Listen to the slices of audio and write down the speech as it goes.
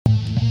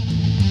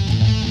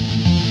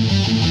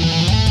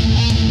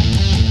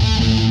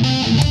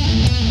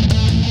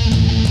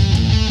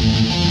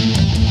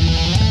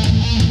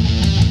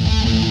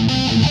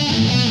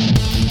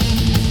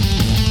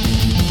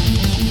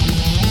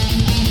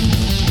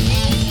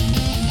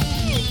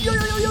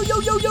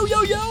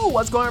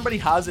What's going on, everybody?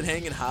 How's it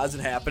hanging? How's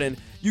it happening?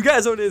 You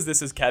guys know what it is.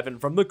 This is Kevin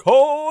from the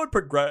Chord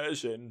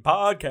Progression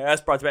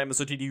Podcast, brought to you by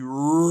MSOTD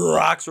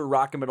Rocks or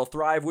Rock and Metal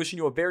Thrive. Wishing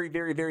you a very,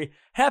 very, very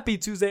happy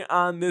Tuesday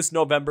on this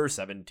November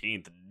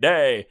 17th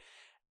day.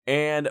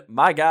 And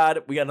my God,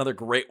 we got another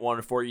great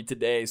one for you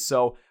today.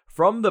 So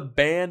from the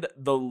band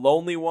The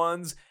Lonely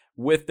Ones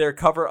with their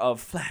cover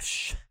of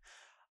Flesh,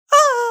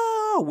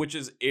 which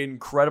is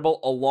incredible,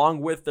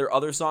 along with their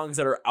other songs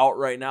that are out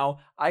right now.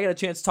 I got a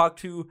chance to talk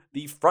to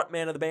the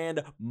frontman of the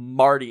band,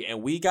 Marty,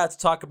 and we got to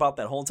talk about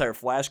that whole entire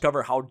Flash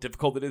cover, how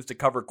difficult it is to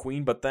cover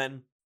Queen, but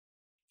then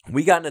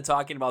we got into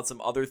talking about some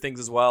other things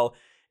as well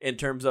in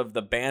terms of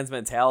the band's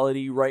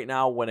mentality right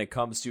now when it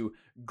comes to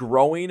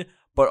growing,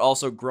 but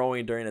also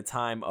growing during a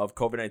time of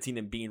COVID-19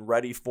 and being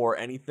ready for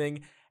anything.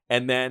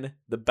 And then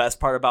the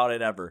best part about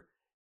it ever,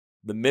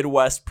 the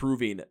Midwest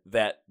proving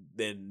that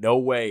in no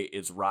way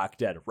is rock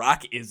dead.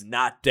 Rock is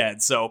not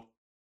dead. So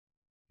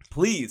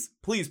please,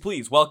 please,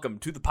 please welcome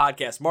to the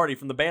podcast, Marty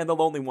from the band The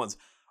Lonely Ones.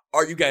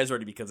 Are you guys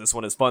ready? Because this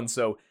one is fun.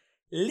 So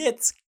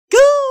let's go.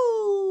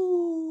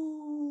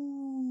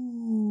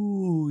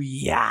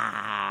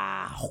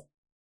 Yeah.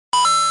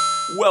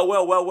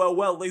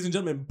 Well, ladies and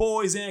gentlemen,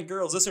 boys and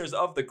girls, listeners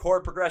of the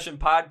Chord Progression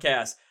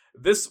Podcast.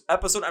 This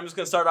episode, I'm just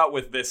going to start out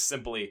with this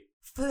simply.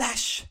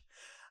 Flesh.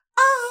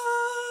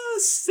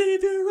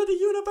 Savior of the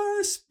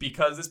universe,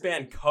 because this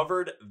band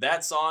covered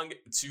that song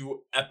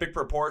to epic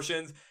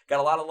proportions. Got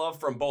a lot of love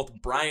from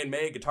both Brian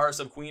May, guitarist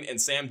of Queen, and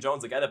Sam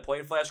Jones, the guy that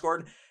played Flash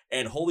Gordon.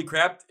 And holy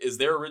crap, is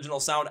their original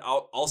sound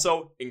out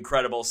also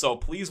incredible. So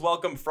please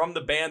welcome from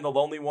the band The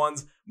Lonely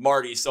Ones,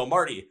 Marty. So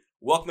Marty,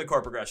 welcome to the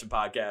Chord Progression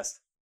Podcast.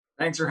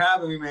 Thanks for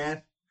having me,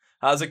 man.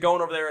 How's it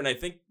going over there? And I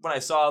think when I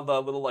saw the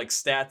little like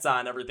stats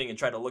on everything and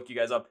tried to look you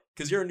guys up,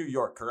 because you're in New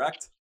York,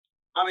 correct?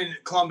 I'm in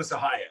Columbus,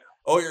 Ohio.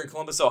 Oh, you're in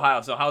Columbus,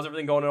 Ohio. So how's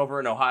everything going over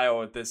in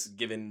Ohio at this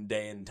given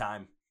day and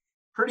time?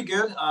 Pretty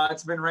good.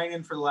 It's been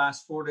raining for the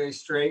last 4 days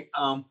straight.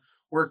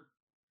 We're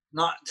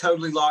not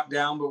totally locked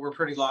down, but we're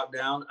pretty locked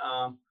down.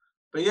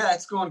 But yeah,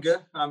 it's going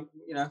good.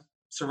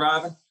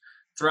 Surviving,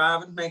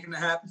 thriving, making it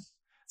happen.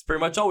 It's pretty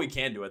much all we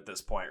can do at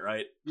this point,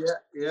 right?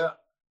 Yeah.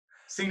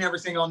 Seen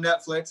everything on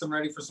Netflix. I'm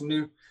ready for some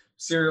new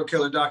serial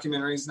killer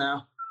documentaries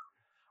now.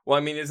 Well,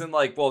 I mean,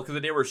 because the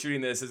day we're shooting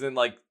this, isn't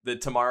like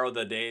tomorrow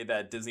the day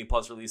that Disney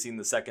Plus releasing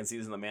the second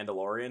season of The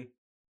Mandalorian?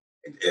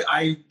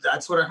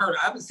 That's what I heard.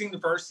 I haven't seen the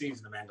first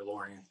season of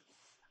Mandalorian.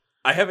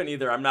 I haven't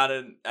either. I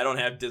don't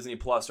have Disney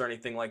Plus or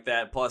anything like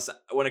that. Plus,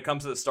 when it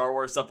comes to the Star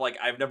Wars stuff, like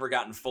I've never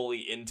gotten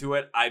fully into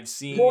it. I've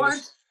seen what?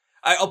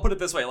 I'll put it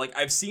this way: like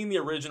I've seen the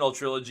original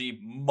trilogy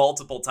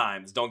multiple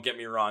times. Don't get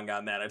me wrong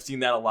on that. I've seen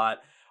that a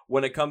lot.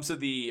 When it comes to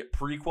the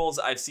prequels,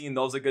 I've seen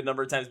those a good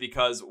number of times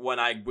because when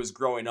I was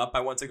growing up,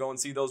 I went to go and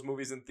see those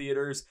movies in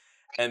theaters.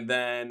 And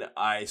then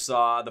I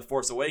saw The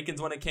Force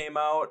Awakens when it came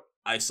out.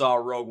 I saw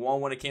Rogue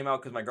One when it came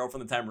out because my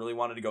girlfriend at the time really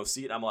wanted to go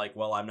see it. I'm like,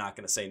 well, I'm not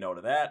going to say no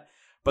to that.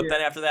 But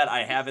then after that,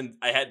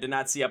 did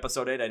not see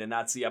episode 8. I did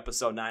not see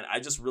episode 9.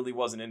 I just really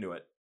wasn't into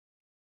it.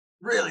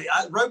 Really?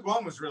 Rogue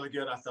One was really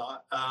good, I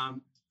thought. I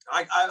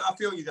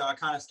feel you though. I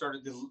kind of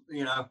started to,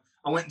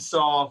 I went and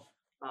saw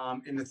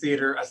in the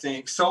theater. I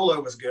think Solo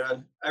was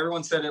good.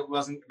 Everyone said it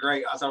wasn't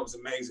great. I thought it was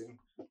amazing.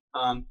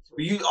 But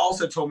you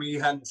also told me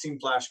you hadn't seen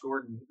Flash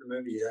Gordon, the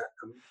movie yet.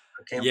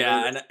 I can't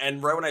believe it.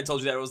 and right when I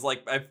told you that, it was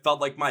like I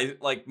felt like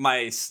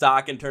my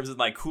stock in terms of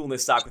my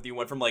coolness stock with you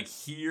went from like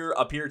here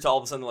up here to all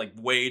of a sudden like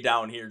way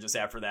down here just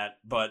after that.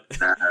 But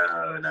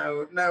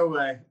no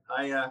way.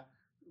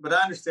 But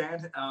I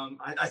understand.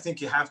 I think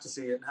you have to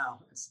see it now.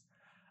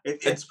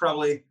 It's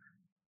probably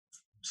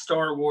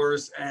Star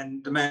Wars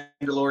and The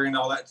Mandalorian and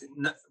all that.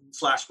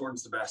 Flash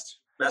Gordon's the best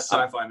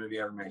sci-fi movie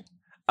ever made.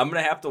 I'm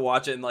gonna have to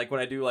watch it, and like when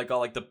I do like all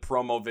like the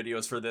promo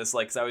videos for this,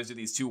 like 'cause I always do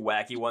these two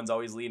wacky ones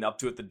always leading up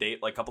to it, the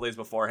date like a couple days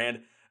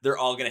beforehand. They're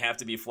all gonna have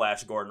to be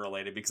Flash Gordon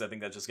related because I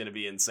think that's just gonna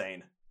be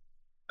insane.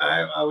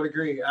 I would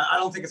agree. I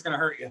don't think it's gonna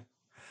hurt you.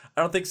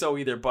 I don't think so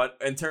either.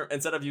 But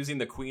instead of using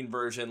the Queen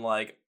version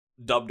like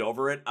dubbed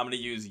over it, I'm gonna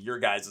use your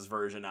guys'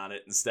 version on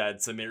it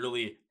instead to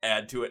really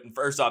add to it. And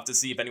first off, to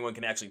see if anyone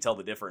can actually tell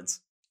the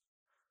difference.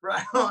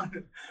 Right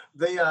on.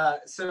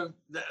 So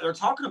they're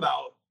talking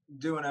about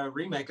doing a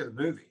remake of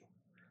the movie.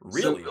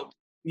 Really? So,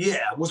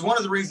 yeah, it was one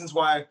of the reasons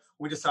why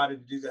we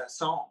decided to do that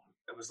song.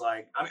 It was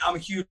like, I'm a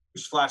huge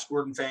Flash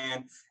Gordon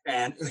fan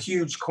and a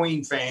huge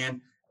Queen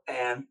fan.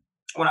 And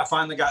when I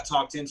finally got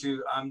talked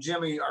into,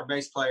 Jimmy, our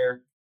bass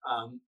player,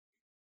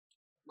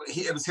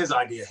 it was his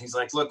idea. He's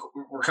like, look,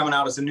 we're coming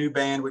out as a new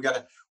band. We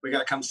gotta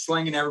come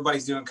slinging.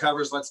 Everybody's doing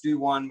covers. Let's do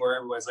one where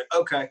everybody's like,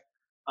 okay,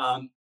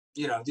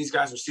 these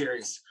guys are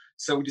serious.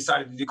 So we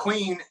decided to do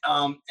Queen.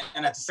 And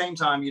at the same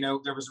time,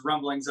 there was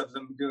rumblings of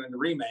them doing the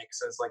remake.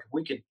 So it's like, if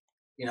we could,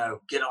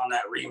 get on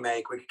that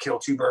remake, we could kill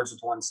two birds with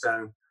one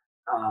stone.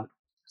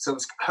 So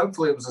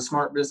hopefully it was a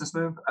smart business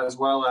move as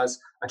well as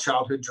a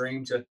childhood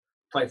dream to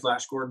play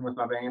Flash Gordon with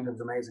my band. It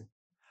was amazing.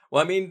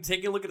 Well, I mean,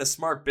 taking a look at a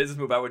smart business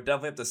move, I would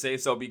definitely have to say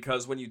so,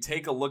 because when you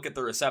take a look at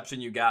the reception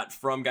you got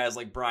from guys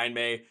like Brian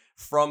May,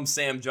 from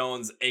Sam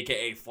Jones,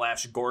 a.k.a.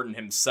 Flash Gordon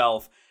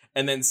himself,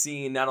 and then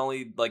seeing not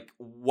only like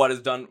what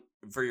is done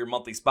for your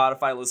monthly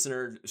Spotify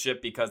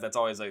listenership, because that's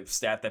always a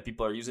stat that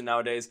people are using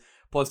nowadays,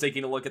 plus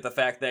taking a look at the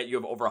fact that you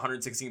have over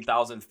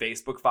 116,000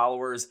 Facebook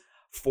followers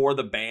for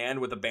the band,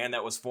 with a band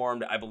that was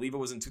formed, I believe it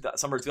was in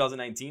summer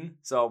 2019,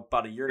 so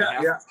about a year and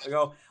a half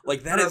ago.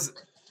 Like that is,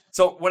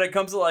 so when it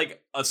comes to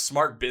like a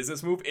smart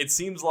business move, it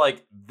seems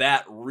like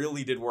that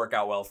really did work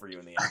out well for you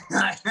in the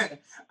end.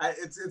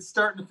 It's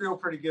starting to feel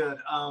pretty good.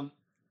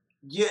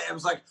 Yeah, it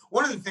was like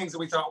one of the things that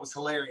we thought was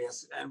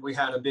hilarious, and we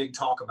had a big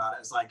talk about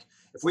it, is like,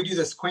 if we do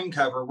this Queen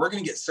cover, we're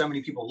going to get so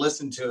many people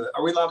listen to it.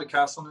 Are we allowed to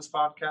cuss on this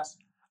podcast?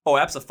 Oh,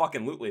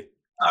 absolutely.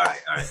 All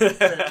right.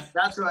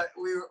 That's what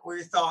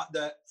we thought,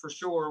 that for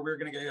sure we're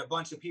going to get a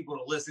bunch of people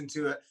to listen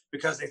to it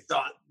because they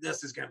thought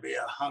this is going to be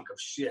a hunk of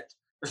shit.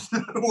 There's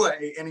no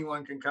way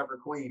anyone can cover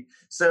Queen.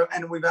 So,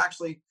 and we've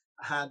actually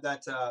had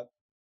that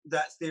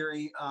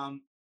theory,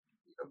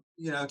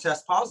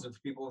 test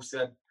positive. People have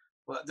said,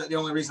 well, the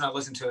only reason I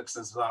listened to it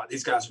is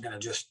these guys are going to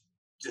just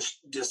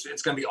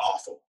it's going to be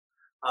awful.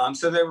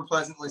 So they were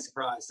pleasantly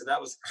surprised. So there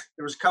was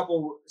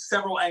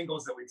several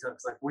angles that we took.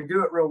 It's like, we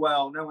do it real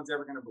well, no one's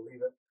ever going to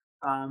believe it.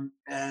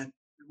 And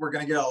we're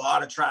going to get a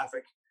lot of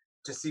traffic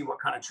to see what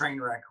kind of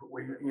train wreck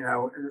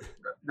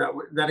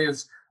that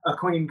is a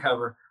Queen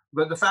cover.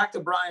 But the fact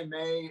that Brian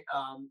May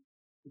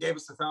gave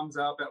us the thumbs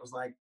up, that was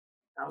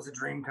a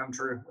dream come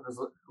true. It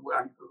was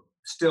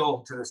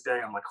still to this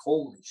day, I'm like,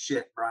 holy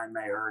shit, Brian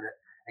May heard it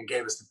and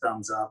gave us the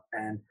thumbs up.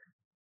 And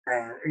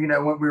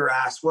when we were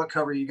asked, what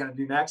cover are you going to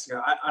do next?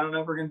 I don't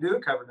know if we're going to do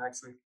a cover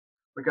next week.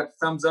 We got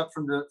the thumbs up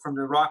from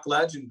the rock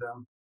legend.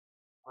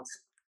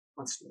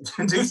 Let's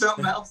do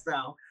something else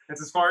now.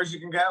 It's as far as you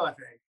can go, I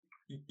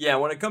think. Yeah,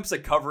 when it comes to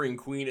covering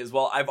Queen as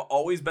well, I've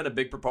always been a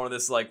big proponent of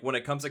this. Like, when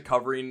it comes to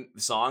covering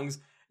songs,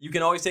 you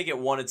can always take it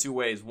one of two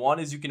ways. One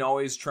is you can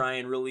always try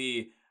and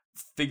really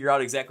figure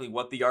out exactly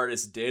what the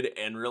artist did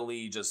and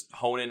really just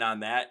hone in on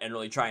that and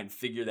really try and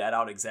figure that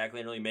out exactly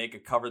and really make a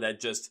cover that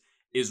just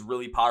is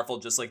really powerful,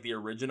 just like the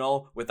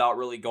original, without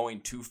really going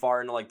too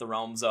far into like the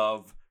realms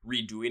of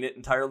redoing it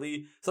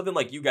entirely. Something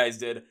like you guys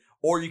did.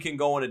 Or you can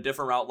go in a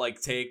different route,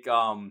 like take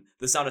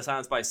The Sound of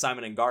Silence by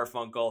Simon and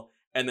Garfunkel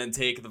and then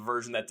take the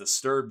version that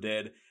Disturbed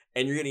did,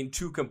 and you're getting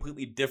two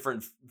completely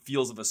different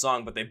feels of a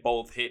song, but they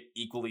both hit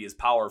equally as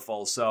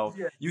powerful. So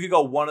you could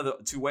go one of the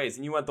two ways,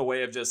 and you went the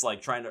way of just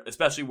like trying to,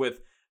 especially with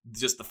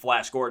just the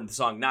Flash Gordon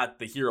song, not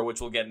The Hero,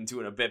 which we'll get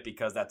into in a bit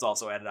because that's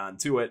also added on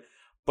to it.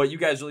 But you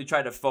guys really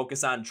tried to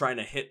focus on trying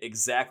to hit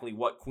exactly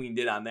what Queen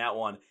did on that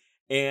one.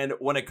 And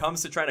when it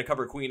comes to trying to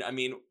cover Queen, I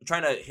mean,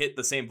 trying to hit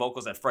the same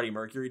vocals that Freddie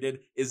Mercury did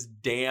is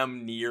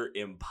damn near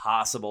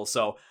impossible.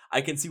 So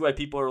I can see why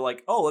people are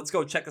like, oh, let's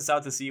go check this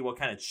out to see what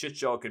kind of shit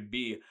show it could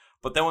be.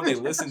 But then when they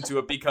listen to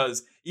it,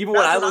 because even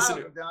when I listen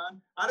to it,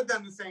 I'd have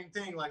done the same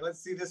thing. Like,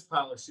 let's see this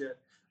pile of shit.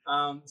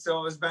 So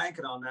I was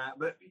banking on that.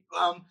 But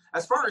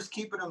as far as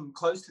keeping them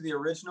close to the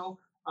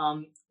original,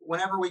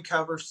 whenever we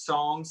cover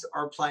songs,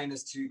 our plan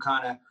is to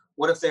kind of,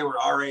 what if they were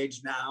our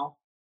age now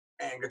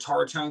and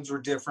guitar tones were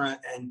different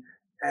and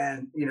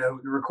the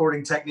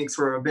recording techniques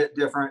were a bit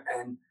different.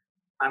 And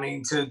I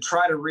mean, to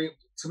try to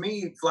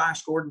me,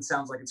 Flash Gordon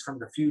sounds like it's from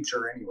the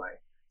future anyway.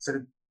 So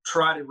to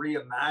try to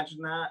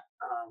reimagine that,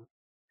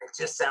 it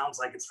just sounds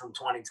like it's from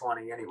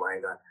 2020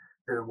 anyway.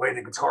 The way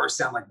the guitars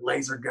sound like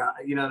laser gun,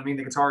 you know what I mean?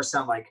 The guitars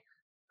sound like,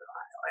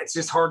 it's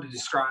just hard to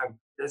describe.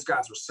 Those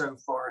guys were so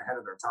far ahead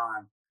of their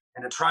time.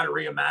 And to try to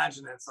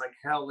reimagine it, it's like,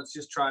 hell, let's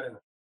just try to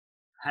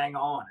hang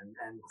on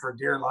and for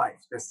dear life.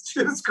 It's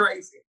just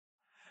crazy.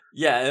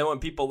 Yeah, and when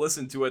people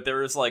listen to it,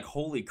 they're just like,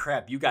 holy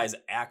crap, you guys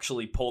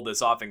actually pulled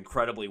this off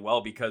incredibly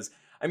well. Because,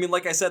 I mean,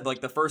 like I said,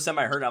 like the first time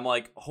I heard it, I'm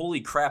like, holy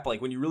crap,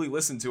 like when you really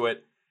listen to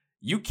it,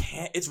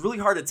 it's really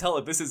hard to tell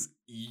if this is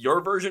your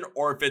version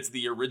or if it's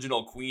the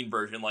original Queen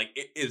version. Like,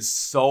 it is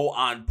so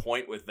on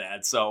point with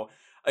that. So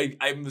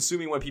I'm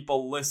assuming when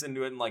people listen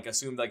to it and like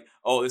assume like,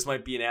 oh, this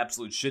might be an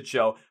absolute shit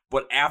show.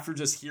 But after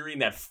just hearing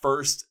that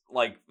first,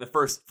 like the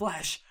first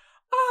Flash,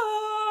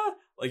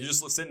 like you're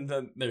just sitting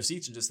in their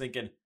seats and just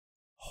thinking,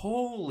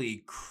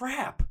 holy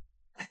crap,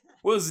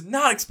 was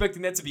not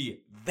expecting that to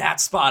be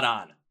that spot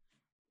on.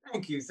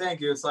 Thank you.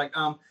 It's like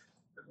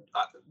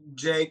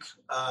Jake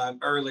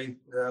Early,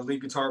 the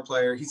lead guitar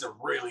player, he's a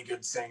really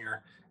good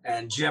singer,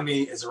 and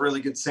Jimmy is a really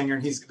good singer.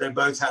 And they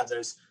both have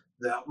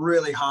the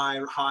really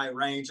high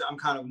range. I'm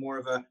kind of more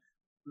of a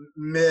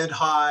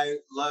mid-high,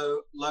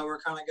 lower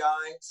kind of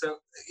guy. So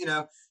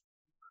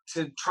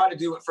to try to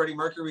do what Freddie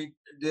Mercury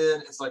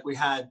did, it's like we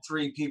had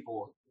three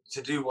people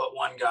to do what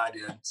one guy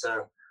did.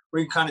 So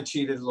we kind of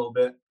cheated a little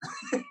bit.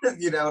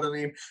 You know what I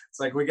mean? It's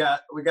like we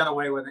got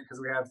away with it because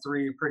we have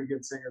three pretty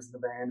good singers in the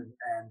band,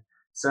 and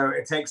so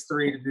it takes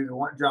three to do the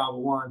one job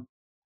of one.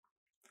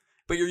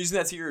 But you're using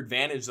that to your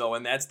advantage, though,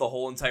 and that's the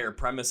whole entire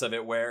premise of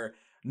it, where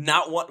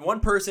not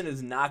one person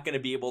is not going to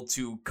be able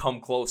to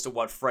come close to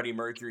what Freddie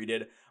Mercury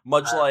did.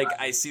 Much like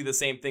I see the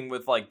same thing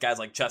with like guys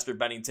like Chester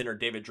Bennington or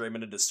David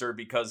Draymond and Disturbed,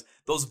 because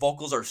those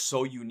vocals are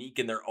so unique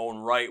in their own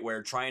right,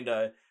 where trying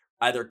to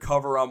either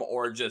cover them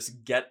or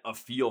just get a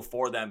feel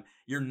for them,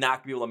 you're not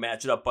going to be able to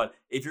match it up. But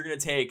if you're going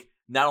to take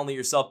not only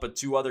yourself, but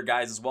two other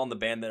guys as well in the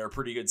band that are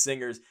pretty good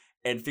singers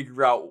and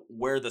figure out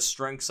where the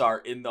strengths are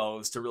in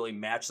those to really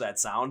match that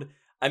sound.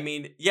 I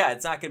mean, yeah,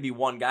 it's not going to be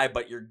one guy,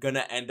 but you're going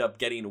to end up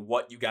getting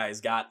what you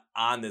guys got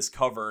on this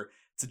cover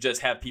to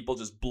just have people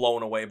just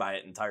blown away by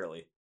it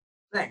entirely.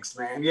 Thanks,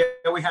 man. Yeah,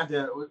 we had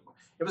to.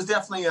 It was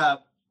definitely there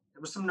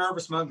was some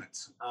nervous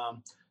moments.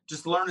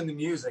 Just learning the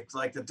music,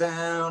 like the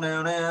down,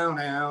 down, down,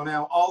 down,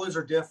 down. All those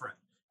are different,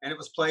 and it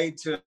was played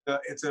to.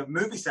 It's a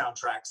movie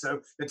soundtrack,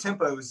 so the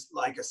tempo is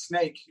like a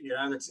snake. You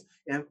know, that's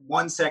in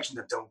one section.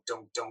 The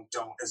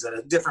don't is at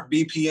a different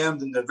BPM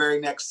than the very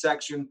next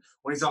section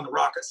when he's on the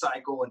rocket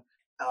cycle, and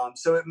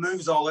so it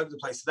moves all over the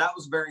place. So that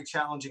was very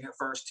challenging at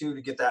first too,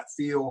 to get that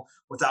feel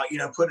without,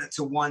 putting it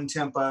to one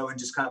tempo and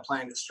just kind of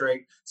playing it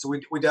straight. So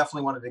we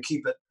definitely wanted to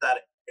keep it that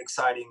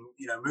exciting,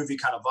 movie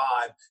kind of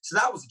vibe. So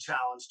that was a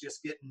challenge,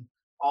 just getting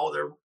all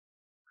their,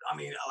 I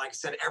mean, like I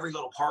said, every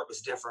little part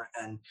was different.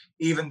 And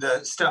even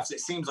the stuff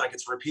that seems like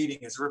it's repeating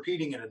is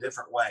repeating in a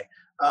different way.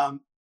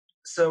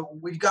 So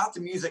we got the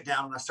music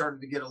down and I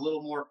started to get a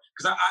little more,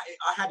 because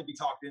I had to be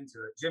talked into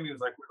it. Jimmy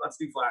was like, let's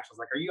do Flash. I was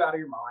like, are you out of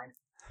your mind?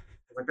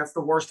 Like, that's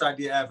the worst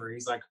idea ever.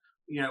 He's like,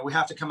 we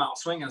have to come out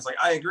swinging. I was like,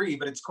 I agree,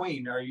 but it's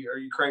Queen. Are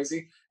you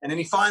crazy? And then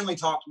he finally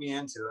talked me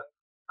into it.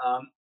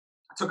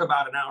 It took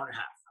about an hour and a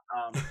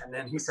half. And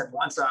then he said,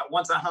 once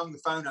I hung the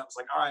phone up, I was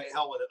like, all right,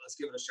 hell with it. Let's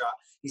give it a shot.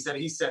 He said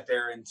he sat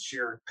there in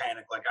sheer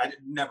panic. Like,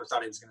 never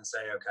thought he was going to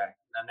say, okay.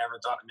 I never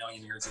thought in a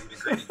million years he would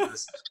agree to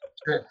this.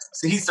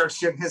 So he started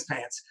shitting his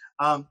pants.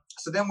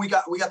 So then we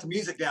got the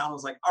music down. I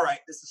was like, all right,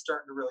 this is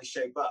starting to really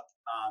shape up.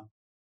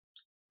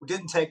 We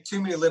didn't take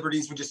too many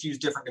liberties. We just used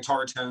different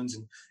guitar tones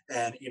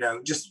and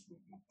just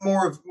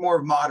more of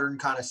modern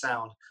kind of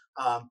sound.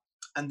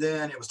 And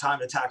then it was time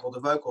to tackle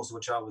the vocals,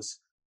 which I was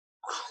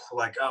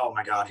like, oh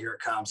my God, here it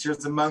comes. Here's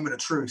the moment of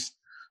truth.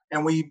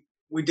 And we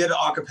did it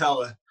a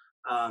cappella.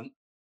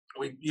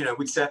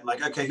 We'd said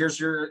like, okay,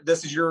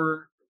 this is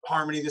your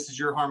harmony. This is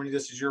your harmony.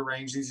 This is your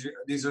range.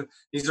 These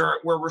are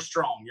where we're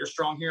strong. You're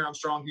strong here. I'm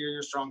strong here.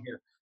 You're strong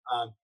here.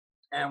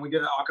 And we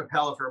did it a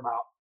cappella for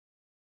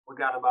we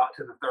got about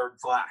to the third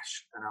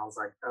flash, and I was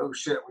like, oh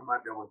shit, we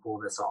might be able to pull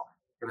this off.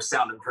 It was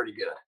sounding pretty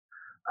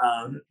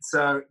good.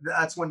 So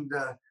that's when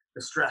the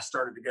stress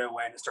started to go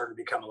away and it started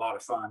to become a lot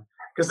of fun.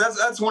 Because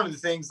that's one of the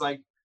things, like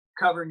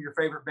covering your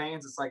favorite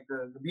bands. It's like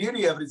the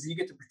beauty of it is you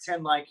get to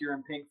pretend like you're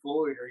in Pink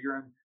Floyd or you're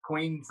in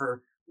Queen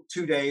for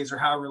 2 days or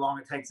however long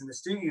it takes in the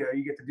studio.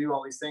 You get to do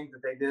all these things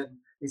that they did,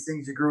 these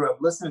things you grew up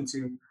listening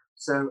to.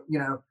 So,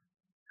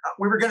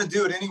 we were going to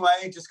do it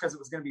anyway, just because it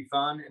was going to be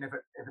fun. And if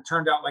it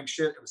turned out like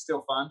shit, it was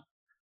still fun.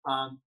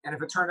 And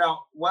if it turned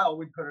out well,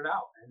 we'd put it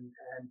out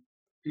and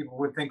people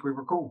would think we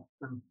were cool.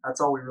 And that's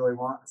all we really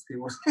want, is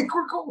people to think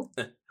we're cool.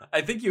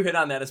 I think you hit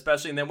on that,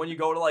 especially. And then when you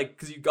go to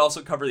because you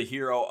also cover the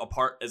hero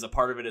as a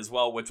part of it as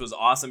well, which was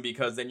awesome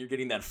because then you're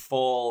getting that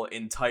full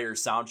entire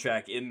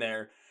soundtrack in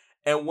there.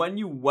 And when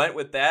you went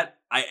with that,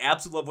 I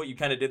absolutely love what you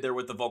kind of did there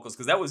with the vocals,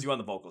 because that was you on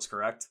the vocals,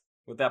 correct?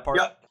 With that part?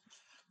 Yep.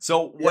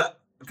 So what?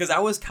 Because I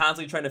was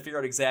constantly trying to figure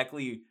out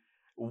exactly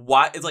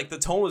why. It's like the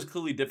tone was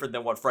clearly different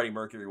than what Freddie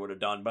Mercury would have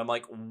done. But I'm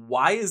like,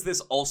 why is this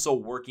also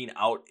working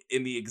out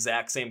in the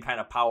exact same kind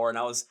of power? And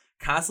I was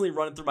constantly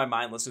running through my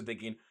mind, listening,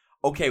 thinking,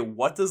 okay,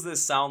 what does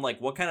this sound like?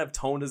 What kind of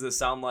tone does this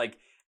sound like?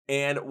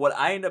 And what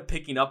I ended up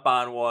picking up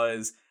on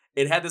was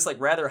it had this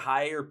like rather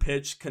higher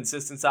pitch,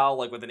 consistent sound,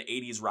 like with an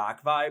 80s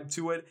rock vibe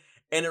to it.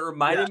 And it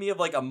reminded me of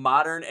like a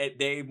modern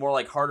day, more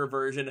like harder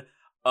version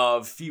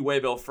of Fee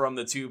Waybill from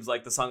the Tubes,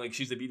 like the song like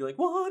She's the Beauty, like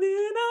 1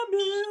 in a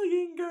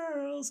million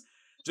girls.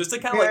 Just to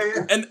kind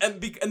of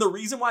and the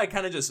reason why I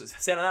kind of just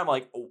sat on that, I'm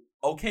like, oh,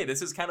 okay,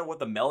 this is kind of what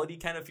the melody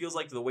kind of feels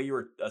like, the way you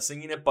were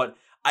singing it. But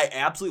I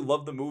absolutely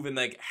love the move and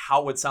like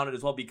how it sounded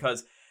as well,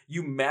 because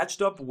you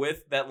matched up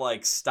with that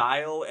like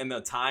style and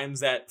the times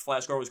that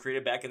Flash Gordon was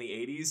created back in the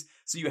 80s.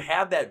 So you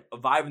have that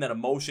vibe and that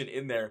emotion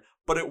in there,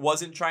 but it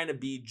wasn't trying to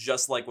be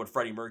just like what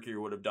Freddie Mercury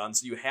would have done.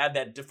 So you had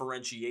that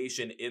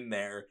differentiation in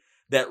there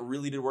that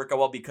really did work out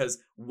well, because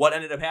what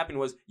ended up happening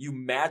was you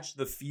matched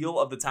the feel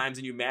of the times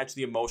and you matched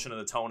the emotion of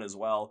the tone as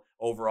well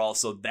overall.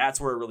 So that's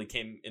where it really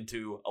came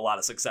into a lot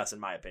of success, in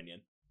my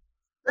opinion.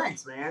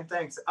 Thanks, man.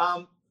 Thanks.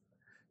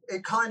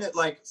 It kind of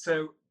like,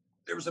 so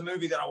there was a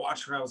movie that I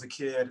watched when I was a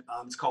kid.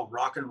 It's called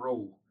Rock and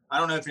Roll. I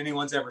don't know if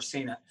anyone's ever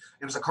seen it.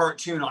 It was a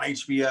cartoon on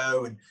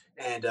HBO,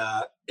 and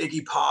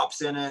Iggy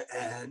Pop's in it,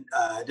 and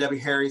Debbie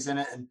Harry's in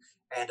it, and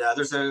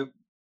there's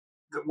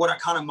what I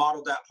kind of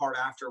modeled that part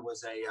after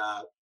was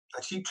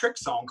a Cheap Trick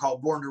song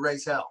called Born to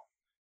Raise Hell.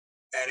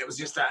 And it was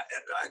just that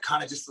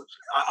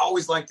I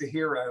always liked the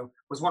hero.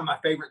 Was one of my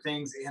favorite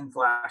things in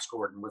Flash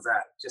Gordon, was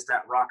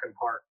that rocking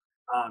part.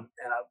 And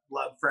I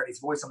loved Freddie's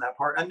voice on that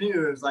part. I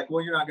knew it was like,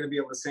 well, you're not going to be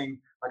able to sing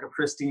like a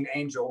pristine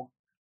angel.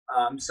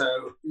 So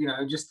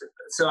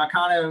I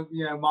kind of,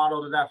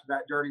 modeled it after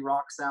that dirty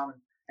rock sound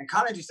and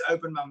kind of just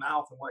opened my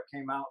mouth, and what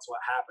came out is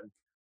what happened.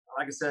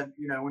 Like I said,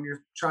 when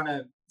you're trying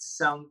to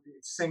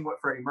sing what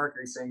Freddie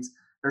Mercury sings,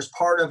 there's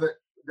part of it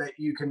that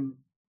you can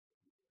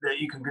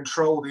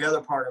control. The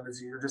other part of it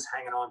is you're just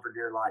hanging on for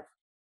dear life.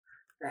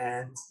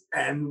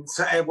 and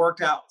so it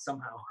worked out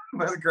somehow.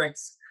 By the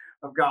grace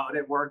of God,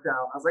 it worked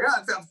out. I was like,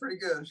 oh, it sounds pretty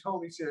good.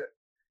 Holy shit.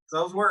 So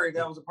I was worried.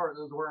 That was a part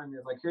that was worrying me.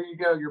 Like, here you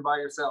go, you're by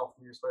yourself,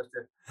 and you're supposed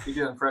to be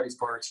doing Freddie's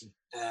parts.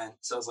 And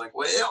so I was like,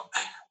 well,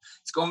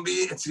 it's gonna be,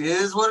 it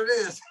is what it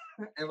is.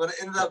 And but it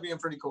ended up being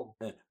pretty cool.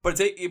 But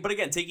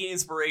again, taking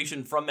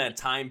inspiration from that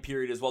time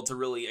period as well to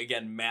really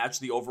again match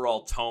the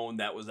overall tone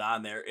that was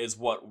on there is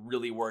what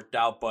really worked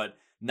out. But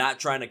not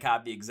trying to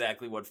copy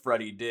exactly what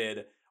Freddie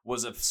did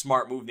was a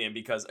smart move then,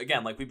 because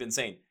again, like we've been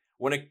saying,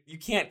 you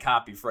can't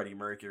copy Freddie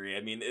Mercury.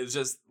 I mean, it's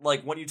just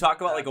like when you talk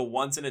about like a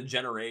once in a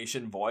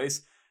generation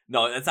voice.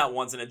 No, that's not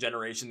once in a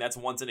generation. That's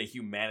once in a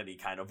humanity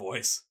kind of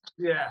voice.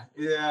 Yeah.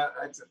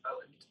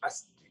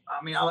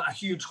 I mean, I'm a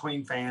huge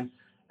Queen fan.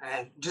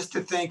 And just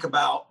to think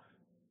about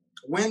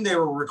when they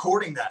were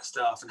recording that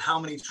stuff and how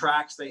many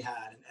tracks they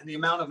had and the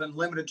amount of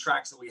unlimited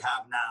tracks that we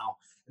have now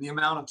and the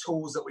amount of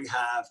tools that we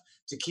have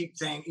to keep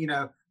things,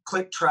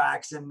 click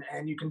tracks and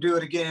you can do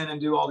it again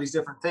and do all these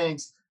different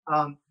things.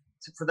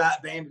 For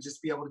that band to just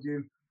be able to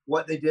do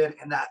what they did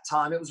in that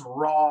time, it was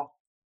raw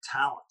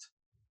talent.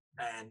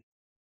 And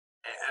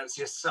it was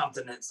just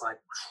something that's like,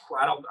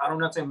 I don't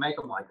know if they make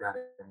them like that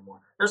anymore.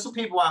 There's some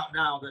people out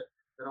now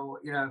that'll,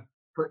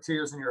 put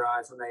tears in your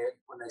eyes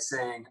when they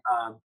sing.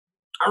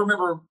 I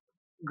remember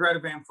Greta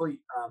Van Fleet.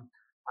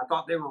 I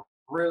thought they were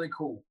really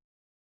cool.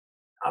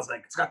 I was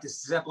like, it's got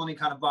this Zeppelin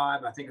kind of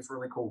vibe. I think it's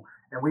really cool.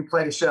 And we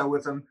played a show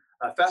with them,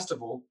 a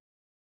festival.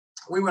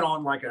 We went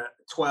on like a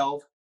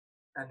 12,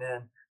 and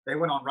then they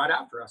went on right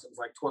after us. It was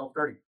like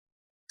 12:30,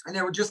 and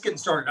they were just getting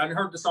started. I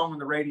heard the song on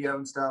the radio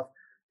and stuff,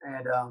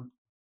 and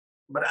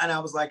I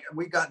was like,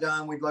 we got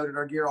done. We loaded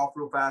our gear off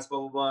real fast.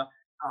 Blah blah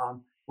blah.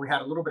 We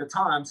had a little bit of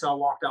time, so I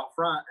walked out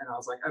front and I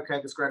was like,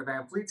 okay, this Greta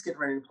Van Fleet's getting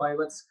ready to play.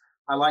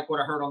 I like what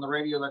I heard on the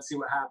radio. Let's see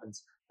what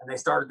happens. And they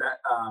started that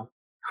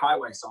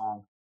Highway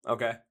song.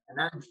 Okay.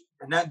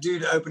 And that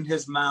dude opened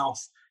his mouth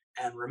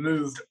and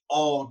removed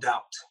all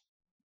doubt.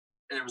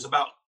 And there was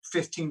about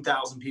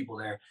 15,000 people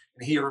there.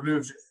 And he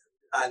removed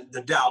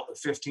the doubt of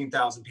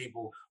 15,000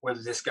 people,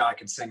 whether this guy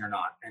could sing or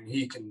not. And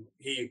he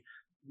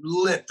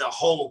lit the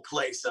whole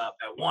place up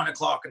at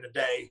 1:00 in the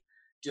day.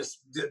 Just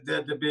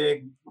the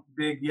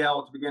big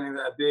yell at the beginning of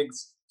that, big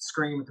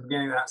scream at the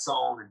beginning of that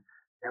song, and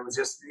it was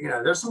just,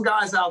 there's some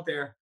guys out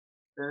there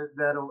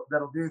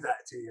that'll do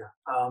that to you.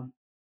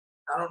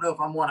 I don't know if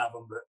I'm one of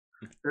them, but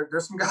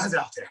there's some guys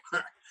out there.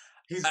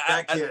 He's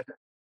that kid.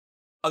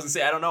 I was gonna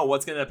say, I don't know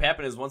what's gonna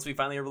happen is once we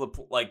finally able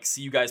to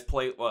see you guys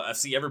play,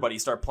 see everybody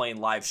start playing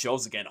live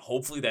shows again.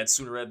 Hopefully that's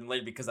sooner rather than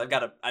later, because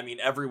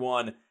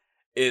everyone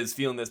is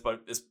feeling this,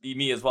 but it's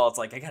me as well. It's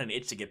like I got an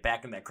itch to get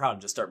back in that crowd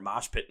and just start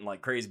mosh pitting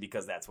like crazy,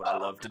 because that's what I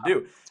love to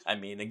do. I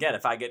mean, again,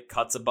 if I get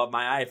cuts above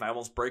my eye, if I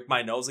almost break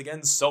my nose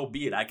again, so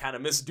be it. I kind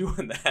of miss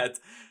doing that.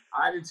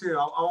 I do too.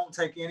 I won't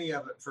take any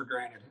of it for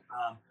granted.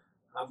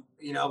 I've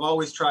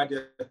always tried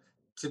to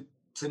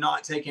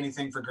not take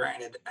anything for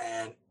granted,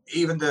 and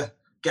even the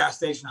gas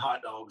station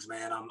hot dogs,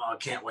 man, I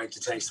can't wait to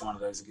taste one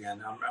of those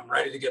again. I'm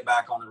ready to get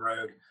back on the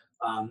road.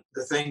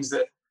 The things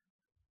that,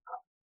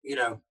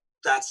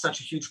 that's such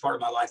a huge part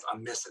of my life. I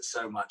miss it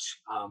so much.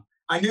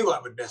 I knew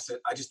I would miss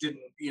it. I just didn't,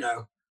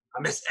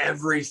 I miss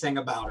everything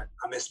about it.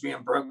 I miss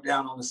being broke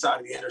down on the side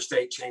of the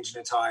interstate,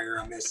 changing a tire.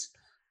 I miss,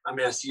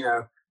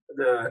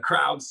 the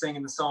crowd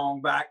singing the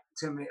song back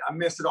to me. I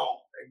miss it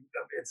all.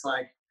 It's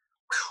like,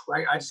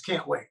 I just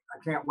can't wait. I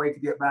can't wait to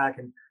get back,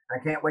 and I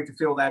can't wait to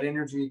feel that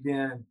energy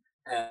again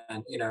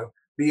and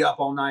be up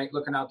all night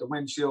looking out the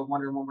windshield,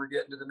 wondering when we're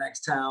getting to the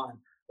next town, and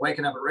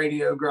waking up at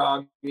radio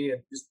groggy,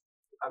 and just,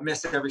 I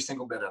miss every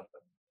single bit of it.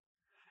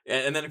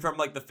 And then from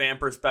like the fan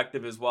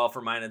perspective as well,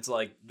 for mine, it's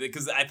like,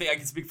 because I think I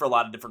can speak for a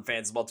lot of different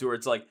fans as well too, where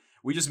it's like,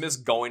 we just miss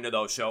going to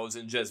those shows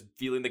and just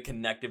feeling the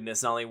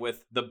connectiveness, not only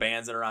with the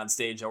bands that are on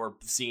stage that we're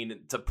seeing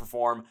to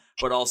perform,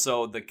 but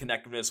also the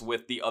connectiveness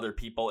with the other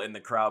people in the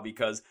crowd,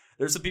 because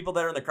there's some people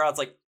that are in the crowd. It's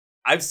like,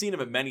 I've seen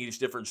them at many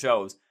different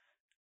shows.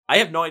 I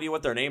have no idea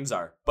what their names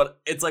are, but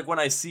it's like when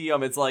I see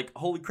them, it's like,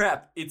 holy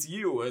crap, it's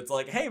you. It's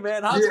like, hey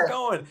man, how's it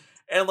going?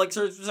 And like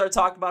start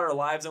talking about our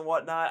lives and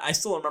whatnot. I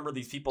still remember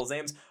these people's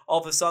names.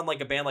 All of a sudden,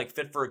 like a band like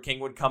Fit for a King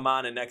would come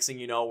on, and next thing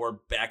you know, we're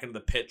back into the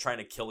pit trying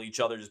to kill each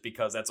other just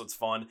because that's what's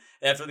fun.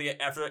 After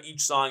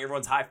each song,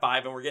 everyone's high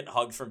five and we're getting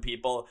hugs from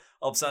people.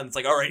 All of a sudden, it's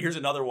like, all right, here's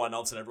another one.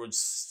 All of a sudden, everyone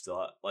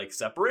still like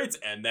separates,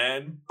 and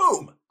then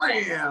boom,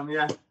 bam,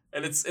 yeah.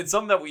 And it's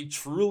something that we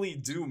truly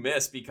do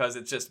miss, because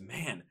it's just,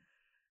 man,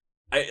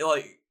 I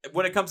like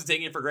when it comes to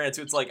taking it for granted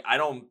too. It's like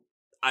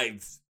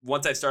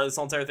once I started this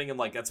whole entire thing, I'm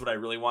like, that's what I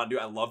really want to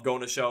do. I love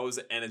going to shows,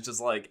 and it's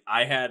just like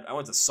I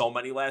went to so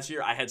many last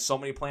year. I had so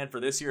many planned for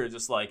this year. It's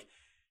just like,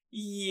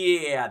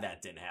 yeah,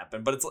 that didn't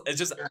happen. But it's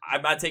just,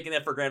 I'm not taking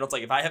that for granted. It's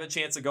like, if I have a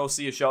chance to go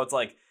see a show, it's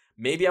like,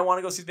 maybe I want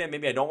to go see this band,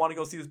 maybe I don't want to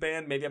go see this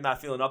band, maybe I'm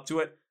not feeling up to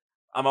it.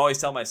 I'm always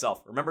telling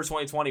myself, remember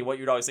 2020, what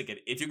you'd always thinking,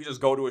 if you could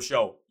just go to a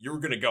show, you're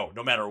going to go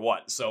no matter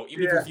what. So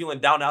even if you're feeling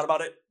down out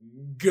about it,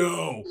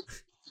 go.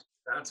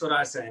 That's what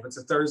I say. If it's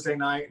a Thursday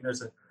night and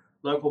there's a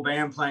local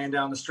band playing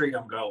down the street,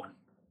 I'm going.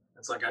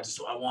 It's like, I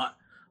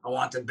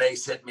want the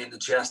bass hitting me in the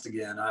chest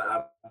again.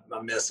 I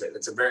miss it.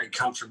 It's a very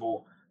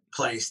comfortable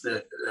place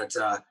that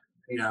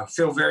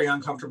feel very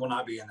uncomfortable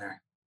not being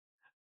there.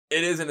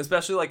 It is, and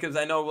especially like because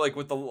I know like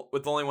with the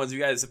only ones you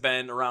guys have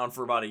been around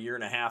for about a year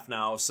and a half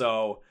now,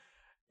 so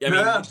I mean,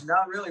 no,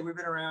 not really. We've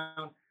been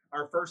around.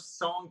 Our first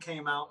song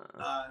came out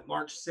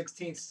March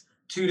 16th,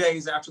 2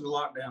 days after the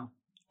lockdown.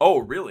 Oh,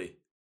 really?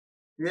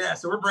 Yeah,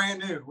 so we're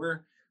brand new.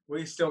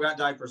 We still got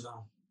diapers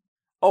on.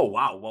 Oh,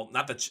 wow. Well,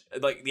 not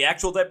like the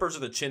actual diapers or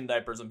the chin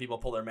diapers. When people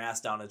pull their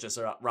mask down, it's just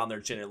around their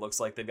chin. It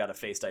looks like they've got a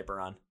face diaper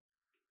on.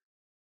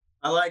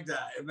 I like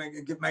that.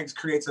 It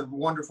creates a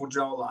wonderful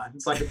jawline.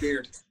 It's like a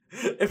beard.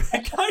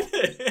 It kind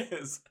of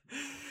is.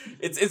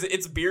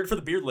 It's beard for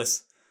the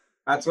beardless.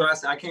 That's what I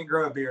say. I can't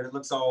grow a beard. It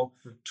looks all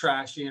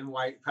trashy and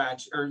white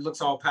patch, or it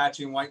looks all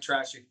patchy and white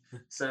trashy.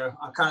 So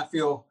I kind of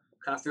feel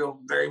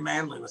very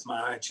manly with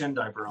my chin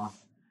diaper on.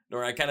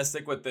 Or I kind of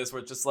stick with this,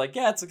 where it's just like,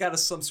 yeah, it's got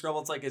some scrubble.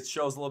 It's like it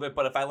shows a little bit,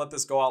 but if I let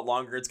this go out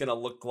longer, it's gonna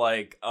look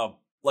like a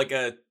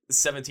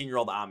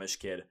 17-year-old Amish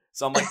kid.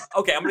 So I'm like,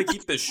 okay, I'm gonna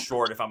keep this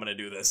short if I'm gonna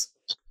do this.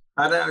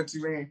 I know what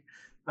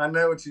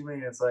you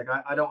mean. It's like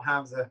I don't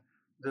have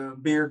the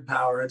beard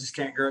power. I just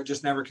can't grow it.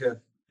 Just never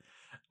could.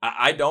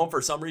 I don't.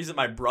 For some reason,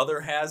 my brother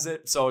has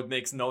it, so it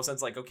makes no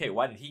sense. Like, okay,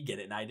 why did he get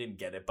it and I didn't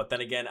get it? But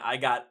then again, I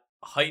got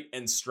height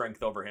and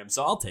strength over him,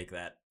 so I'll take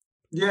that.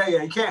 Yeah,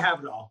 you can't have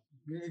it all.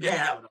 You can't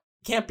have it all.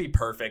 Can't be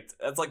perfect.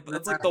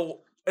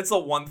 It's the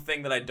one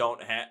thing that I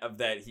don't have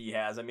that he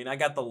has. I mean, I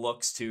got the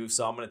looks too,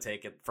 so I'm gonna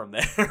take it from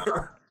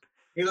there.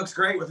 He looks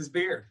great with his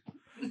beard.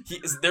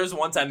 There's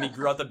one time he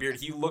grew out the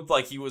beard. He looked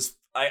like he was.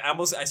 I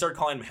started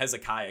calling him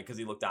Hezekiah because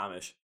he looked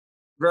Amish.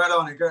 Right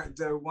on.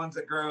 The ones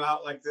that grow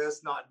out like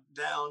this, not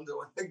down. The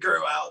ones that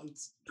grow out and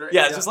straight.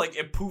 Yeah, it's just like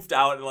it poofed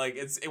out and like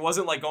it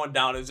wasn't like going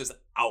down. It was just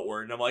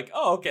outward. And I'm like,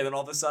 oh, okay. Then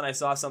all of a sudden I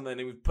saw something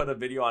and he put a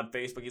video on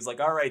Facebook. He's like,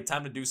 all right,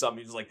 time to do something.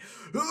 He's just like,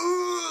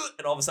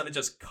 and all of a sudden it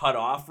just cut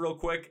off real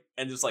quick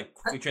and just like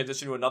quickly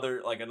transitioned to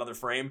another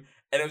frame.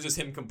 And it was just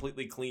him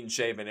completely clean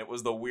shaven. It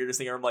was the weirdest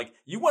thing. I'm like,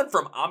 you went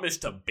from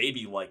Amish to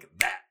baby like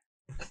that.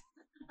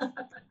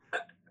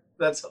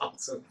 That's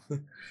awesome.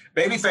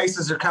 Baby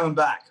faces are coming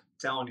back. I'm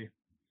telling you.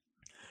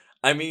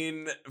 I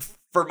mean,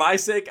 for my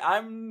sake, I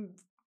don't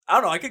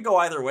know. I could go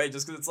either way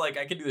just because it's like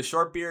I can do the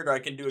short beard or I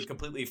can do it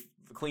completely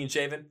clean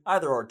shaven.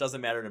 Either or, it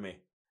doesn't matter to me.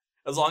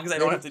 As long as I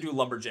don't have to do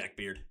lumberjack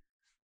beard.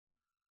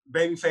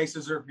 Baby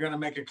faces are going to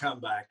make a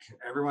comeback.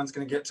 Everyone's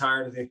going to get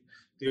tired of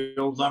the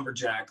old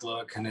lumberjack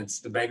look, and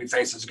the baby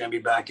faces are going to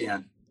be back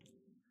in.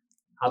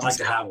 I'd like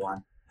to have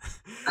one.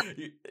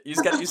 you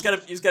just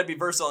gotta be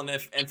versatile,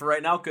 and for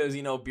right now, because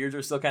beards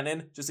are still kind of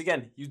in. Just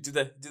again, you do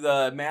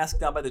the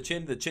mask down by the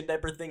chin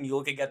diaper thing. You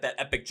look at that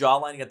epic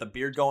jawline. You got the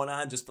beard going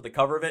on just for the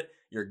cover of it.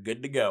 You're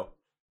good to go.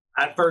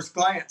 At first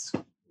glance,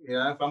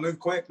 if I move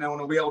quick, no one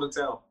will be able to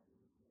tell.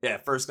 Yeah,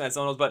 first glance,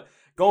 no one knows. But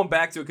going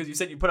back to it, because you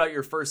said you put out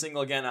your first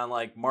single again on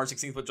like March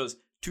 16th, which was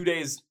 2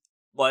 days,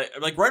 like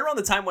right around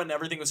the time when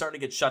everything was starting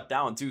to get shut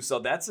down too. So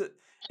that's an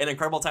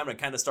incredible time to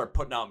kind of start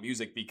putting out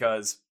music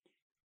because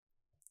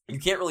you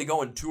can't really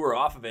go and tour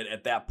off of it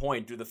at that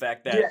point due to the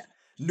fact that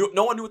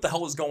no one knew what the hell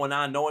was going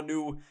on. No one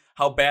knew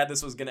how bad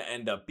this was going to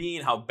end up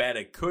being, how bad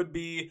it could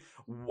be,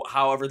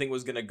 how everything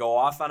was going to go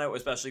off on it,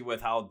 especially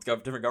with how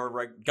different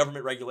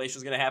government regulation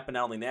is going to happen,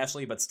 not only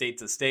nationally, but state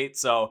to state.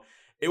 So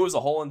it was a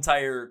whole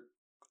entire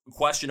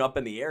question up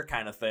in the air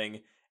kind of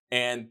thing.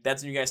 And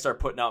that's when you guys start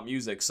putting out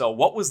music. So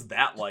what was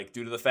that like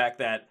due to the fact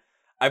that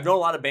I've known a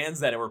lot of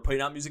bands that were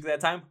putting out music at that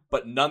time,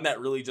 but none that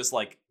really just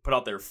like put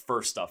out their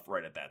first stuff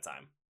right at that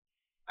time?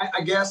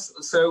 I guess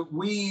so.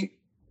 We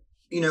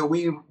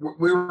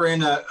were in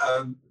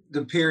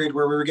the period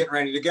where we were getting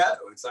ready to go.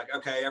 It's like,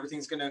 okay,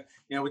 everything's gonna,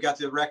 we got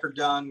the record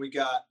done, we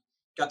got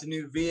the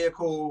new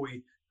vehicle,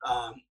 we,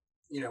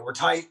 we're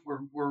tight,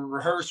 we're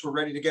rehearsed, we're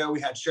ready to go.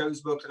 We had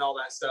shows booked and all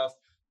that stuff,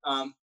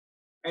 and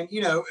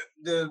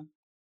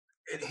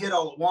it hit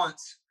all at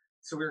once.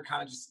 So we were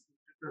kind of just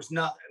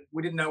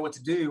we didn't know what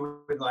to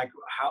do with like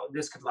how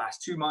this could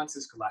last 2 months,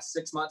 this could last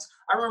 6 months.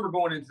 I remember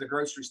going into the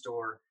grocery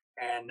store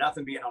and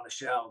nothing being on the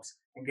shelves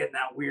and getting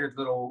that weird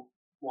little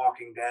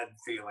Walking Dead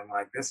feeling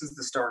like this is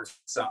the start of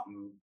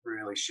something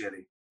really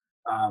shitty.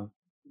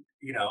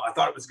 I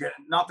thought it was good.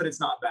 Not that it's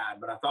not bad,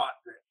 but I thought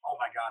that, oh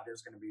my God,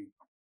 there's going to be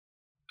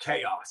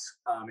chaos.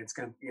 It's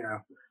going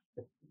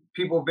to,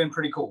 people have been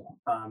pretty cool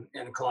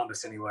in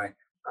Columbus anyway.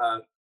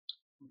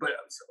 But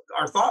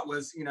our thought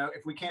was,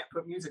 if we can't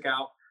put music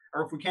out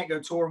or if we can't go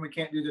tour and we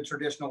can't do the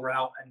traditional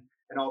route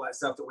and all that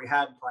stuff that we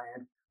had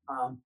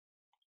planned,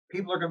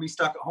 people are going to be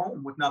stuck at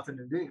home with nothing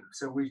to do.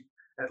 So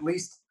at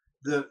least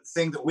the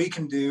thing that we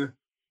can do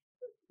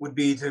would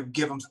be to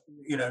give them,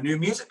 new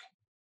music.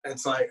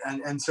 It's like,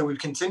 and so we've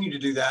continued to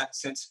do that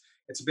since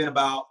it's been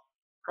about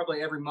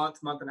probably every month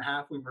and a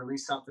half, we've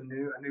released something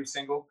new, a new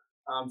single.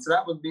 So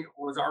that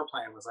was our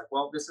plan, was like,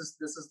 well, this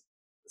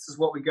is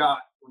what we got.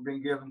 We've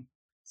been given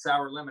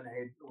sour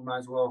lemonade. We might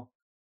as well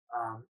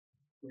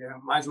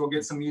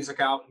get some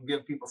music out and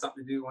give people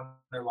something to do when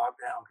they're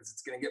locked down, because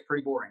it's going to get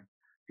pretty boring.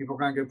 People are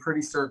going to go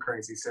pretty stir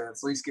crazy. So at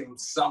least give them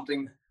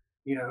something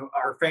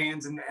our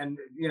fans and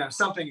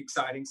something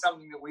exciting,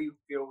 something that we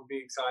feel would be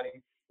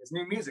exciting is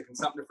new music and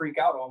something to freak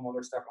out on while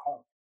they're stuck at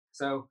home.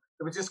 So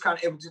it was just kind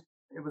of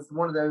it was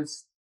one of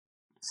those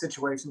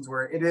situations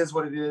where it is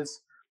what it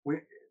is.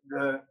 We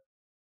the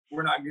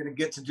we're not going to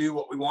get to do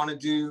what we want to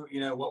do,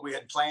 what we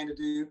had planned to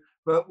do,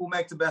 but we'll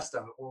make the best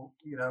of it.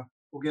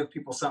 We'll give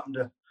people something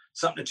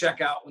to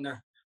check out when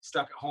they're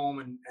stuck at home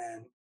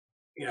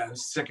and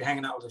sick of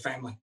hanging out with their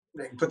family.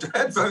 They can put their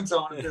headphones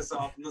on and piss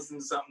off and listen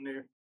to something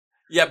new.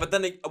 Yeah, but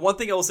then one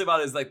thing I will say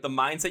about it is like the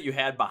mindset you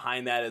had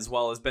behind that as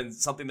well has been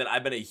something that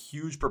I've been a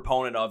huge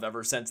proponent of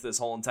ever since this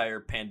whole entire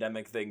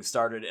pandemic thing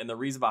started. And the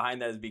reason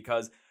behind that is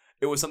because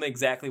it was something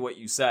exactly what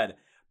you said.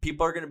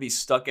 People are going to be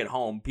stuck at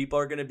home. People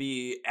are going to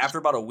be, after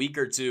about a week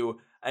or two,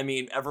 I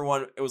mean,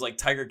 everyone, it was like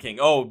Tiger King.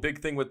 Oh,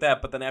 big thing with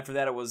that. But then after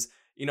that, it was,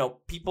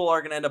 people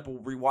are going to end up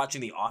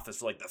rewatching The Office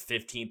for like the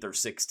 15th or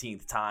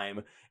 16th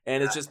time.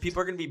 And it's just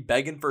people are going to be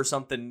begging for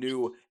something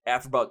new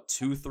after about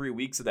 2-3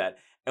 weeks of that.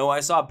 And when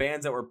I saw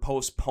bands that were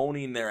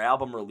postponing their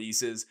album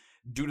releases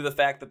due to the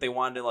fact that they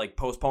wanted to like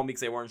postpone because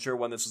they weren't sure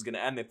when this was going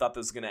to end. They thought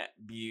this was going to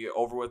be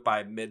over with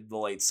by mid to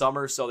late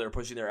summer. So they were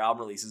pushing their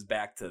album releases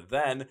back to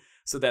then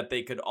so that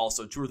they could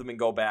also tour them and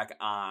go back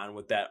on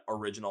with that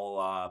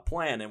original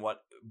plan and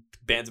what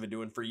bands have been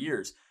doing for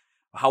years.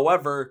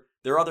 However,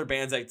 there are other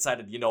bands that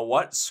decided, you know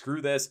what,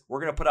 screw this. We're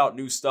going to put out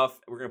new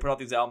stuff. We're going to put out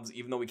these albums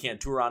even though we can't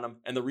tour on them.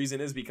 And the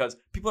reason is because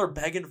people are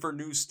begging for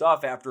new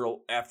stuff after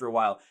a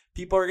while.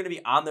 People are going to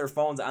be on their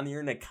phones, on the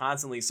internet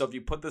constantly. So if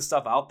you put this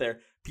stuff out there,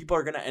 people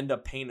are going to end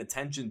up paying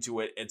attention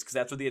to it. It's because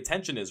that's where the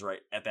attention is right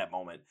at that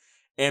moment.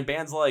 And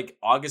bands like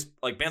August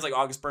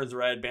Burns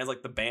Red, bands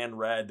like the band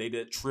Red, they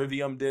did it.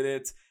 Trivium did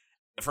it.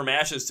 From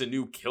Ashes to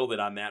New killed it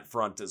on that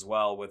front as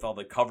well with all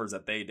the covers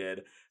that they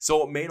did.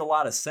 So it made a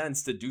lot of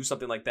sense to do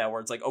something like that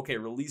where it's like, okay,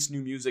 release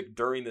new music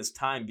during this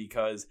time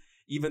because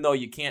even though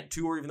you can't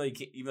tour, even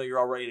though you're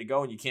all ready to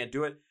go and you can't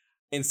do it,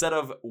 instead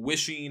of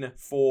wishing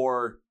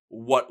for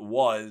what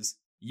was,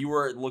 you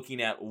were looking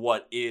at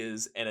what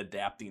is and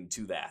adapting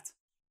to that.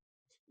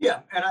 Yeah,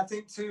 and I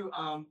think too,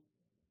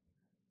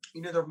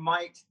 there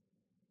might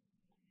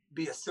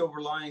be a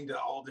silver lining to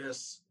all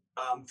this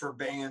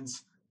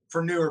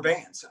for newer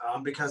bands,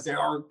 because they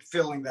are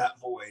filling that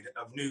void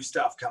of new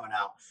stuff coming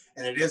out,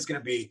 and it is going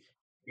to be,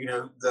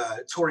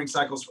 the touring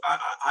cycles.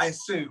 I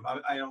assume,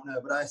 I don't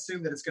know, but I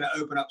assume that it's going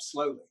to open up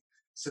slowly,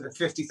 so the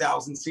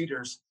 50,000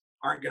 seaters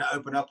aren't going to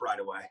open up right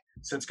away.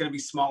 So it's going to be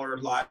smaller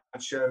live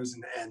shows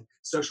and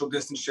social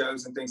distance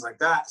shows and things like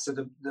that. So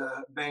the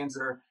bands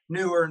that are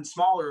newer and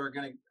smaller are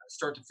going to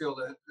start to fill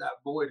that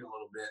void a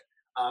little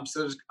bit.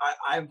 So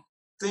I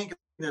think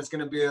there's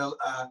going to be a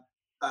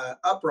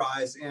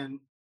uprise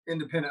in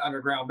independent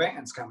underground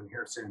bands coming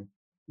here soon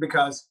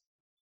because,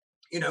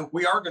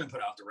 we are going to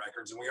put out the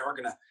records and we are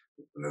going to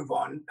move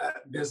on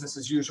business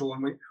as usual.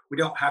 And we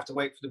don't have to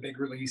wait for the big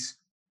release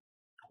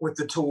with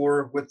the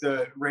tour, with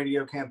the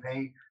radio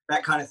campaign,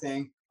 that kind of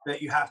thing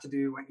that you have to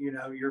do when,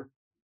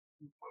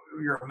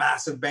 you're a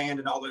massive band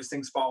and all those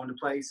things fall into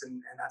place.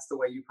 And that's the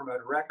way you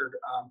promote a record.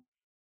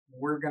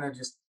 We're going to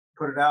just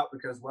put it out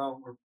because, well,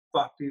 we're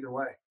fucked either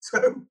way.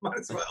 So might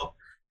as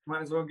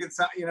well get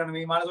some, you know what I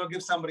mean? Might as well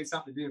give somebody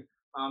something to do.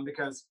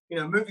 Because,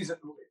 movies,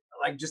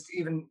 like just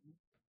even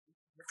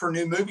for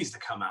new movies to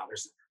come out,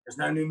 there's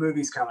no new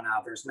movies coming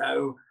out.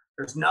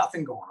 There's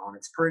nothing going on.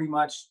 It's pretty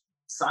much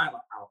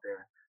silent out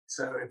there.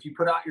 So if you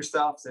put out your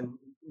stuff, then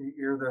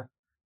you're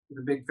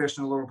the big fish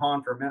in a little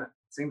pond for a minute.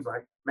 Seems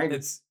like maybe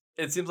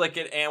it seems like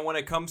it. And when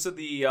it comes to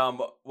the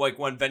like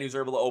when venues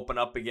are able to open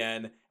up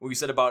again, we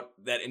said about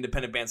that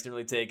independent bands can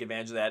really take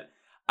advantage of that.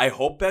 I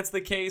hope that's the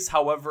case.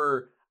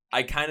 However,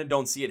 I kind of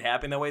don't see it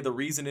happening that way. The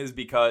reason is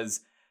because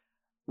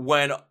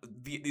when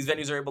these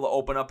venues are able to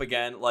open up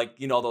again, like,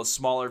 those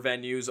smaller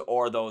venues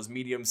or those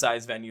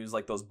medium-sized venues,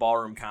 like those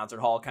ballroom concert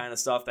hall kind of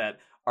stuff that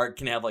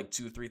can have like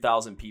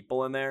 2,000-3,000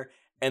 people in there,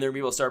 and they're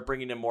able to start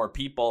bringing in more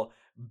people,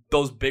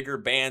 those bigger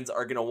bands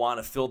are going to want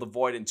to fill the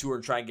void and tour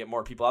and try and get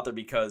more people out there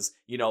because,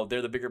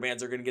 they're the bigger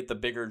bands. They're going to get the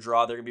bigger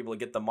draw. They're going to be able to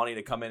get the money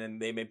to come in,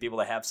 and they may be able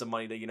to have some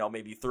money to,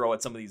 maybe throw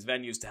at some of these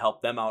venues to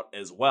help them out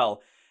as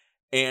well.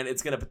 And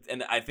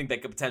and I think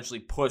that could potentially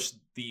push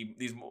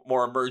these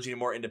more emerging and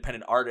more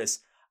independent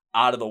artists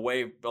out of the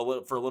way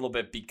for a little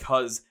bit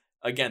because,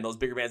 again, those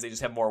bigger bands, they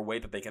just have more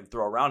weight that they can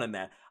throw around in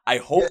that. I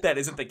hope that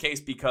isn't the case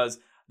because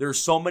there's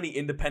so many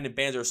independent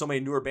bands, there are so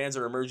many newer bands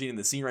that are emerging in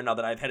the scene right now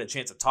that I've had a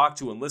chance to talk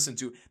to and listen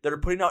to that are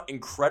putting out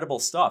incredible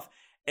stuff.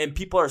 And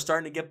people are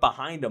starting to get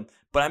behind them.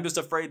 But I'm just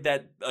afraid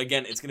that,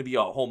 again, it's going to be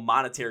a whole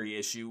monetary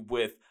issue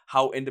with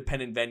how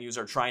independent venues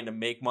are trying to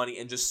make money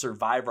and just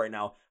survive right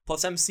now.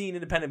 Plus, I'm seeing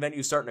independent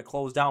venues starting to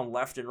close down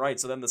left and right.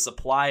 So then the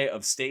supply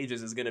of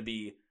stages is going to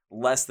be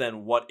less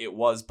than what it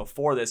was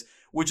before this,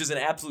 which is an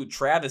absolute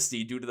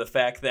travesty due to the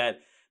fact that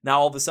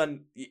now all of a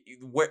sudden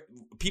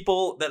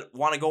people that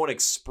want to go and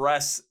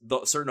express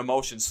certain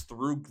emotions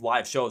through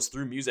live shows,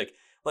 through music,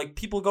 like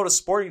people go to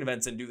sporting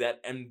events and do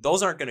that, and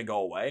those aren't going to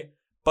go away.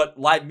 But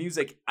live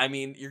music, I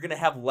mean, you're going to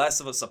have less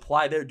of a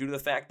supply there due to the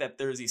fact that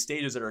there's these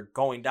stages that are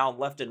going down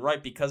left and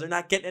right because they're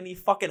not getting any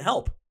fucking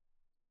help.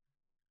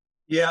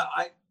 Yeah,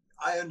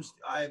 I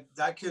understand.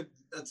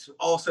 That's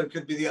also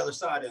could be the other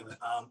side of it.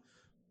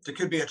 There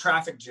could be a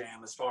traffic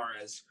jam as far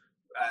as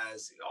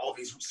all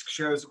these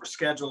shows that were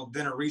scheduled,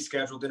 then are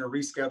rescheduled, then are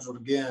rescheduled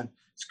again.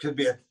 It could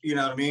be you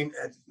know what I mean?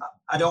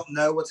 I don't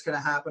know what's going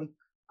to happen,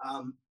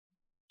 um,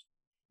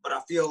 but I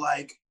feel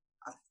like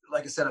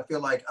I said, I feel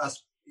like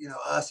us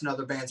and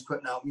other bands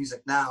putting out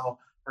music now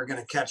are going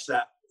to catch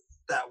that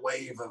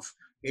wave of,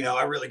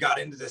 I really got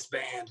into this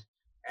band,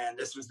 and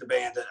this was the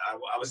band that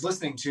I was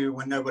listening to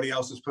when nobody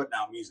else was putting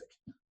out music.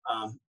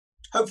 Um,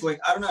 Hopefully,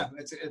 I don't know.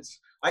 It's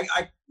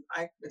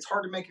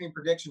hard to make any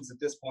predictions at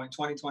this point.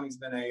 2020's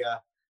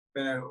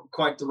been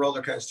quite the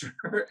roller coaster,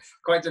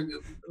 quite the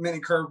many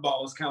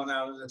curveballs coming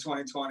out of the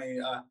 2020.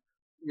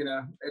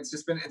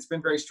 It's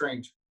been very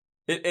strange.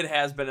 It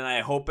has been, and I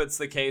hope it's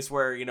the case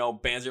where,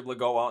 bands are able to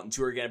go out and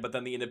tour again, but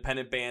then the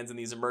independent bands and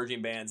these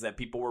emerging bands that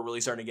people were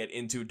really starting to get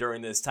into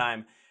during this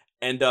time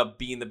end up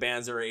being the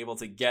bands that are able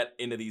to get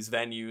into these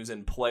venues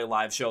and play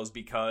live shows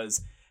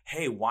because,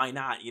 hey, why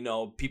not?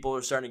 People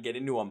are starting to get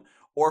into them.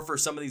 Or for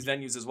some of these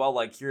venues as well,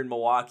 like here in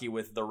Milwaukee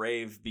with the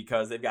Rave,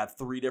 because they've got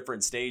 3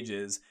 different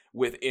stages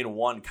within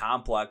one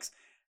complex.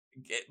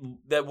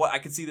 I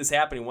could see this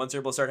happening once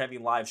they're able to start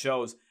having live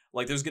shows.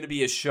 Like there's going to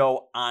be a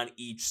show on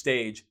each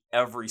stage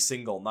every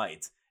single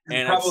night.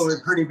 And probably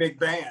pretty big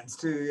bands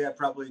too. Yeah,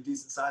 probably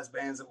decent sized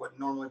bands that wouldn't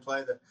normally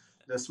play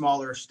the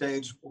smaller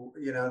stage.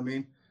 You know what I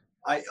mean?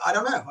 I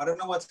don't know. I don't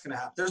know what's going to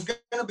happen. There's going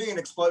to be an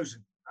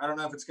explosion. I don't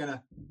know if it's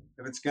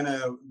going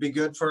to be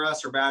good for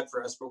us or bad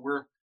for us, but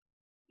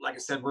like I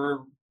said, we're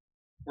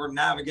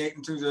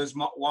navigating through those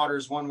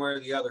waters one way or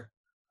the other.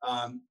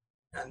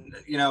 And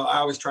I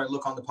always try to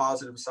look on the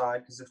positive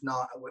side, because if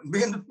not, I wouldn't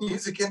be in the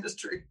music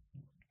industry.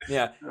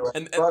 Yeah.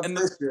 And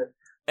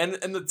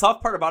the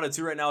tough part about it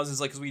too right now is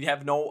like, because we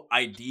have no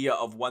idea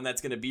of when that's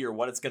going to be or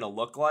what it's going to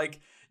look like.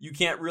 You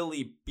can't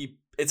really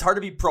it's hard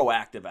to be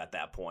proactive at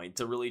that point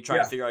to really try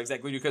to figure out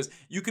exactly, because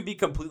you could be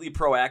completely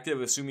proactive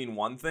assuming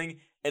one thing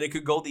and it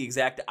could go the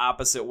exact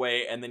opposite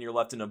way, and then you're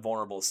left in a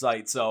vulnerable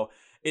site. So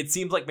it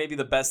seems like maybe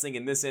the best thing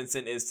in this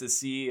instant is to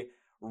see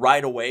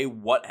right away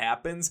what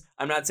happens.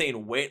 I'm not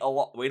saying wait a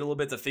little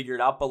bit to figure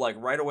it out, but like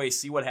right away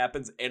see what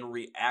happens and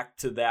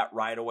react to that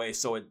right away.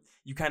 So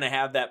you kind of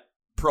have that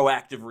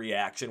proactive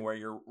reaction where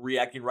you're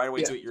reacting right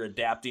away to it, you're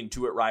adapting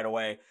to it right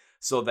away,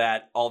 so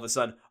that all of a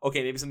sudden,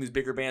 okay, maybe some of these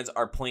bigger bands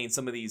are playing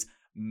some of these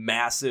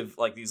massive,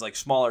 like these like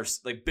smaller,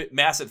 like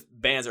massive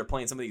bands are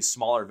playing some of these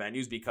smaller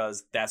venues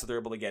because that's what they're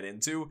able to get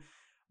into.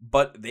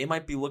 But they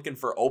might be looking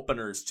for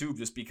openers too,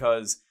 just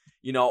because,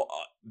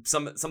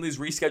 some of these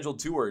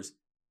rescheduled tours,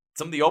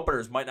 some of the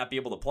openers might not be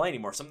able to play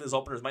anymore. Some of those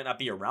openers might not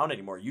be around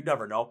anymore. You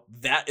never know.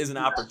 That is an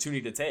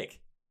opportunity to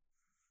take.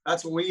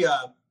 That's what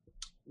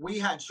we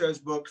had shows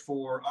booked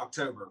for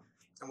October,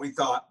 and we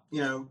thought,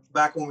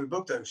 back when we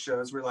booked those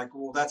shows, we're like,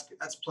 well, that's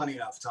plenty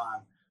enough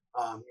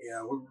time.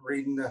 We're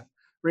reading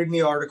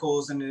the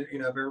articles, and if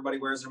everybody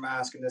wears their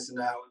mask and this and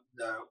that,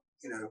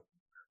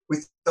 we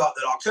thought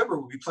that October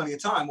would be plenty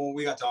of time. Well,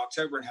 we got to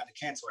October and had to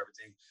cancel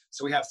everything.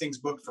 So we have things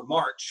booked for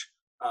March.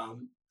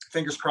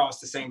 Fingers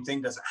crossed the same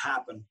thing doesn't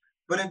happen,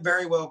 but it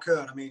very well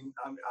could. I mean,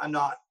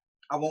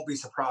 I won't be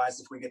surprised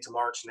if we get to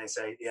March and they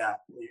say, yeah,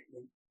 you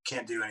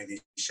can't do any of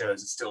these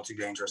shows. It's still too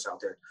dangerous out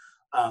there.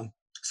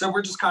 So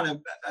we're just kind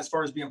of, as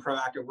far as being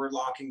proactive, we're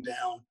locking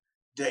down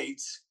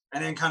dates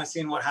and then kind of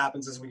seeing what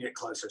happens as we get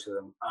closer to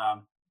them.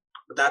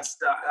 But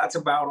that's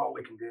about all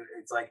we can do.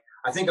 It's like,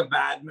 I think a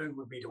bad move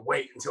would be to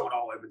wait until it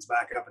all opens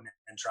back up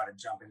and try to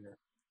jump in,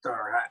 throw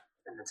our hat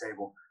in the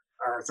table,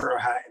 or throw a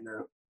hat in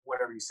the,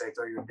 whatever you say,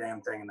 throw your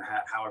damn thing in the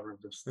hat, however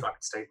the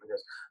fucking statement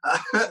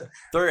is.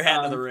 Throw your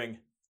hat into the ring.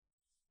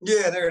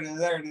 Yeah, there it is.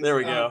 There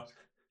we go.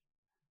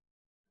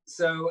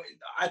 So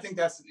I think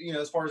that's,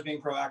 as far as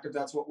being proactive,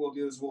 that's what we'll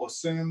do, is we'll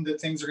assume that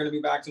things are going to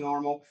be back to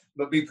normal,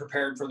 but be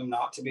prepared for them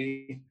not to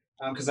be,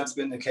 because that's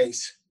been the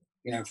case,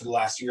 for the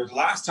last year. The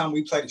last time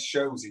we played a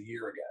show was a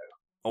year ago.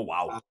 Oh,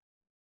 wow.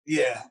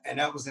 Yeah. And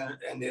that was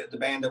in the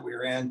band that we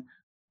were in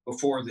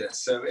before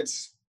this. So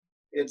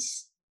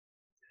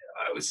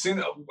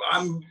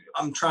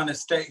I'm trying to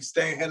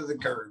stay ahead of the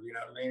curve. You know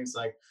what I mean? It's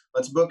like,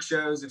 let's book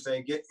shows. If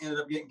they ended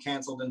up getting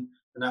canceled, then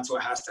that's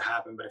what has to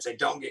happen. But if they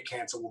don't get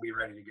canceled, we'll be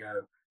ready to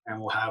go and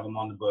we'll have them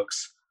on the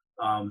books.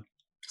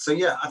 So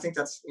yeah, I think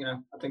that's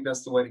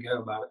the way to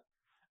go about it.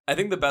 I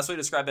think the best way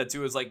to describe that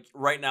too is like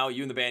right now,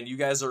 you and the band, you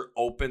guys are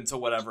open to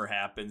whatever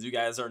happens. You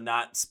guys are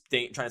not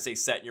trying to stay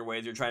set in your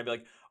ways. You're trying to be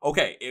like,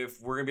 okay,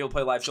 if we're going to be able to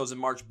play live shows in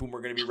March, boom,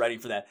 we're going to be ready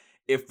for that.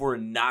 If we're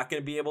not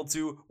going to be able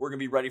to, we're going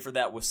to be ready for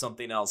that with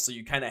something else. So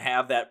you kind of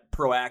have that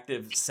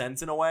proactive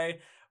sense in a way.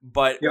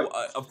 But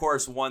of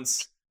course,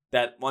 once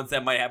that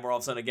might happen, all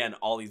of a sudden, again,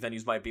 all these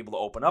venues might be able to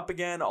open up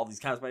again. All these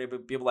concerts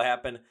might be able to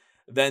happen.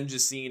 Then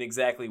just seeing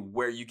exactly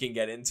where you can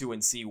get into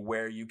and see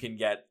where you can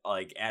get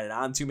like added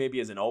on to maybe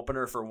as an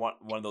opener for one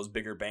of those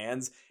bigger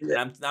bands.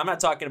 Yeah. And I'm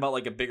not talking about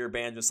like a bigger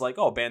band, just like,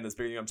 oh, band that's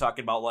bigger. I'm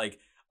talking about like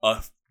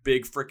a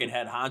big freaking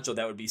head honcho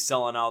that would be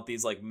selling out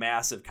these like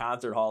massive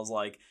concert halls,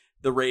 like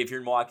the Rave here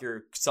in Milwaukee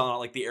are selling out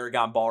like the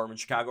Aragon Ballroom in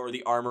Chicago or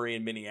the Armory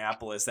in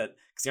Minneapolis.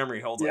 Because the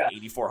Armory holds like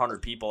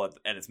 8,400 people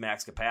at its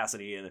max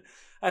capacity. And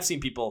I've seen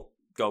people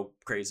go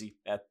crazy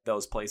at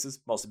those places,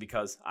 mostly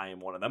because I am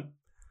one of them.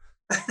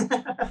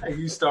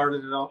 You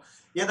started it all.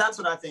 Yeah, that's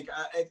what I think.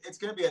 It's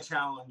going to be a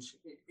challenge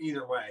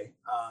either way.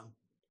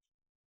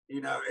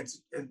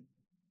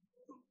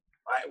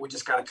 We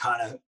just got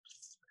to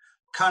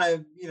kind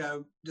of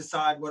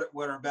decide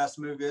what our best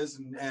move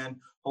is and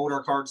hold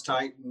our cards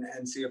tight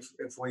and see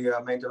if we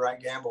made the right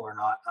gamble or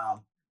not.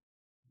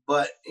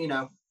 But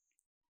I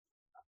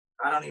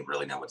don't even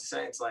really know what to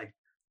say. It's like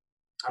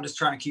I'm just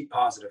trying to keep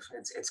positive.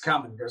 It's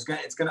coming. It's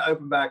going to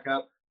open back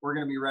up. We're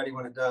going to be ready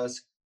when it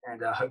does. And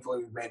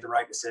hopefully we've made the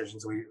right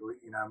decisions. We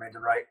made the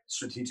right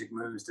strategic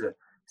moves to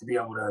be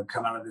able to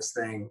come out of this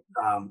thing,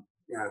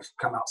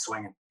 come out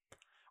swinging.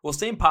 Well,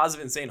 staying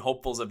positive and staying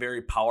hopeful is a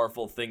very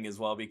powerful thing as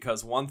well,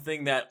 because one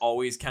thing that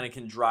always kind of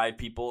can drive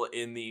people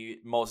in the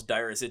most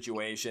dire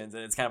situations,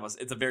 and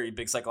it's a very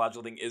big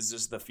psychological thing, is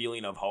just the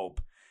feeling of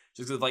hope.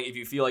 Just because, like, if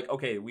you feel like,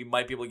 okay, we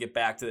might be able to get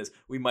back to this,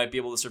 we might be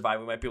able to survive,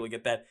 we might be able to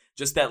get that,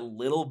 just that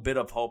little bit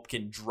of hope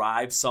can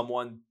drive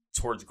someone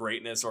towards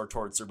greatness or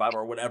towards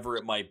survival or whatever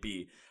it might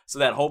be. So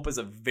that hope is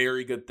a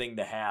very good thing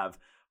to have.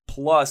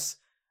 Plus,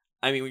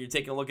 I mean, when you're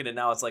taking a look at it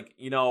now, it's like,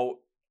 you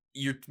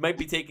might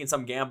be taking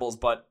some gambles,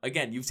 but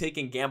again, you've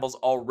taken gambles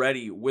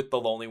already with the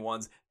Lonely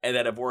Ones and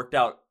that have worked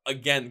out.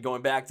 Again,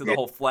 going back to the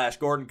whole Flash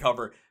Gordon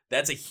cover,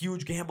 that's a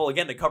huge gamble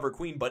again to cover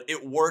Queen, but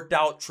it worked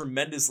out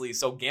tremendously.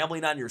 So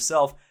gambling on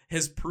yourself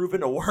has proven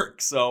to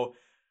work. So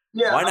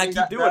why not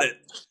keep doing it?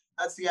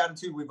 That's the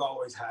attitude we've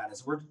always had.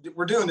 Is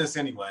we're doing this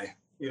anyway.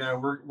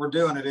 We're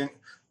doing it.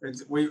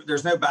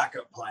 There's no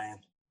backup plan.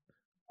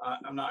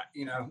 I'm not.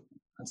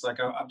 It's like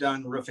I've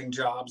done roofing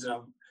jobs and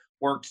I've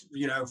worked,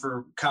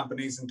 for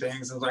companies and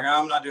things. I was like,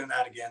 I'm not doing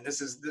that again.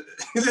 This is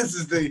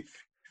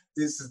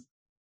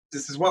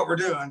what we're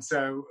doing.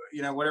 So,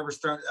 whatever's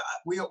thrown,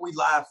 we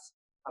laugh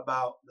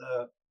about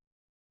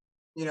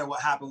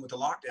what happened with the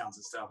lockdowns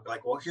and stuff.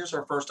 Like, well, here's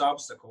our first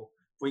obstacle.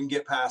 If we can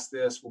get past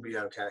this, we'll be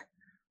okay.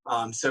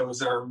 So it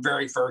was our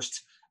very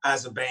first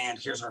as a band.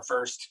 Here's our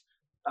first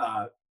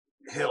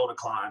hill to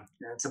climb.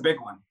 And it's a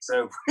big one.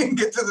 So if we can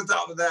get to the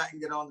top of that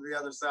and get on to the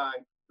other side,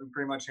 we can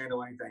pretty much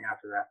handle anything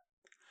after that.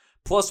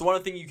 Plus,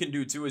 one thing you can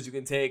do too is you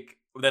can take,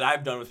 that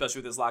I've done,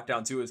 especially with this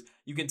lockdown too, is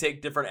you can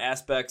take different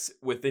aspects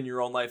within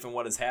your own life and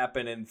what has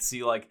happened and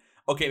see like,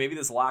 okay, maybe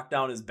this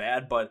lockdown is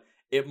bad, but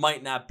it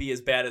might not be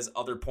as bad as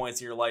other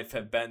points in your life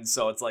have been.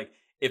 So it's like,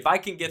 if I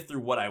can get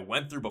through what I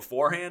went through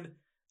beforehand,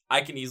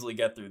 I can easily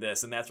get through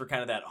this. And that's where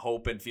kind of that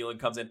hope and feeling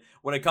comes in.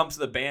 When it comes to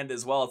the band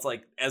as well, it's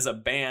like, as a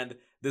band,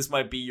 this is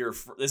going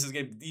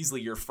to be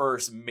easily your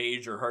first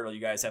major hurdle you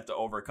guys have to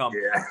overcome.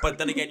 Yeah. But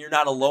then again, you're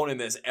not alone in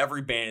this.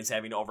 Every band is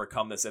having to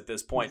overcome this at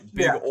this point,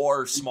 big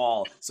or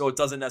small. So it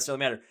doesn't necessarily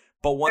matter.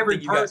 But every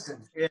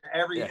person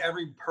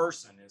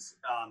is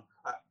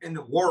in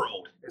the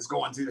world is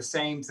going through the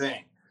same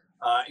thing.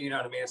 You know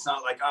what I mean? It's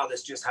not like, oh,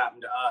 this just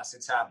happened to us.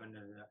 It's happened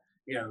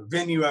to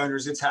venue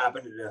owners. It's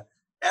happened to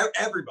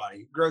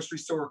everybody, grocery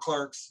store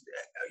clerks.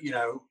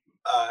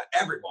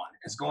 Everyone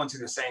is going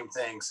through the same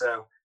thing.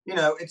 So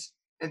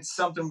it's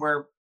something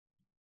where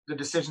the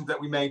decisions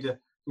that we made to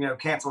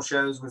cancel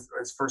shows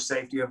was for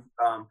safety of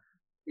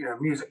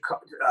music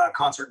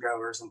concert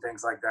goers and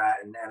things like that,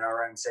 and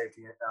our own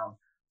safety.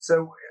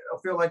 So I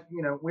feel like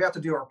we have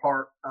to do our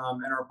part,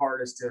 and our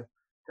part is to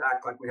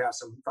act like we have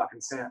some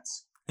fucking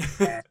sense,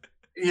 and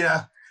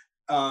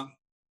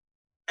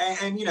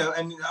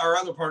and our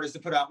other part is to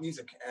put out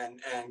music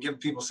and give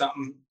people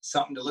something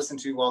to listen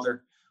to while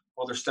they're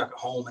stuck at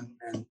home,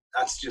 and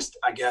that's just,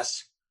 I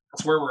guess,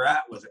 that's where we're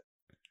at with it.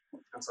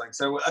 It's like,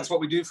 so that's what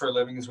we do for a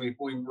living, is we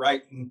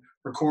write and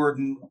record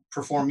and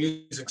perform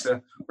music.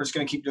 So we're just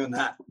going to keep doing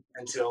that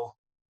until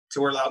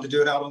we're allowed to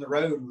do it out on the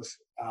road with,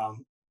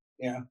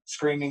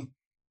 screaming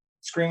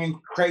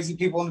crazy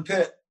people in the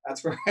pit.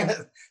 That's where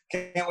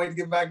can't wait to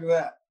get back to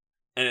that.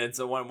 And it's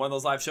one of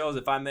those live shows.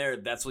 If I'm there,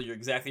 that's what you're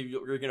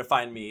going to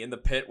find me in the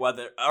pit,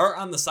 whether or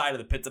on the side of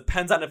the pit.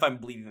 Depends on if I'm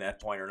bleeding at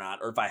that point or not,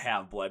 or if I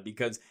have bled.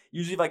 Because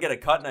usually if I get a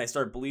cut and I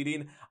start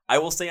bleeding, I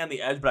will stay on the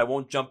edge, but I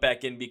won't jump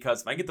back in,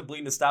 because if I get the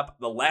bleeding to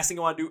stop, the last thing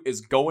I want to do is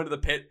go into the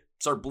pit,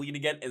 start bleeding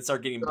again, and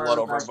start getting blood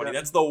over everybody.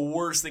 That's the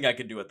worst thing I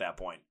could do at that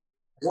point.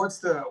 What's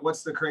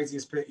the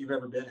craziest pit you've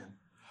ever been in?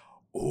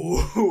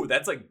 Ooh,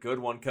 that's a good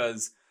one,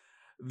 because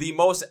the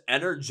most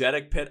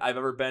energetic pit I've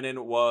ever been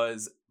in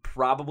was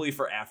probably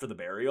for After the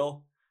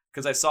Burial,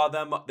 because I saw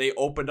them, they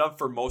opened up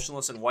for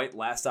Motionless in White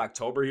last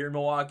October here in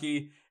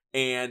Milwaukee,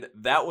 and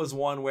that was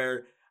one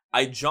where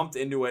I jumped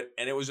into it,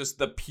 and it was just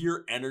the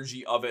pure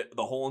energy of it.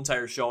 The whole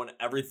entire show and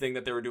everything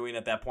that they were doing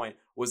at that point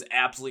was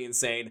absolutely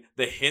insane.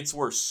 The hits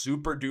were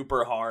super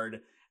duper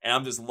hard, and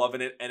I'm just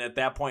loving it. And at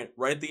that point,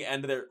 right at the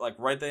end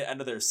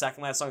of their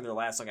second last song, their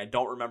last song, I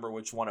don't remember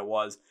which one it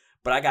was,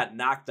 but I got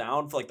knocked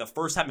down for like the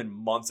first time in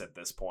months at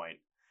this point.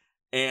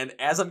 And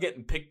as I'm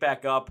getting picked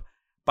back up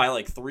by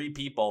like 3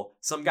 people,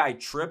 some guy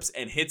trips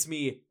and hits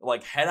me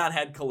like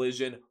head-on-head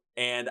collision,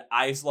 and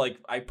I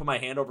put my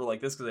hand over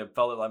like this because I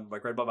felt it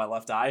like right above my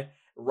left eye,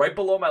 right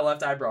below my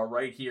left eyebrow,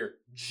 right here,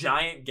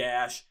 giant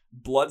gash,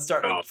 blood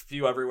starting to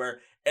spew everywhere.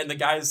 And the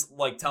guy's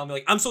like telling me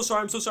like, I'm so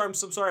sorry.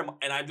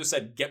 And I just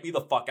said, get me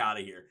the fuck out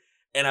of here.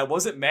 And I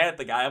wasn't mad at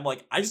the guy. I'm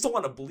like, I just don't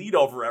want to bleed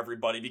over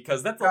everybody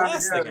because that's the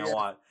last thing I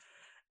want.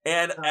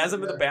 And as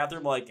I'm in the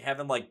bathroom, like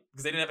having like,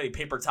 because they didn't have any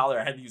paper towel there,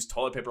 I had to use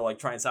toilet paper, like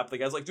try and stop. The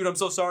guy's like, dude, I'm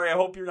so sorry. I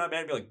hope you're not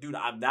mad at me. Like, dude,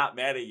 I'm not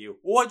mad at you.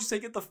 Well, why'd you say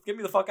get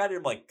me the fuck out of here?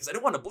 I'm like, because I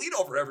didn't want to bleed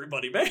over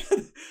everybody, man.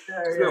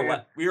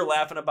 We were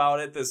laughing about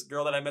it. This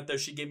girl that I met there,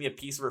 she gave me a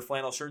piece of her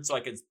flannel shirt so I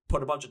could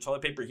put a bunch of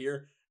toilet paper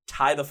here,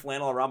 tie the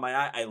flannel around my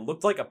eye. I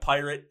looked like a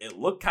pirate. It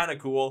looked kind of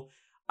cool.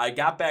 I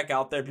got back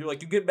out there. People were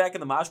like, you get back in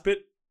the mosh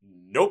pit?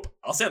 Nope.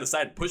 I'll stay on the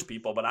side and push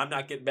people, but I'm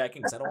not getting back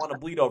in because I don't want to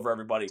bleed over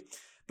everybody.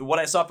 But what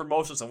I saw from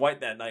Motionless in White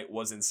that night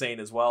was insane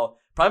as well.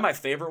 Probably my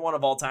favorite one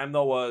of all time,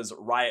 though, was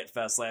Riot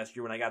Fest last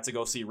year when I got to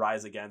go see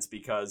Rise Against,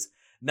 because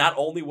not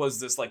only was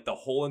this like the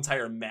whole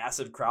entire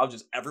massive crowd,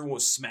 just everyone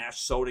was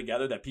smashed so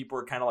together that people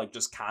were kind of like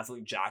just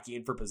constantly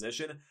jockeying for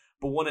position.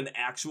 But when an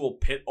actual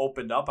pit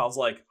opened up, I was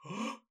like,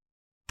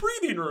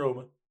 breathing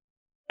room.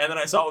 And then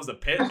I saw it was the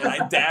pit, and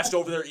I dashed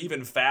over there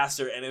even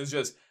faster, and it was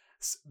just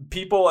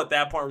people at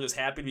that point were just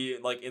happy to be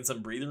like in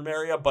some breathing room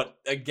area. But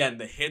again,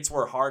 the hits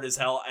were hard as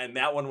hell, and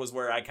that one was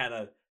where I kind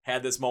of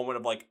had this moment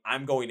of like,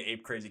 I'm going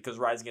ape crazy because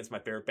Rise Against my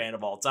favorite band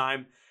of all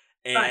time.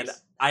 And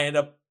nice. I end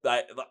up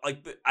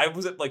I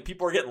was like,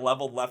 people were getting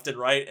leveled left and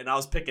right, and I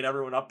was picking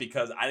everyone up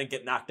because I didn't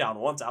get knocked down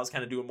once. I was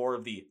kind of doing more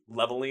of the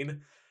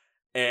leveling,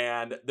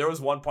 and there was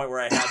one point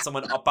where I had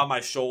someone up on my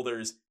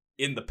shoulders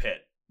in the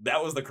pit.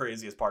 That was the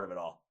craziest part of it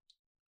all.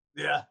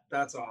 Yeah,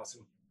 that's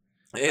awesome.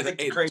 I think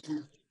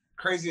the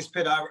craziest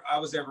pit I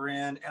was ever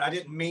in, and I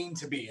didn't mean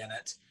to be in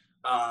it.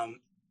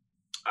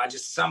 I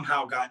just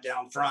somehow got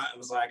down front. It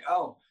was like,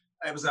 oh,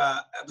 it was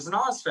an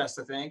Ozfest,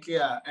 I think,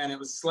 yeah, and it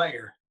was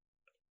Slayer.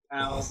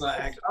 And I was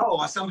like, oh,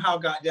 I somehow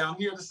got down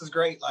here. This is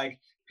great. Like,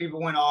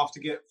 people went off to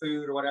get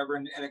food or whatever,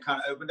 and it kind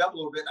of opened up a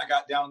little bit, and I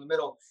got down in the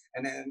middle.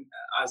 And then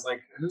I was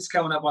like, who's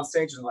coming up on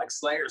stage? And like,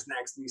 Slayer's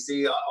next. And you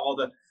see all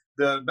the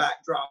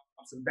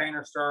backdrops and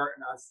banners start,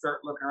 and I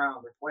start looking around. I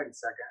was like, wait a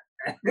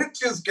second. And it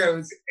just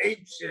goes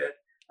ape shit.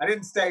 I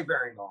didn't stay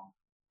very long,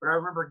 but I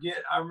remember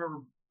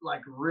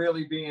like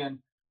really being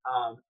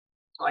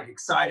like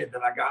excited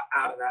that I got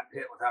out of that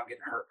pit without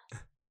getting hurt.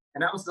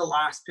 And that was the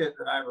last pit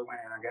that I ever went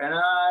in. I go,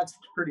 it's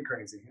pretty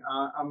crazy.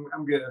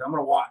 I'm good. I'm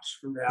gonna watch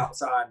from the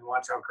outside and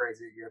watch how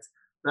crazy it gets.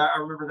 But I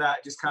remember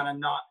that just kind of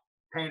not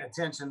paying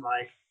attention,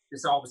 like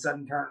just all of a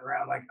sudden turning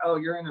around, like, oh,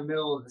 you're in the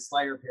middle of the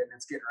Slayer pit and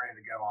it's getting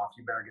ready to go off.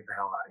 You better get the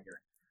hell out of here.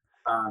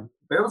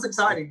 But it was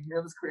exciting.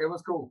 It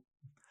was cool.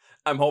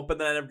 I'm hoping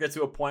that I never get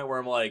to a point where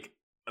I'm like,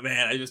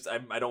 man,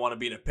 I don't want to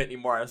be in a pit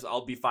anymore.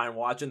 I'll be fine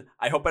watching.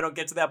 I hope I don't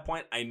get to that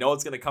point. I know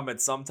it's going to come at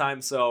some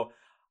time, so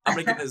I'm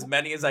going to get as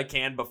many as I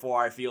can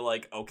before I feel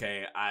like,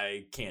 okay,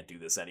 I can't do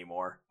this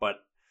anymore. But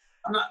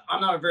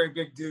I'm not a very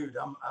big dude.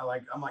 I'm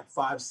like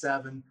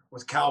 5'7"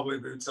 with cowboy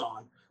boots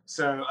on.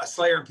 So a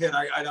Slayer pit,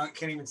 I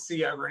can't even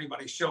see over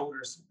anybody's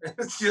shoulders.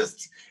 It's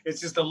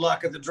just the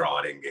luck of the draw.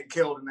 I didn't get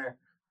killed in there.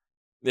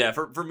 Yeah,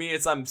 for me,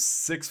 I'm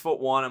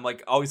 6'1". I'm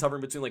like always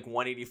hovering between like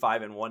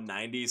 185 and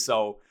 190.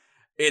 So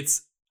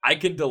I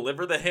can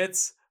deliver the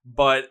hits,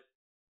 but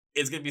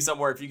it's going to be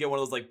somewhere if you get one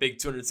of those like big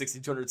 260,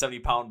 270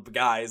 pound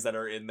guys that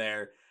are in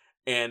there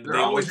and they're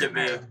they look at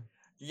me.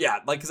 Yeah,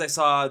 like, because I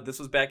saw, this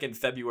was back in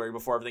February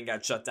before everything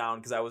got shut down,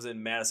 because I was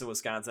in Madison,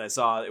 Wisconsin. I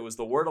saw it was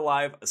The Word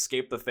Alive,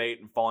 Escape the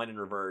Fate, and Falling in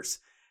Reverse.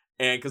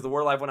 And because The Word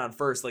Alive went on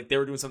first, like, they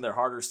were doing some of their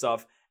harder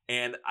stuff,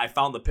 and I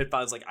found the pit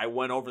files. Like, I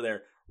went over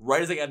there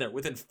right as I got in there,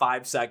 within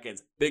 5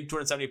 seconds, big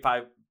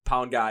 275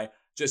 pound guy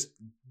just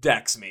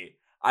decks me.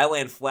 I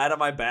land flat on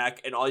my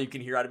back, and all you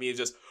can hear out of me is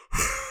just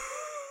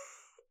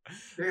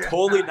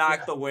totally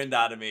knocked the wind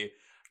out of me.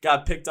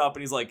 Got picked up,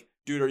 and he's like,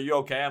 dude, are you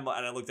okay? And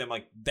I looked at him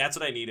like, that's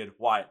what I needed.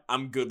 Why?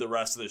 I'm good the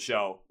rest of the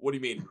show. What do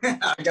you mean?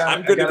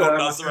 I'm good to go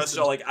nuts the rest of the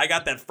show. Like, I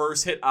got that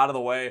first hit out of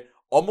the way.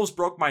 Almost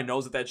broke my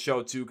nose at that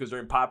show, too, because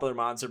during Popular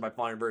Monster by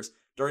Falling in Reverse,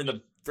 during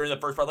the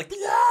first part, like,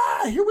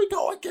 yeah, here we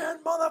go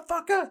again,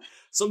 motherfucker.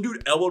 Some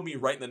dude elbowed me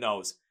right in the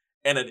nose.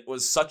 And it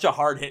was such a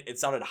hard hit. It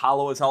sounded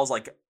hollow as hell. I was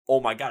like, oh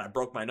my God, I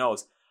broke my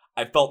nose.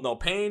 I felt no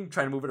pain,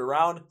 trying to move it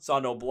around, saw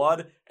no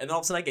blood. And then all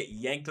of a sudden I get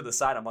yanked to the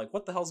side. I'm like,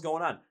 what the hell's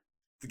going on?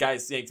 The guy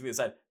yanked me to the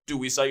side. Dude,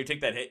 we saw you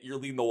take that hit. You're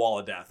leading the wall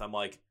of death. I'm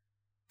like,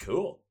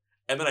 cool.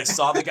 And then I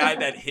saw the guy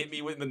that hit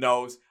me with the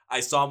nose.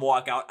 I saw him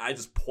walk out. I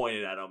just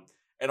pointed at him.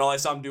 And all I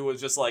saw him do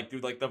was just like,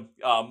 dude, like the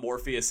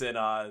Morpheus in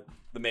The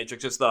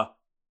Matrix, just the,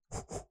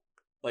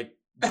 like,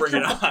 bring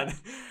it on.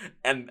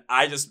 And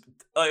I just,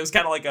 it was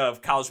kind of like a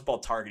college football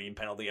targeting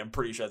penalty. I'm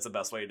pretty sure that's the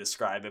best way to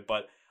describe it.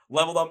 But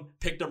leveled them,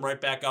 picked them right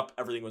back up.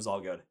 Everything was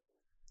all good.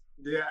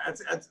 Yeah,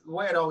 it's the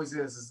way it always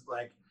is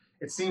like,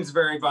 it seems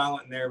very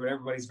violent in there, but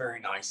everybody's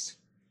very nice.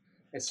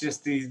 It's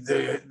just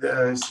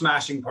the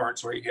smashing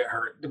parts where you get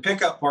hurt. The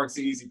pickup part's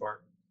the easy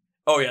part.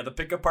 Oh, yeah, the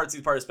pickup part's the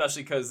easy part,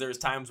 especially because there's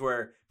times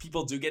where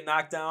people do get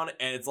knocked down,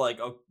 and it's like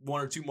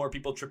one or two more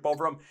people trip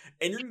over them,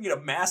 and you're going to get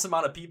a mass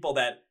amount of people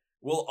that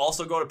will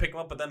also go to pick him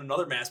up, but then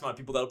another mass amount of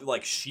people that'll be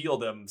like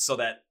shield him so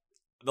that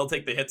they'll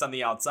take the hits on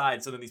the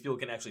outside so then these people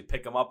can actually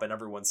pick him up and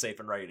everyone's safe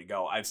and ready to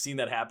go. I've seen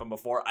that happen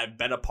before. I've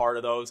been a part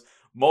of those.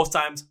 Most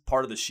times,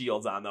 part of the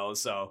shields on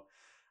those. So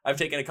I've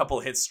taken a couple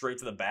of hits straight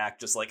to the back,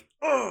 just like,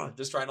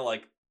 just trying to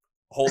like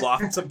hold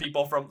off some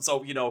people from, so,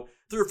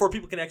 3 or 4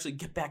 people can actually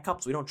get back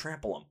up so we don't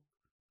trample them.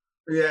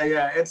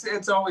 Yeah.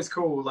 It's always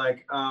cool.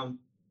 Like,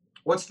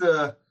 who's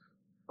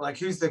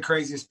the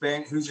craziest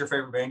band? Who's your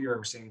favorite band you've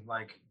ever seen?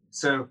 Like,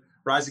 so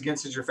Rise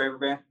Against is your favorite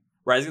band?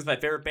 Rise Against is my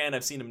favorite band.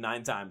 I've seen them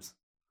 9 times.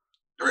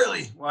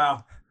 Really?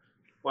 Wow.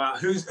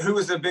 Who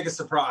was the biggest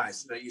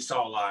surprise that you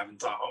saw live and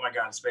thought, oh my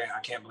God, this band, I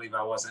can't believe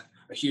I wasn't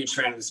a huge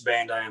fan of this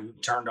band. I am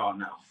turned on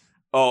now.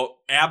 Oh,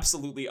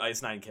 absolutely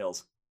Ice Nine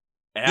Kills.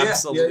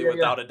 Absolutely,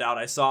 without a doubt.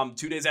 I saw them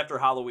 2 days after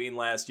Halloween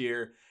last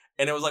year.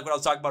 And it was like what I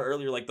was talking about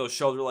earlier, like those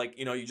shows are like,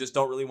 you just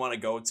don't really want to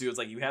go to. It's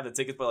like you have the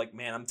tickets, but like,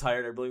 man, I'm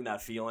tired. I'm really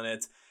not feeling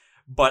it.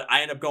 But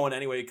I ended up going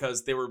anyway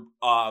because they were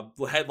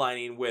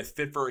headlining with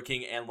Fit for a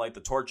King and Light the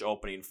Torch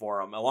opening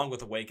for them, along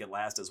with Awake at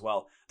Last as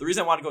well. The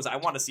reason I wanted to go is I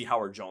want to see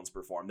Howard Jones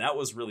perform. That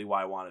was really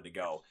why I wanted to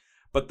go.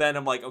 But then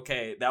I'm like,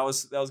 okay, that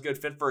was good.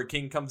 Fit for a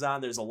King comes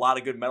on. There's a lot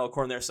of good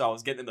metalcore in there, so I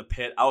was getting in the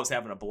pit. I was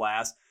having a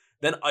blast.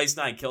 Then Ice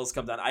Nine Kills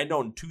comes on. I'd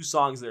known 2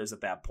 songs of theirs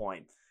at that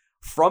point.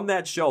 From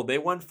that show, they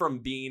went from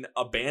being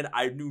a band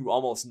I knew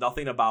almost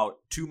nothing about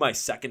to my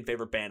second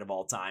favorite band of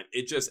all time.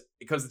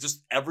 Because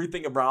just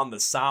everything around the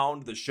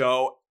sound, the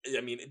show,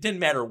 I mean, it didn't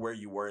matter where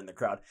you were in the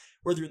crowd.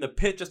 Whether you're in the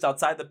pit, just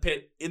outside the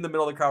pit, in the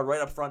middle of the crowd,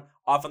 right up front,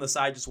 off on the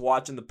side, just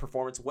watching the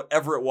performance,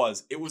 whatever it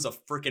was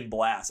a freaking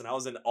blast. And I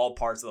was in all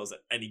parts of those at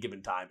any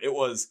given time.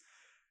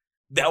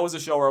 That was a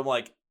show where I'm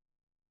like,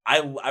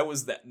 I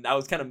was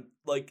kind of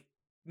like,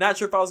 not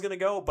sure if I was going to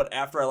go, but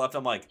after I left,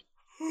 I'm like,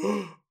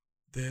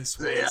 this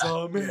was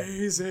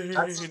amazing.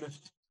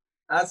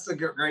 That's the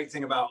great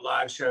thing about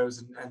live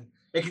shows, and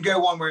it can go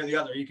one way or the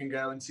other. You can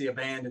go and see a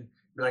band and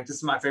be like, this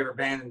is my favorite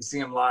band, and see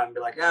them live and be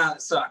like,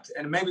 it sucked.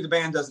 And maybe the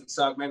band doesn't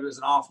suck. Maybe it was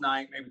an off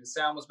night. Maybe the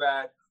sound was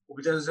bad.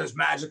 But there's those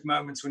magic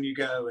moments when you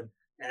go and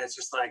it's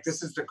just like,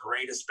 this is the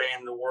greatest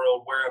band in the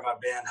world. Where have I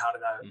been? How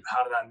did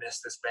I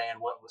miss this band?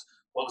 What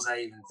was I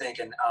even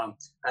thinking?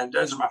 And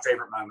those are my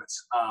favorite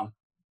moments.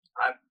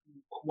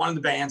 One of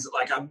the bands,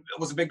 like, I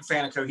was a big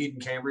fan of Coheed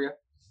and Cambria,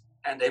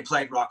 and they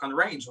played Rock on the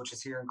Range, which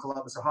is here in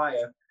Columbus,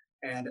 Ohio.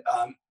 And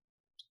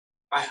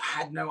I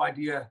had no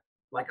idea.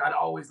 Like, I'd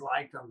always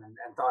liked them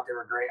and thought they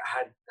were great.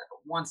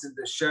 Once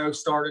the show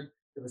started,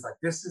 it was like,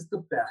 this is the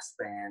best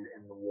band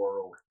in the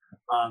world.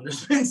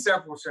 There's been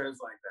several shows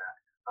like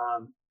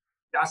that.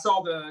 I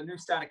saw the new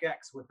Static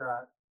X with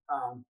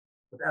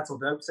Etzel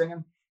Dope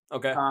singing.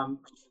 Okay.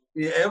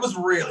 It was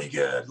really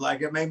good.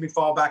 Like, it made me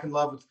fall back in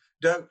love with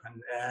Dope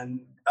and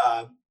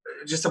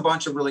just a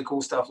bunch of really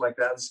cool stuff like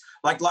that. It's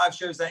like live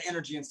shows, that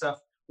energy and stuff.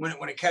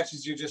 When it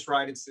catches you just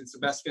right, it's the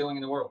best feeling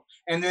in the world.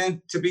 And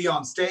then to be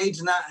on stage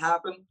and that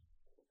happen,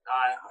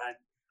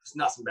 it's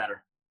nothing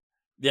better.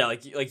 Yeah,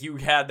 like you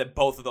had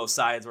both of those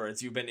sides where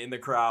you've been in the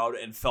crowd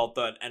and felt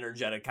that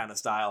energetic kind of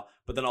style,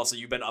 but then also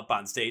you've been up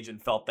on stage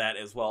and felt that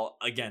as well.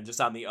 Again,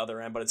 just on the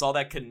other end, but it's all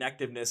that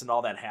connectiveness and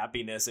all that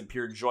happiness and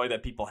pure joy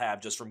that people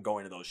have just from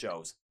going to those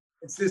shows.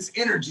 It's this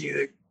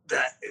energy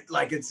that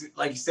like, it's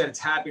like you said, it's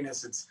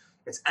happiness, it's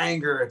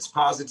anger, it's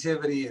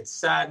positivity, it's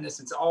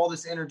sadness, it's all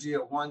this energy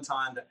at one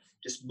time that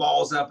just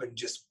balls up and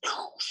just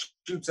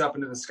shoots up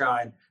into the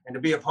sky. And to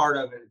be a part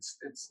of it,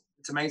 it's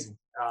amazing.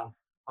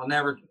 I'll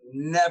never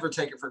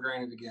take it for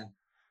granted again.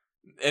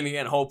 And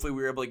again, hopefully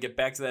we were able to get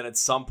back to that at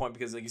some point,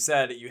 because like you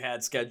said, you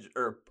had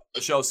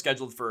a show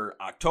scheduled for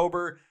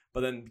October,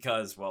 but then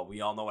because, well,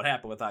 we all know what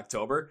happened with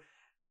October,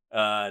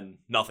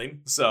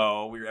 nothing.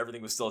 So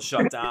everything was still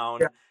shut down.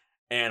 Yeah.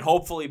 And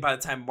hopefully by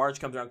the time March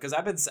comes around, because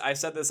I've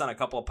said this on a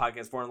couple of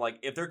podcasts before, and like,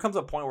 if there comes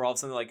a point where all of a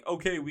sudden like,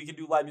 okay, we can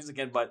do live music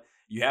again, but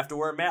you have to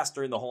wear a mask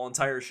during the whole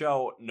entire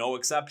show, no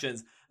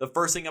exceptions. The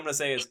first thing I'm going to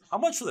say is, how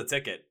much for the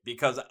ticket?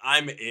 Because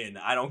I'm in.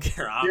 I don't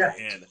care. I'm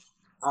in.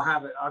 I'll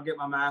have it. I'll get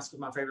my mask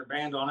with my favorite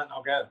band on it, and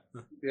I'll go.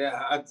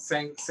 Yeah,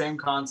 same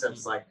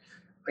concepts. Like,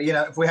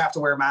 if we have to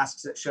wear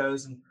masks at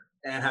shows and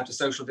have to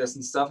social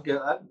distance stuff,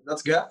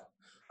 let's go.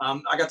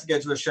 I got to go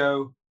to a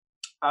show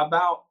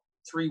about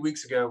 3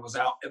 weeks ago. It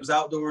was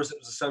outdoors. It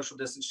was a social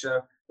distance show.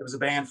 It was a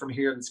band from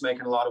here that's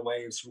making a lot of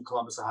waves from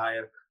Columbus,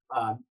 Ohio.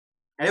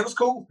 And it was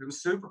cool. It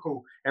was super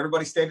cool.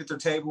 Everybody stayed at their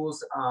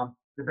tables.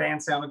 The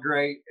band sounded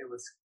great. It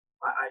was,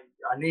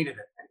 I needed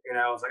it.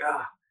 I was like,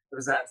 it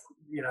was that,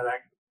 that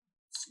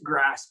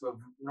grasp of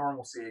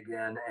normalcy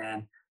again.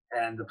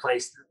 And the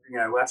place,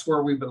 that's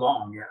where we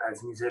belong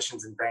as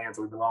musicians and bands.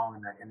 We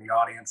belong in the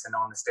audience and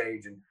on the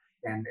stage.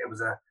 And it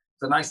was a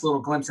nice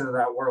little glimpse into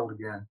that world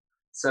again.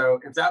 So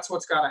if that's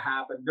what's got to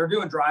happen, they're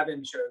doing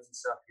drive-in shows and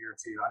stuff here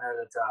too. I know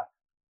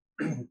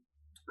that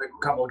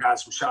a couple of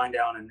guys from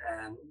Shinedown and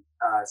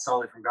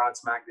Sully from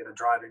Godsmack did a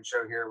drive-in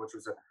show here, which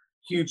was a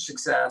huge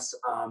success.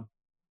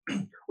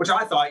 Which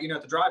I thought,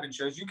 at the drive-in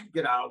shows, you could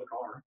get out of the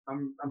car.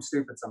 I'm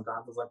stupid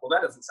sometimes. I was like, well,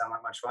 that doesn't sound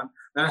like much fun.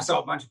 Then I saw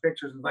a bunch of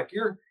pictures and was like,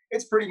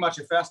 it's pretty much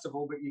a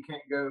festival, but you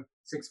can't go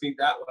 6 feet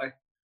that way.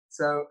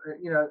 So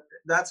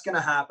that's going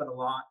to happen a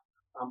lot.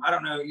 I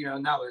don't know,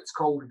 now that it's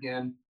cold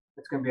again,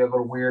 it's going to be a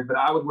little weird, but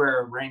I would wear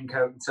a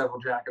raincoat and several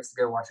jackets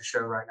to go watch a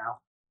show right now.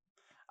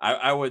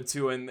 I would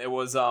too, and it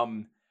was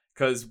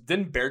because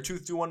didn't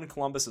Beartooth do one in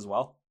Columbus as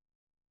well?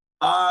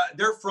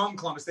 They're from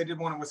Columbus. They did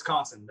one in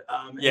Wisconsin.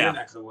 In Yeah. their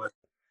neck of the woods.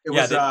 It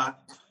was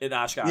in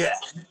Oshkosh.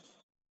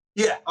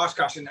 Yeah,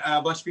 Oshkosh, and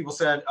a bunch of people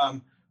said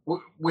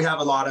we have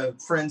a lot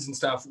of friends and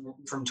stuff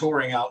from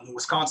touring out in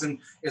Wisconsin.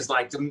 Is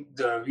like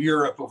the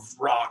Europe of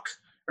rock,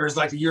 or is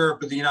like the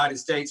Europe of the United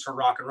States for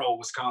rock and roll.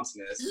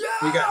 Wisconsin is.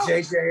 Yeah. You got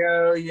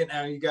JJO,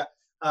 you got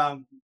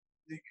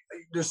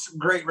there's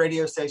great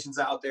radio stations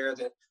out there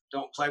that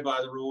don't play by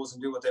the rules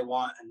and do what they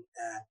want, and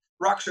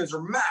rock shows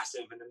are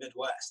massive in the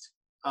Midwest.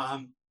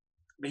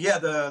 But yeah,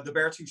 the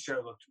Beartooth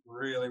show looked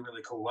really,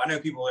 really cool. I know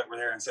people that were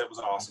there and said it was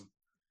awesome.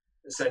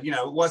 They said,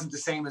 it wasn't the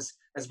same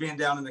as being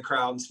down in the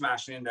crowd and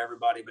smashing into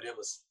everybody, but it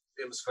was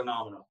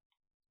phenomenal.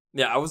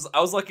 Yeah, I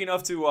was lucky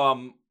enough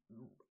to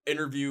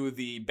interview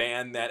the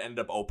band that ended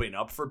up opening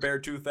up for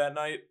Beartooth that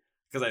night,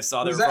 because I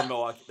saw they were from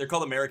Milwaukee. They're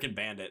called American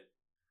Bandit.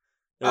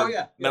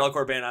 They're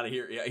metalcore band out of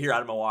here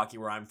out of Milwaukee,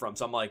 where I'm from.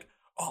 So I'm like,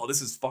 oh,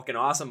 this is fucking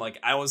awesome. Like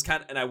I was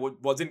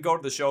didn't go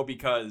to the show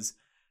because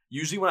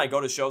usually when I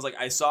go to shows, like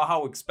I saw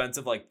how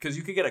expensive, like, because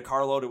you could get a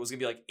carload, it was gonna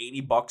be like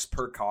 $80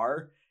 per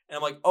car, and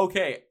I'm like,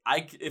 okay,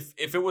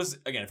 if it was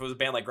a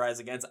band like Rise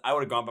Against, I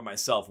would have gone by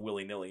myself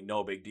willy nilly,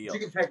 no big deal. You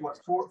can take what,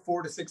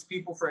 four to six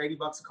people for $80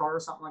 a car or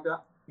something like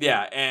that.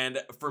 Yeah, and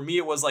for me,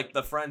 it was like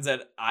the friends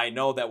that I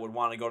know that would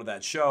want to go to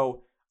that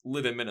show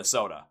live in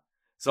Minnesota,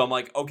 so I'm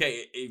like,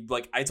 okay,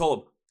 like I told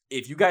them,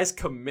 if you guys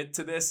commit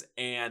to this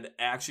and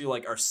actually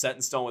like are set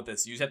in stone with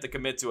this, you just have to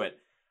commit to it.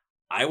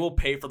 I will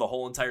pay for the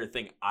whole entire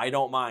thing. I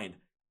don't mind.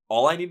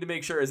 All I need to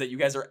make sure is that you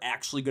guys are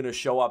actually going to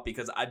show up,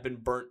 because I've been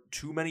burnt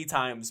too many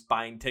times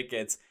buying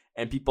tickets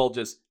and people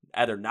just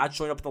either not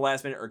showing up at the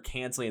last minute or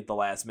canceling at the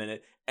last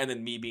minute, and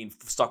then me being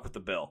stuck with the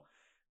bill.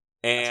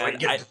 And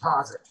Get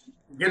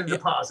a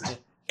deposit.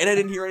 And I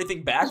didn't hear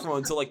anything back from them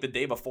until like the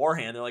day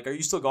beforehand. They're like, "Are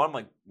you still going?" I'm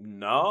like,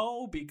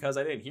 "No," because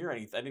I didn't hear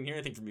anything. I didn't hear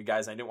anything from you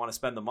guys. I didn't want to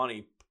spend the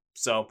money.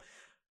 So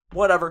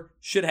whatever,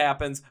 shit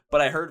happens.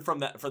 But I heard from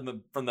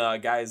the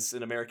guys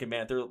in American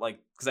Band, they're like,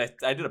 because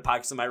I did a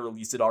podcast and I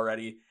released it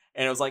already,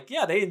 and it was like,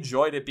 yeah, they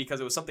enjoyed it because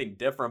it was something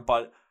different,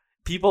 but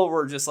people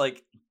were just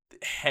like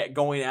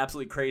going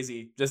absolutely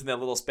crazy just in that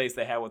little space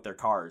they had with their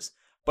cars.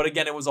 But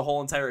again, it was a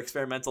whole entire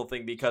experimental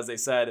thing, because they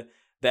said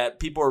that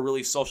people were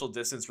really social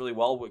distanced really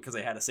well because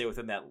they had to stay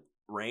within that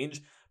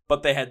range.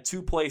 But they had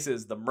two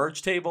places, the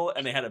merch table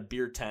and they had a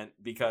beer tent,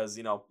 because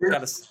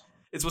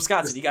it's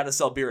Wisconsin. You got to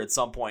sell beer at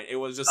some point. It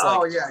was just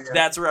like,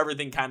 that's where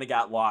everything kind of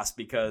got lost,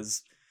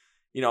 because,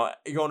 you're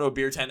going to a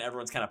beer tent,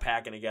 everyone's kind of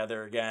packing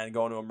together again.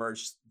 Going to a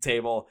merch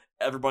table,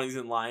 everybody's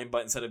in line,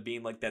 but instead of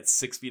being like that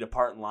 6 feet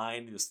apart in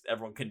line, just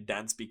everyone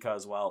condensed,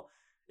 because, well,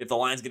 if the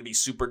line's going to be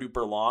super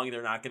duper long,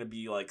 they're not going to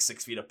be like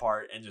 6 feet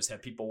apart and just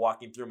have people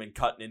walking through them and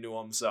cutting into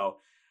them. So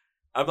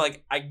I'm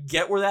like, I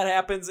get where that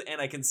happens,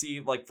 and I can see,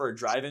 like, for a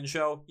drive-in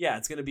show, yeah,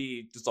 it's going to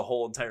be just a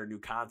whole entire new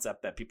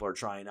concept that people are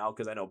trying out,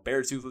 because I know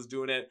Beartooth was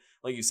doing it.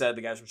 Like you said,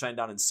 the guys from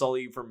Shinedown and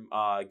Sully from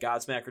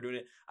Godsmack are doing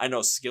it. I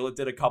know Skillet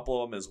did a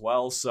couple of them as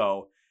well,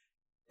 so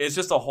it's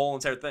just a whole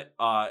entire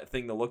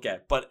thing to look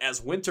at. But as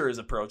winter is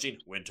approaching,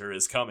 winter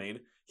is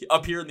coming,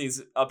 up here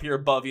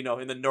above,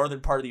 in the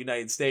northern part of the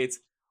United States,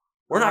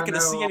 we're not going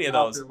to see any of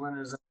those.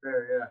 Winters up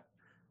there, yeah.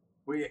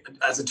 We,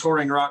 as a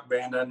touring rock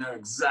band, I know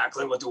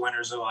exactly what the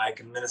winters are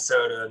like in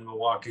Minnesota and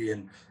Milwaukee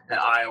and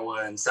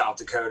Iowa and South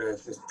Dakota.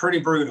 It's pretty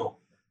brutal,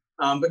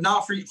 but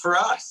not for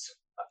us.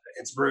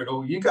 It's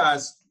brutal. You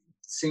guys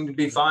seem to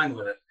be fine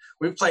with it.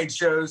 We've played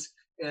shows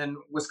in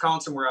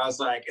Wisconsin where I was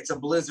like, it's a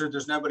blizzard.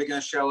 There's nobody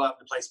going to show up.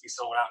 The place be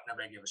sold out.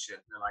 Nobody give a shit.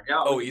 And they're like,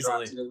 oh,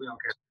 easily. We don't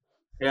care.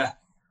 Yeah.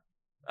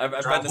 I've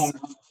been this.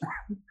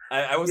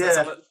 I was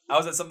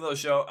at some of those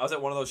shows. I was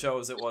at one of those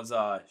shows. It was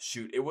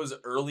it was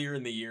earlier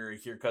in the year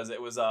here, because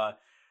it was there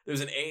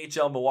was an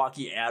AHL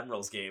Milwaukee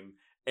Admirals game,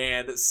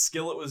 and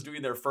Skillet was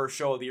doing their first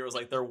show of the year. It was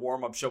like their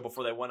warm up show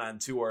before they went on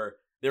tour.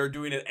 They were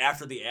doing it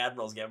after the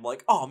Admirals game. I'm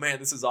like, oh man,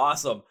 this is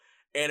awesome.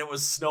 And it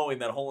was snowing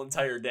that whole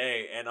entire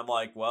day, and I'm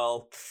like,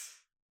 well,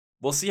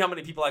 we'll see how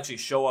many people actually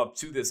show up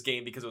to this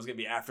game, because it was going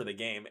to be after the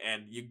game.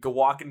 And you go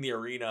walk in the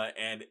arena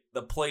and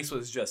the place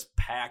was just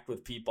packed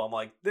with people. I'm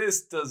like,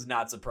 this does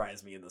not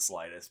surprise me in the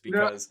slightest,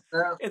 because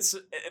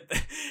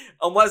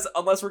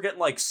unless we're getting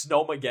like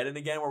Snowmageddon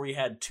again, where we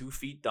had 2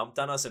 feet dumped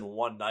on us in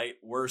one night,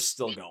 we're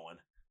still going.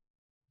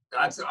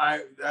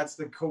 That's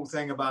the cool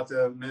thing about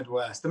the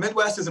Midwest. The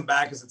Midwest isn't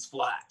bad because it's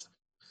flat.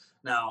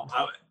 Now,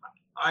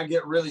 I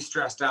get really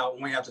stressed out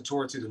when we have to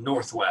tour to the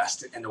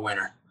Northwest in the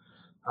winter.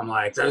 I'm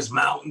like, there's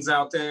mountains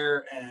out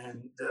there,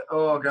 and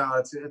oh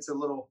god, it's a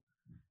little,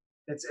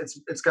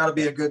 it's got to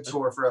be a good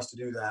tour for us to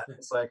do that.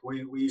 It's like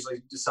we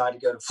usually decide to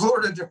go to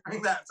Florida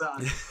during that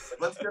time.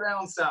 Like, let's go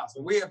down south.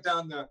 So we have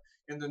done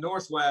in the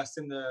Northwest,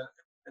 in the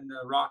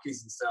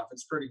Rockies and stuff.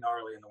 It's pretty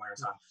gnarly in the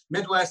wintertime.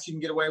 Midwest, you can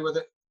get away with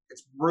it.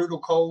 It's brutal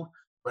cold,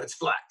 but it's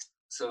flat.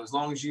 So as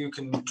long as you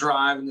can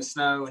drive in the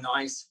snow and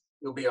ice,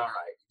 you'll be all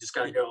right. You just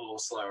got to go a little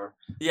slower.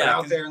 Yeah, but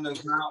out there in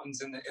those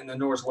mountains in the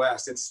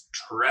Northwest, it's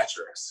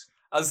treacherous.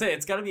 I was saying,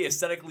 it's got to be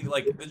aesthetically,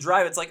 like, the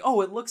drive, it's like,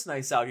 oh, it looks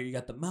nice out here. You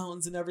got the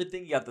mountains and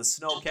everything. You got the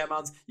snow-capped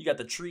mountains. You got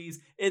the trees.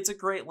 It's a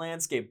great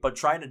landscape. But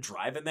trying to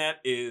drive in that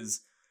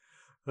is,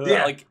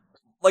 like,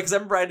 because I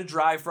remember I had to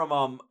drive from,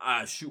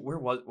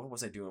 what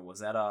was I doing? Was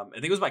that, I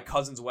think it was my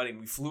cousin's wedding.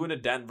 We flew into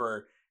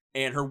Denver,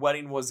 and her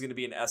wedding was going to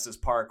be in Estes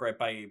Park, right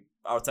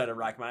outside of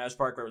Rocky Mountain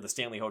Park, right where the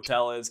Stanley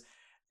Hotel is.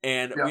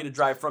 And we had to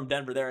drive from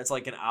Denver there. It's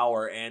like an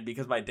hour. And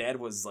because my dad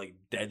was like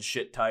dead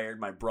shit tired,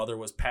 my brother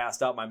was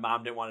passed out, my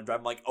mom didn't want to drive.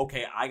 I'm like,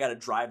 okay, I got to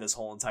drive this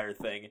whole entire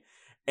thing.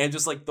 And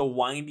just like the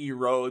windy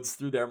roads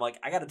through there, I'm like,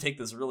 I got to take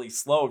this really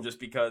slow just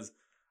because,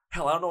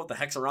 hell, I don't know what the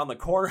heck's around the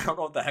corner. I don't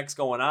know what the heck's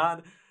going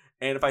on.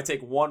 And if I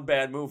take one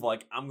bad move,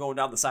 like I'm going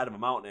down the side of a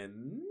mountain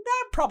and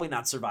I'm probably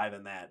not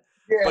surviving that.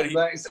 Yeah, but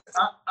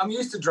I'm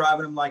used to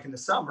driving them like in the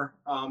summer.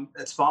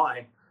 It's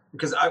fine.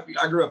 Because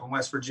I grew up in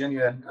West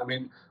Virginia. And I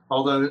mean,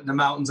 although the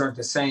mountains aren't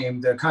the same,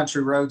 the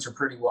country roads are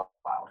pretty wild.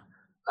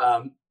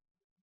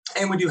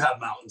 And we do have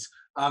mountains.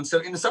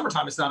 So in the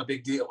summertime, it's not a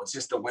big deal. It's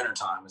just the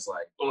wintertime. It's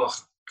like, oh,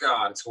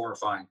 God, it's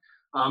horrifying.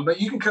 But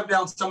you can come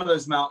down some of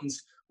those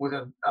mountains with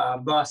a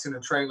bus and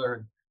a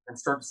trailer and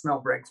start to smell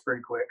brakes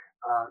pretty quick.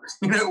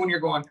 When you're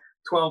going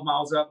 12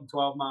 miles up and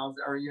 12 miles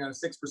or,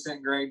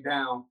 6% grade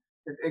down,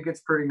 it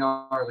gets pretty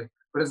gnarly.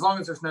 But as long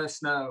as there's no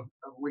snow,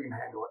 we can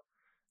handle it.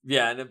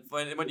 Yeah, and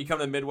when you come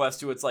to the Midwest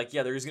too, it's like,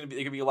 yeah, there could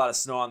be a lot of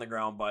snow on the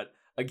ground, but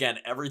again,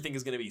 everything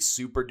is going to be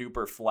super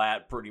duper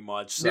flat pretty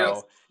much.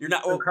 So you're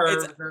not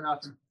curves or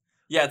nothing.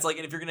 Yeah, it's like,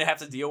 and if you're going to have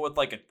to deal with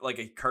like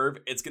a curve,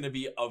 it's going to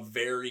be a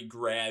very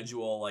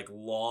gradual, like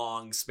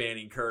long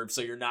spanning curve.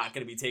 So you're not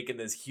going to be taking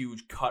this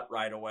huge cut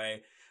right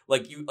away.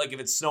 Like if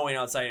it's snowing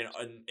outside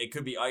and it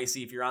could be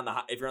icy if you're on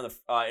the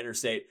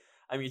interstate.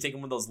 I mean, you're taking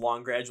one of those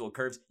long gradual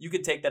curves. You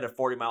could take that at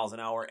 40 miles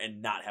an hour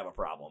and not have a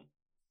problem.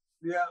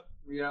 Yeah.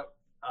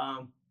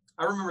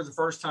 I remember the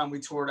first time we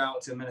toured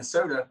out to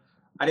Minnesota,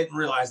 I didn't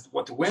realize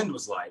what the wind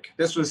was like.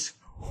 I've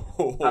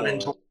been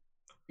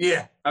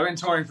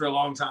touring for a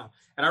long time.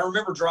 And I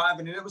remember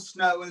driving and it was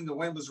snowing and the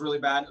wind was really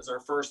bad. It was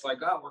our first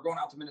we're going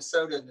out to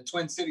Minnesota and the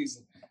Twin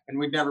Cities. And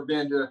we'd never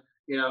been to,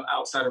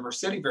 outside of our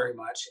city very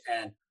much.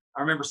 And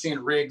I remember seeing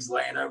rigs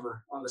laying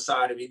over on the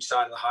side of each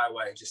side of the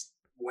highway, just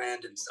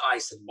wind and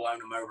ice had blown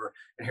them over.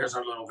 And here's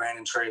our little van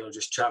and trailer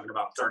just chugging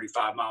about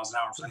 35 miles an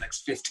hour for the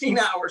next 15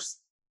 hours.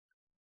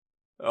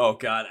 Oh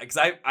God, because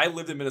I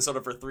lived in Minnesota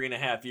for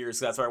 3.5 years.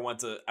 So that's where I went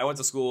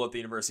to school at the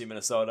University of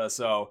Minnesota.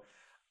 So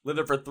lived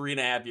there for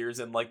 3.5 years,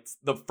 and like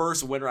the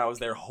first winter I was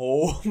there,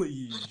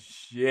 holy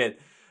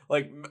shit!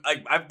 Like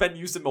I've been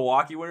used to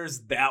Milwaukee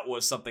winters. That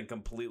was something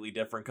completely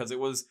different because there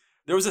was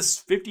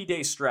this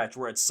 50-day stretch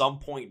where at some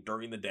point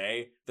during the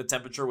day the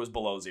temperature was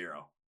below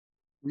zero.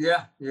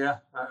 Yeah.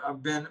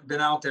 I've been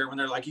out there when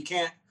they're like, you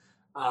can't.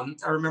 I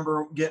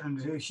remember getting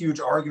into a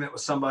huge argument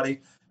with somebody.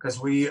 Because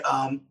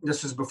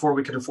this was before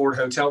we could afford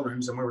hotel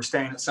rooms, and we were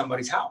staying at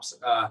somebody's house.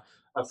 A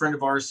friend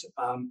of ours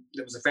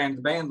that was a fan of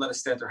the band let us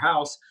stay at their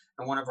house,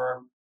 and one of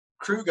our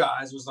crew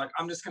guys was like,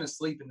 "I'm just going to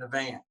sleep in the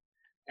van."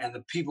 And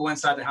the people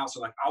inside the house are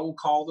like, "I will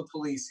call the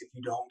police if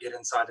you don't get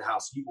inside the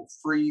house. You will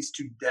freeze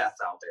to death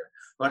out there."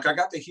 Like, I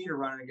got the heater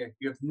running again.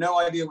 You have no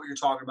idea what you're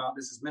talking about.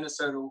 This is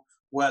Minnesota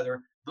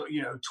weather, but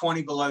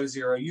 20 below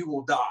zero. You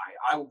will die.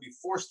 I will be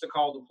forced to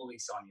call the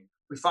police on you.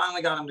 We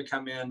finally got them to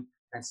come in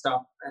and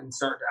stop and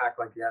start to act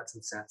like you had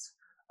some sense.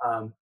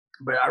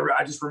 But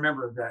I just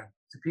remember that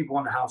the people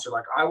in the house are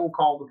like, "I will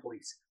call the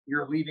police.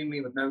 You're leaving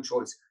me with no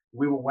choice.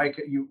 We will wake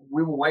up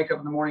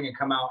in the morning and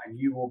come out, and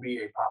you will be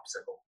a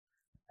popsicle."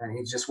 And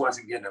he just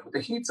wasn't getting it. But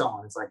the heat's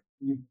on. It's like,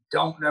 you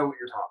don't know what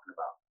you're talking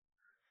about.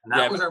 And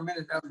that was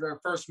our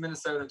first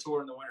Minnesota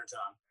tour in the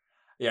wintertime.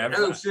 Yeah.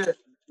 No shit.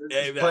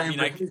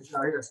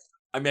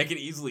 I can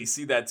easily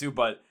see that too.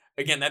 But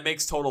again, that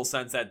makes total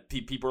sense that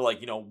people are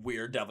like,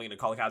 we're definitely going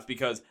to call the cops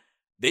because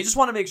they just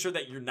want to make sure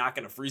that you're not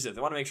going to freeze it.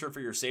 They want to make sure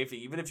for your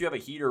safety, even if you have a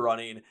heater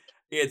running,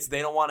 they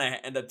don't want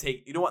to end up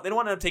they don't want to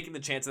end up taking the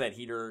chance of that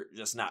heater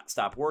just not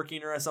stop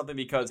working or something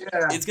because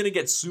it's going to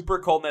get super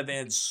cold in that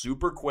van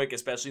super quick,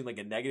 especially in like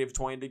a negative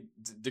 20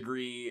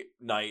 degree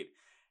night.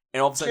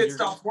 And all of a sudden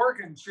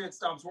shit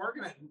stops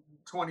working at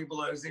 20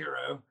 below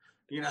zero,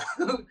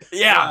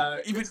 Yeah.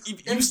 Even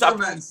you stop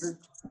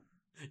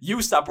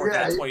working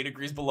at 20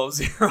 degrees below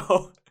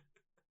zero.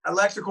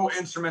 Electrical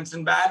instruments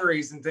and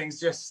batteries and things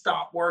just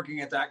stop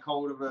working at that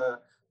cold of a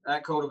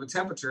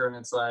temperature. And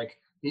it's like,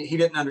 he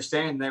didn't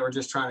understand. They were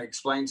just trying to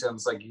explain to him.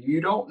 It's like,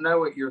 you don't know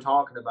what you're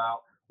talking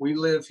about. We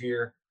live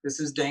here. This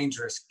is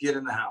dangerous. Get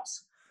in the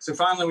house. So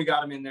finally we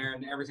got him in there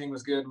and everything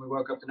was good. And we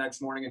woke up the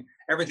next morning and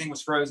everything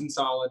was frozen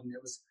solid. And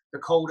it was the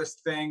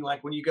coldest thing.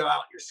 Like when you go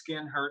out, your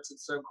skin hurts.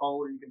 It's so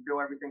cold. You can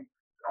feel everything,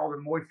 all the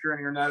moisture in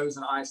your nose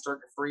and eyes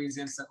start to freeze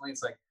instantly.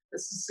 It's like,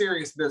 this is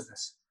serious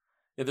business.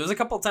 Yeah, there was a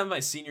couple of times my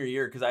senior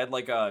year because I had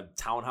like a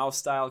townhouse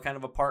style kind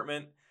of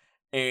apartment,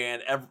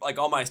 and like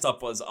all my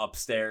stuff was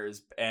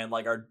upstairs, and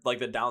like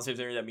the downstairs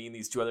area that me and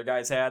these two other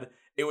guys had,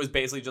 it was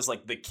basically just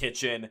like the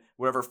kitchen,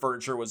 whatever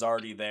furniture was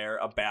already there,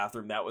 a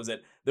bathroom, that was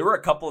it. There were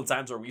a couple of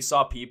times where we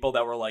saw people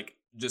that were like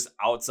just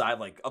outside,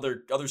 like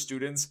other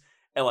students,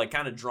 and like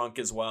kind of drunk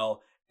as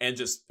well. And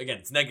just, again,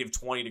 it's negative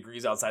 20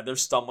 degrees outside. They're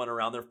stumbling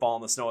around. They're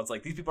falling in the snow. It's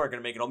like, these people aren't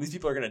going to make it home. These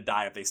people are going to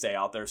die if they stay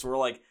out there. So we're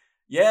like,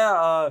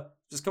 yeah,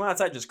 just come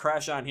outside. Just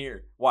crash on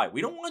here. Why? We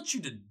don't want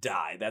you to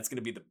die. That's going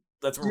to be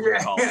that's what we're going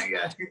to call it.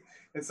 Yeah.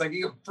 It's like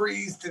you can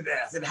freeze to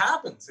death. It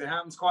happens. It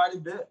happens quite a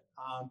bit.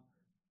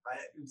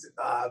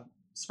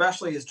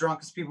 Especially as drunk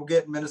as people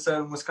get in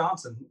Minnesota and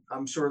Wisconsin.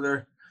 I'm sure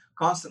they're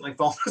constantly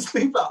falling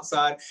asleep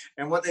outside.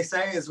 And what they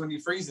say is when you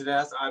freeze to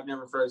death, I've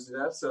never froze to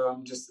death, so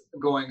I'm just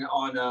going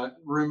on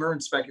rumor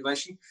and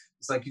speculation.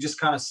 It's like you just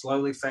kind of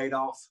slowly fade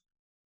off.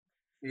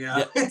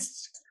 Yeah. It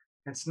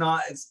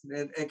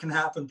can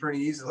happen pretty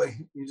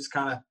easily. You just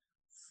kind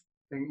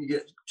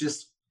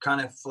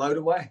of float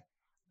away.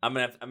 I'm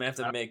gonna have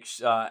to make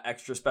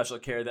extra special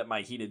care that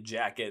my heated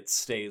jacket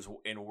stays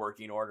in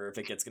working order. If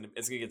it's gonna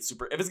get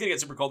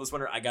super cold this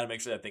winter, I gotta make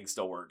sure that thing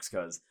still works,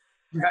 because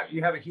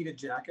you have a heated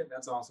jacket.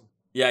 That's awesome.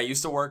 Yeah, I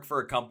used to work for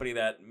a company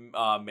that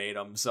made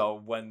them.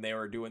 So when they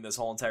were doing this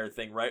whole entire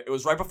thing, right, it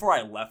was right before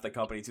I left the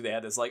company too. They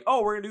had this like,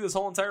 oh, we're gonna do this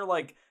whole entire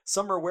like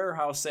summer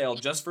warehouse sale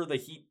just for the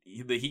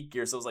heat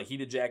gear. So it was like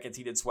heated jackets,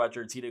 heated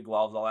sweatshirts, heated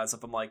gloves, all that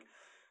stuff. I'm like,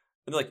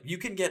 and they're like, you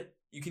can get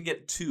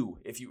two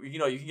if you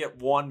can get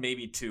one,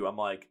 maybe two. I'm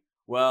like,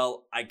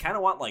 well, I kind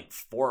of want like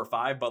 4 or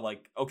 5, but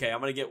like, okay,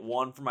 I'm gonna get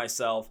one for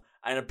myself.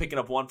 I ended up picking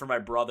up one for my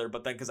brother,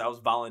 but then because I was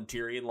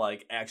volunteering,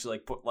 like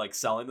actually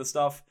selling the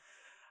stuff,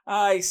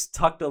 I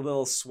tucked a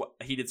little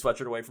heated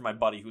sweatshirt away from my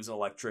buddy who's an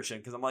electrician,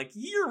 because I'm like,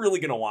 you're really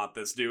gonna want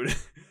this, dude.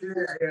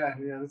 Yeah.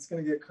 It's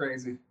gonna get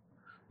crazy.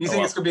 You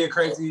think it's gonna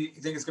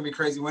be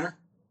crazy winter?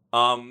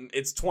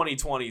 It's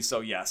 2020,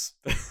 so yes.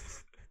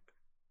 It's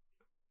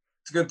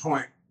a good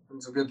point.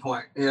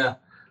 Yeah.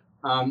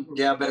 I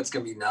bet it's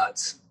gonna be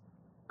nuts.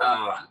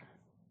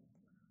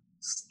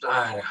 Just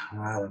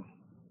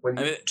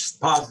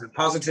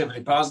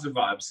positivity, positive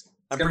vibes.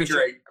 It's gonna be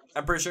great.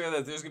 I'm pretty sure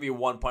that there's going to be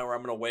one point where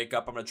I'm going to wake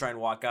up, I'm going to try and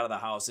walk out of the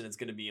house, and it's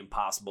going to be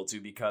impossible to,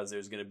 because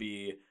there's going to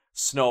be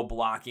snow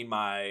blocking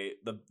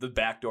the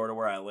back door to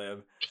where I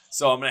live.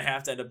 So I'm going to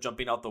have to end up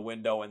jumping out the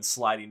window and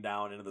sliding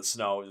down into the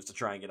snow just to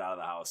try and get out of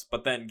the house.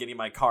 But then getting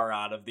my car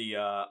out of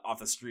off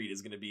the street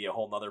is going to be a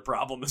whole nother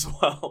problem as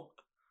well.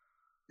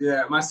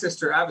 Yeah, my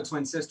sister, I have a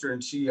twin sister,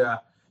 and she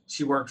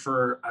worked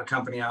for a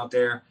company out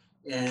there,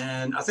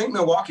 and I think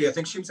Milwaukee. I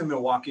think she was in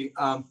Milwaukee.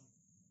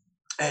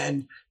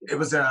 And it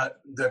was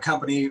the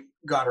company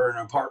got her an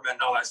apartment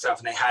and all that stuff,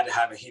 and they had to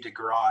have a heated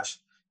garage.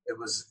 They're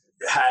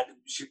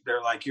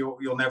like,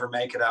 you'll never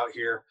make it out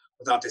here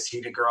without this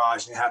heated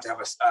garage, and you have to have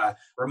a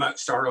remote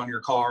start on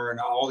your car, and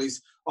all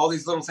these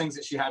little things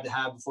that she had to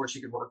have before she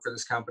could work for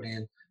this company.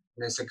 And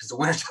they said, because the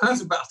winter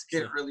time's about to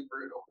get really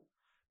brutal.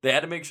 They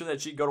had to make sure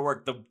that she'd go to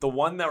work. The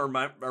one that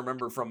I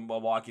remember from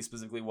Milwaukee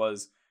specifically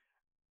was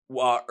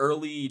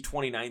early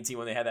 2019,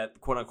 when they had that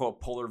quote unquote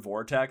polar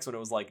vortex, when it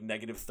was like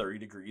negative 30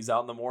 degrees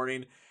out in the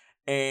morning,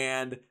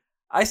 and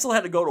I still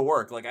had to go to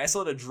work. Like, I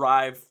still had to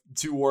drive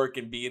to work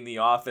and be in the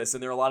office,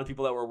 and there were a lot of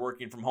people that were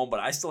working from home, but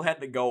I still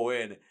had to go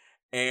in,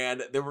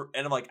 and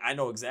I'm like, I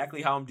know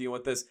exactly how I'm dealing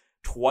with this.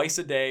 Twice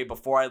a day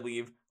before I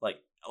leave,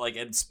 like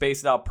and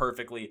space it out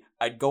perfectly.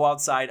 I'd go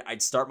outside,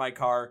 I'd start my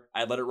car,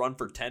 I'd let it run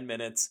for 10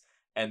 minutes,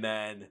 and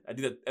then I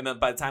do that. And then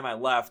by the time I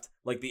left,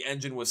 like, the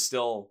engine was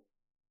still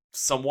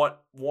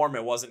somewhat warm.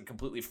 It wasn't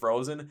completely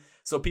frozen.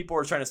 So people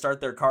were trying to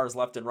start their cars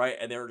left and right,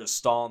 and they were just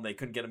stalling. They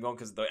couldn't get them going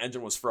because the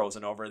engine was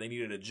frozen over. They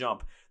needed to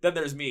jump. Then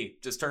there's me.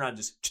 Just turn on,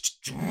 just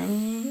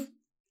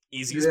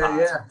easy as possible.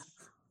 Yeah.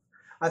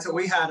 That's what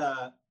we had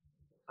a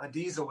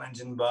diesel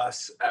engine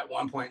bus at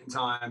one point in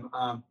time,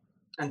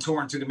 and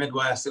touring through the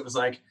Midwest. It was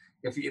like,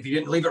 if you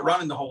didn't leave it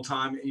running the whole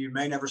time, you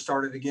may never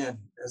start it again,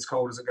 as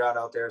cold as it got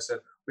out there. So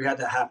we had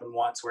that happen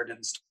once where it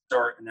didn't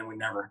start, and then we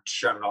never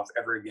shut it off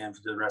ever again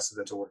for the rest of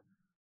the tour.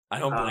 I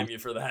don't blame you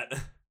for that.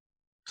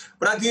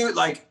 But I do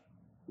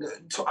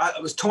I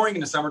was touring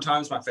in the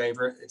summertime is my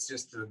favorite. It's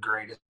just the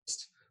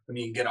greatest when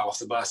you can get off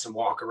the bus and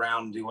walk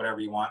around and do whatever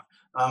you want.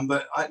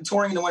 But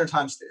touring in the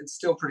wintertime, it's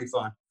still pretty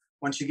fun.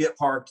 Once you get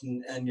parked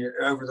and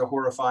you're over the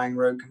horrifying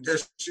road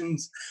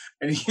conditions,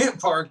 and you get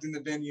parked in the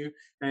venue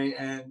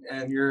and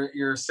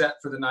you're set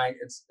for the night,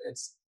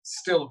 it's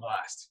still a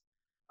blast.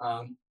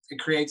 It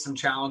creates some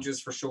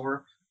challenges for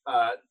sure,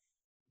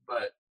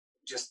 but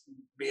just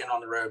being on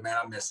the road, man,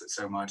 I miss it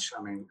so much.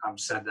 I mean, I've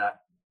said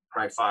that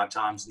probably 5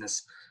 times in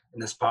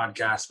this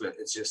podcast, but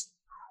it's just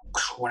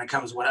when it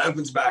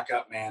opens back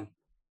up, man,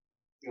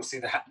 you'll see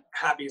the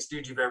happiest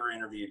dude you've ever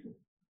interviewed.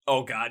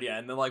 Oh God, yeah.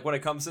 And then like when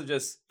it comes to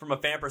just from a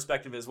fan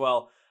perspective as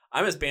well,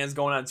 I miss bands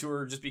going on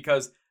tour just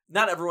because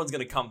not everyone's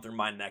gonna come through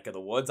my neck of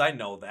the woods. I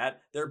know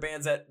that there are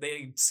bands that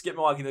they skip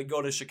Milwaukee, they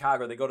go to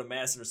Chicago, they go to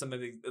Madison or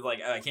something.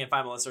 Like, I can't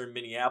find them unless they're in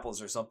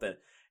Minneapolis or something.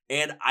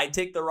 And I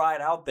take the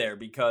ride out there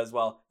because,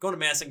 well, going to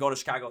Madison, going to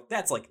Chicago,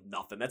 that's like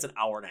nothing. That's an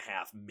hour and a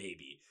half,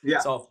 maybe. Yeah.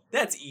 So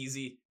that's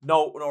easy.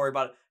 No, don't worry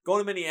about it. Going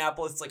to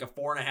Minneapolis, it's like a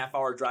 4.5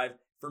 hour drive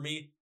for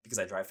me because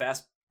I drive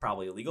fast.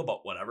 Probably illegal,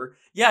 but whatever.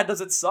 Yeah, does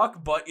it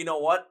suck? But you know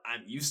what?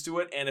 I'm used to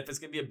it. And if it's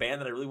going to be a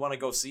band that I really want to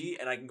go see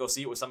and I can go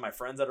see it with some of my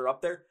friends that are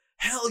up there,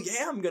 hell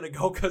yeah, I'm going to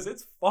go because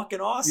it's fucking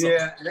awesome.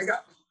 Yeah,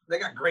 they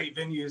got great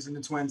venues in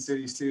the Twin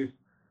Cities too.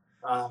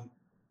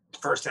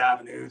 First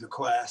Avenue, the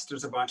Quest.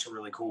 There's a bunch of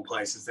really cool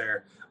places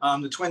there.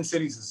 The Twin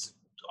Cities is,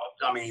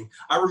 I mean,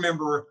 I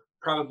remember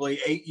probably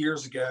 8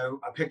 years ago,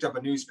 I picked up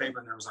a newspaper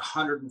and there was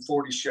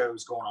 140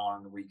 shows going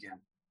on the weekend.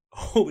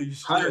 Holy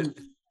shit.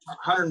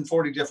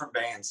 140 different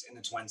bands in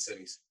the Twin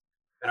Cities.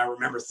 And I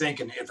remember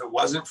thinking, if it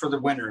wasn't for the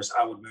winters,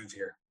 I would move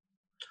here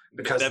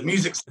because the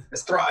music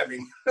is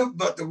thriving,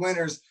 but the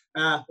winters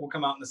will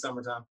come out in the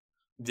summertime.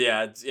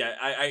 Yeah.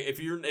 If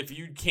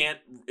you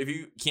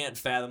can't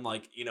fathom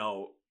like, you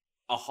know,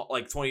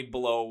 like 20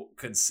 below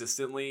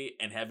consistently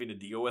and having to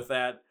deal with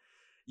that,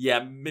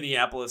 yeah,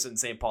 Minneapolis and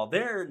St. Paul,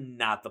 they're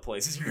not the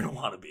places you're gonna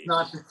want to be.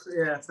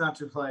 It's not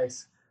your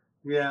place.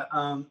 Yeah.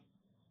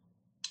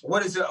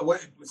 What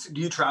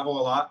do you travel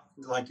a lot?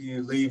 Like, do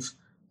you leave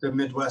the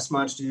Midwest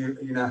much? Do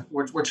you know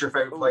what's your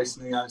favorite place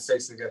in the United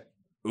States to go?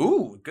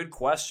 Ooh, good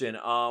question.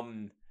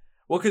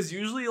 Well, because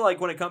usually, like,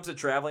 when it comes to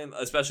traveling,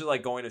 especially,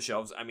 like, going to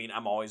shows, I mean,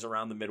 I'm always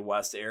around the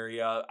Midwest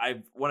area.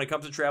 When it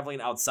comes to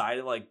traveling outside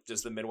of, like,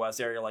 just the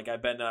Midwest area, like,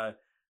 I've been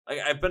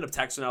to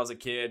Texas when I was a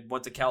kid,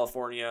 went to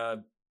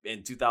California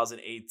in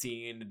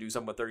 2018 to do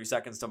something with 30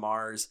 Seconds to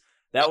Mars.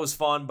 That was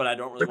fun, but I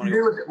don't really want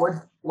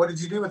to. What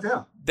did you do with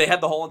them? They had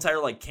the whole entire,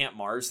 like, Camp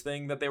Mars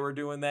thing that they were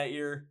doing that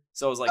year.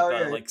 So it was like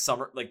like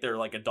summer, like their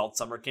like adult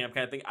summer camp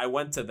kind of thing. I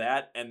went to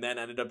that and then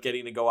ended up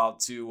getting to go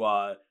out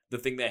to the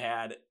thing they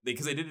had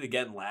because they did it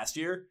again last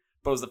year,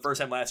 but it was the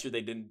first time last year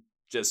they didn't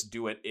just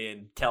do it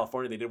in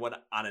California. They did one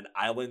on an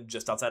island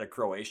just outside of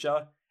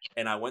Croatia,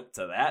 and I went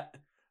to that.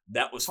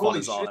 That was fun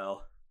as all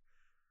hell.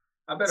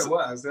 I bet it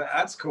was.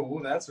 That's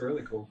cool. That's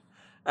really cool.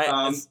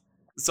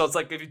 So it's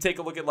like if you take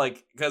a look at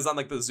like because on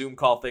like the Zoom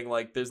call thing,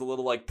 like there's a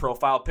little like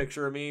profile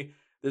picture of me.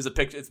 There's a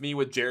picture. It's me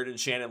with Jared and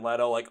Shannon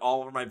Leto. Like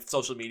all over my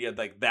social media,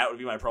 like that would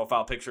be my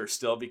profile picture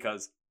still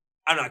because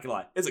I'm not gonna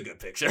lie, it's a good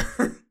picture.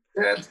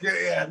 That's good.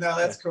 Yeah, no,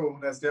 that's cool.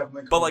 That's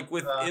definitely cool. But like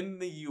within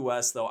the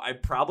U.S. though, I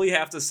probably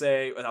have to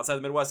say outside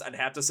the Midwest, I'd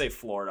have to say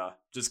Florida,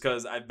 just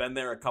because I've been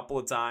there a couple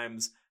of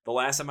times. The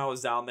last time I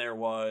was down there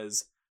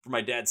was for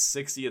my dad's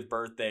 60th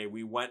birthday.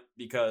 We went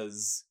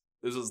because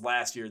this was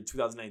last year,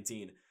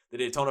 2019. The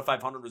Daytona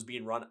 500 was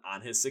being run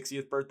on his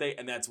 60th birthday,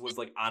 and that was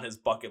like on his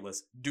bucket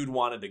list. Dude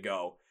wanted to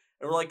go.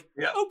 And we're like,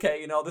 okay,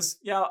 you know, this,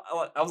 yeah.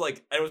 I was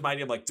like, it was my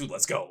idea. I'm like, dude,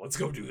 let's go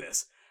do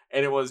this.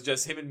 And it was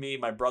just him and me.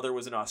 My brother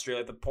was in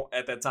Australia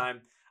at that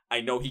time. I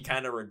know he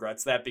kind of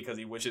regrets that because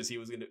he wishes he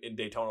was in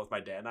Daytona with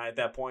my dad and I at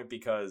that point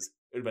because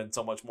it would have been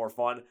so much more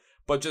fun.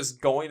 But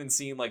just going and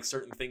seeing like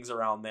certain things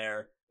around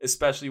there,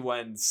 especially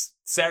when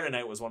Saturday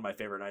night was one of my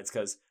favorite nights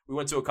because we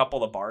went to a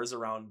couple of bars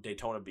around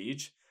Daytona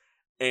Beach.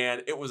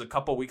 And it was a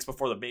couple weeks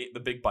before the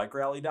big bike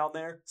rally down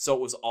there. So it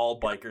was all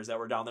bikers that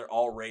were down there,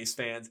 all race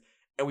fans.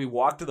 And we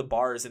walked to the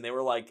bars and they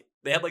were like,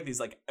 they had like these,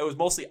 like, it was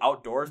mostly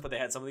outdoors, but they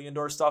had some of the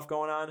indoor stuff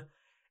going on.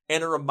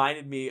 And it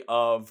reminded me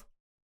of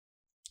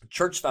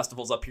church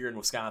festivals up here in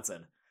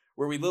Wisconsin,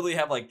 where we literally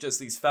have like just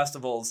these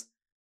festivals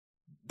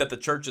that the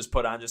churches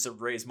put on just to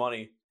raise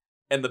money.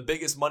 And the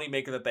biggest money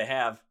maker that they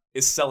have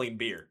is selling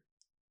beer.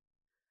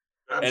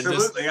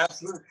 Absolutely.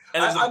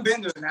 I've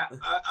been to that.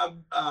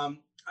 I've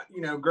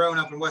you know, growing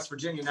up in West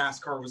Virginia,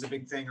 NASCAR was a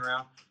big thing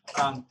around.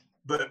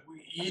 But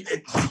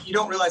you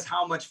don't realize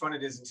how much fun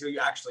it is until you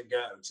actually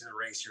go to the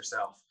race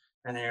yourself.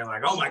 And then you're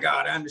like, oh my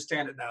God, I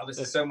understand it now. This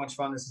is so much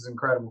fun. This is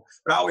incredible.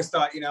 But I always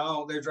thought, you know,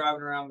 oh, they're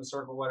driving around in a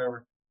circle,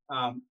 whatever.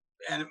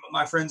 And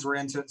my friends were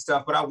into it and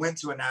stuff, but I went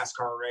to a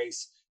NASCAR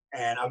race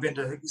and I've been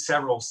to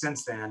several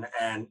since then.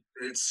 And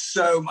it's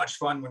so much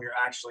fun when you're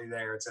actually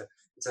there. It's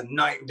a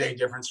night and day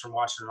difference from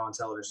watching it on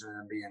television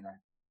and being there.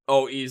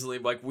 Oh, easily.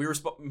 Like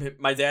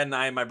my dad and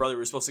I and my brother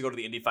were supposed to go to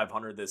the Indy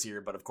 500 this year,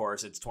 but of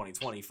course it's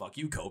 2020. Fuck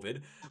you,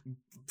 COVID.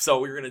 So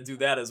we were gonna do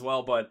that as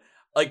well. But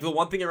like the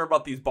one thing I remember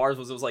about these bars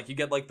was it was like you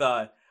get like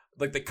the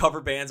cover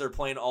bands are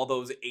playing all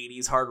those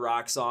 80s hard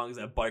rock songs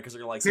that bikers are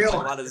gonna like. So a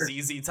lot of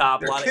ZZ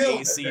Top, a lot of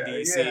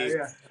AC/DC.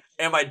 Yeah.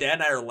 And my dad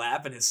and I are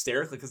laughing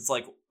hysterically because it's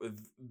like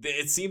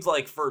it seems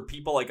like for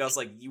people like us,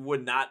 like you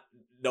would not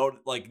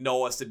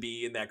know us to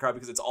be in that crowd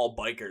because it's all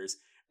bikers,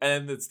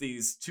 and then it's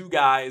these two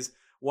guys.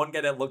 One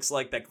guy that looks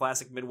like that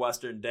classic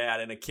Midwestern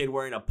dad and a kid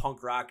wearing a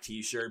punk rock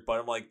t-shirt.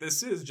 But I'm like,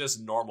 this is just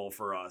normal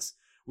for us.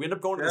 We end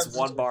up going to this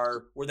one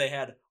bar where they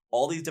had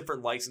all these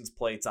different license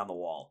plates on the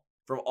wall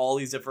from all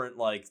these different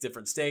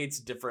states,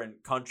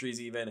 different countries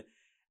even.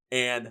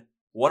 And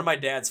one of my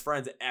dad's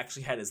friends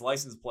actually had his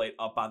license plate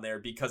up on there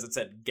because it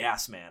said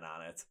Gas Man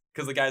on it.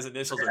 Because the guy's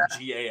initials are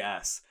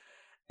GAS.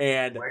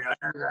 And wait, I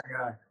heard that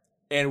guy.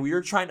 and we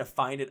were trying to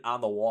find it on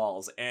the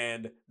walls.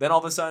 And then all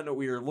of a sudden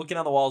we were looking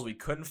on the walls, we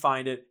couldn't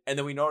find it. And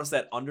then we noticed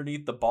that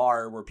underneath the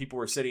bar where people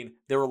were sitting,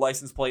 there were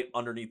license plate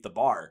underneath the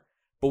bar,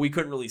 but we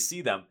couldn't really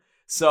see them.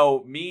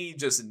 So me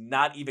just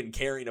not even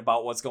caring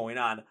about what's going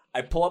on,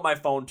 I pull up my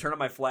phone, turn on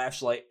my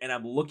flashlight, and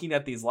I'm looking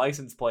at these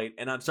license plate,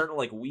 and I'm starting to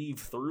like weave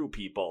through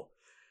people.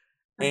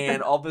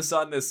 And all of a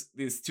sudden,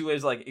 these two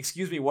ladies are like,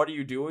 "Excuse me, what are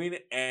you doing?"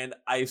 And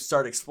I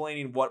start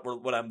explaining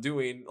what I'm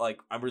doing.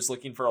 Like, I'm just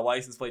looking for a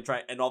license plate.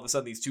 And all of a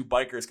sudden, these two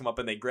bikers come up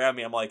and they grab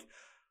me. I'm like,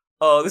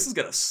 "Oh, this is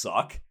gonna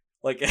suck."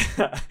 Like,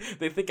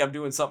 they think I'm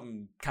doing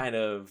something kind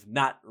of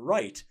not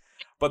right.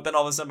 But then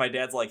all of a sudden, my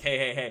dad's like,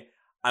 "Hey,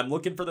 I'm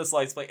looking for this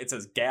license plate. It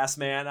says Gas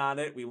Man on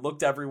it. We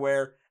looked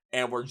everywhere,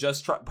 and we're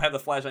just have the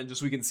flashlight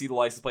just so we can see the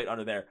license plate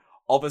under there."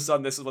 All of a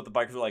sudden, this is what the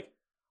bikers are like.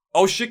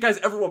 "Oh shit, guys,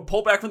 everyone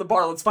pull back from the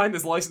bar. Let's find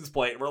this license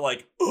plate." And we're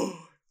like,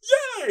 "Oh,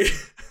 yay!"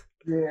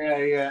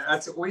 Yeah.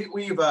 That's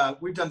we've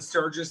done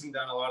Sturgis and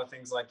done a lot of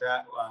things like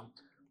that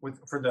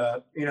for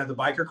the the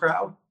biker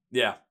crowd.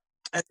 Yeah.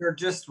 And they're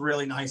just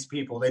really nice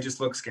people. They just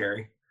look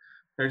scary.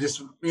 They're just,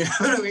 you know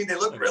what I mean? They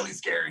look really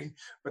scary,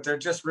 but they're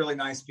just really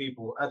nice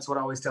people. That's what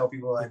I always tell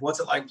people. Like,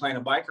 what's it like playing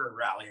a biker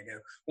rally? I go,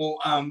 well,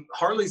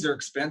 Harleys are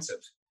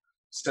expensive.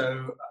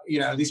 So,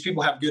 these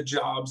people have good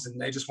jobs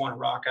and they just want to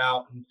rock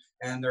out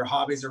and their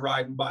hobbies are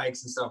riding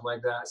bikes and stuff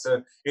like that.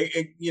 So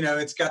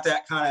it's got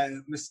that kind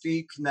of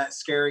mystique and that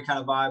scary kind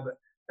of vibe, but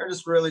they're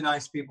just really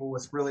nice people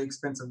with really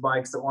expensive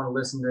bikes that want to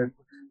listen to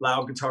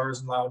loud guitars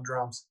and loud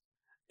drums.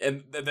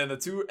 And then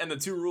the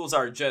two rules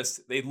are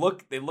just, they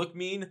look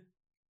mean,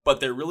 but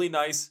they're really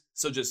nice.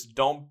 So just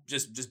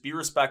be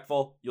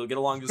respectful. You'll get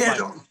along just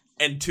fine.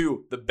 And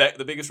two, the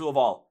biggest rule of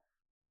all,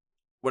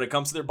 when it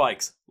comes to their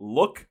bikes,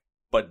 look,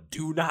 but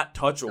do not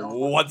touch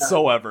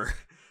whatsoever.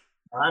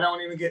 I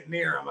don't even get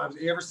near them. Have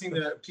you ever seen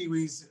the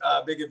Pee-wee's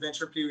Big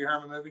Adventure, Pee Wee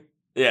Herman movie?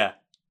 Yeah.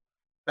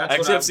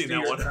 I've seen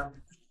that one.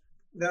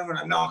 Then I'm going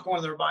to knock one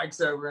of their bikes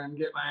over and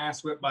get my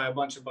ass whipped by a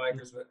bunch of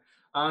bikers. But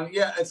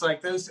it's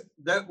like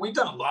we've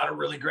done a lot of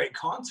really great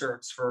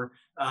concerts for,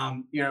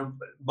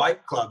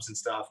 bike clubs and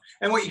stuff.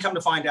 And what you come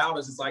to find out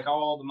is it's like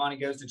all the money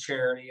goes to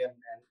charity and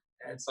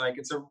it's like,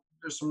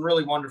 there's some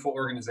really wonderful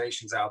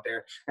organizations out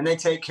there and they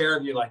take care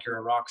of you like you're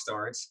a rock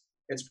star.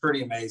 It's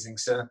pretty amazing.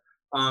 So,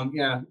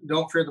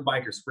 don't fear the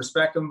bikers.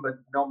 Respect them, but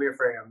don't be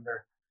afraid of them.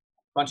 They're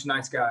a bunch of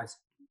nice guys.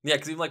 Yeah,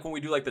 because even like when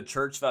we do like the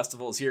church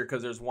festivals here,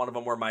 because there's one of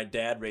them where my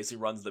dad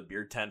basically runs the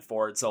beer tent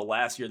for it. So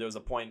last year,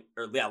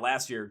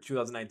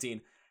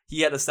 2019,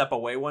 he had to step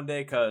away one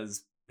day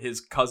because his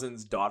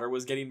cousin's daughter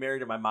was getting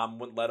married and my mom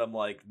wouldn't let him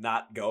like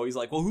not go. He's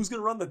like, "Well, who's going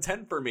to run the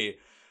tent for me?"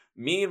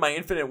 Me and my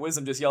infinite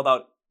wisdom just yelled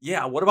out,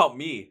 "Yeah, what about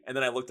me?" And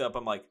then I looked up,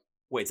 I'm like,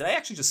 wait, did I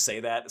actually just say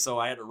that? So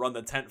I had to run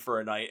the tent for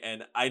a night,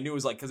 and I knew it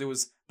was like, because it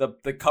was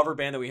the cover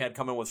band that we had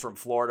coming was from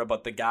Florida,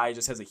 but the guy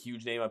just has a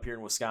huge name up here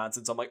in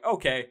Wisconsin. So I'm like,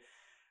 okay.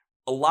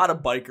 A lot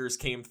of bikers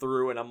came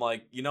through, and I'm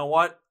like, you know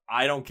what?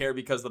 I don't care,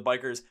 because the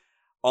bikers,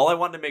 all I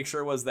wanted to make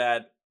sure was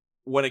that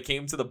when it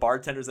came to the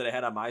bartenders that I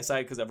had on my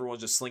side, because everyone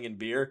was just slinging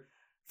beer,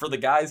 for the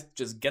guys,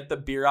 just get the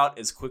beer out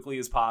as quickly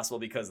as possible,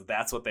 because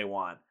that's what they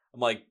want. I'm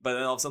like, but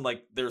then all of a sudden,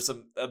 like, there's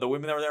some, the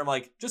women that were there, I'm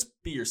like,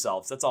 just be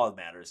yourselves. That's all that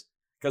matters.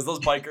 Because those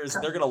bikers,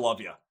 they're going to love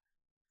you.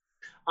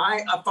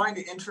 I find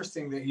it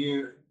interesting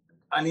that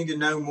I need to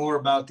know more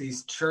about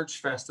these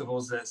church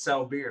festivals that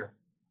sell beer.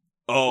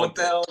 Oh, what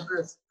the hell is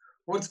this?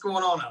 What's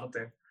going on out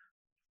there?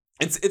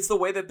 It's the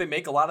way that they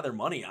make a lot of their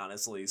money,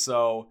 honestly.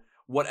 So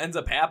what ends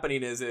up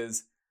happening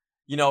is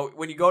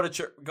when you go to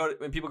church,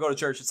 when people go to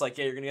church, it's like,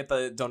 yeah, you're going to get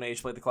the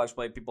donation plate, the collection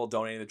plate, people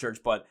donating to the church.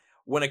 But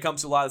when it comes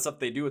to a lot of stuff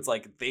they do, it's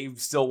like they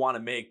still want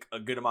to make a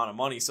good amount of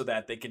money so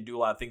that they can do a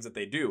lot of things that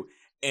they do.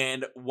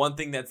 And one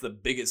thing that's the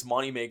biggest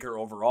moneymaker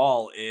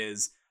overall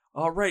is,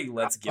 all right,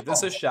 let's give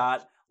this a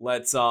shot.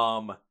 Let's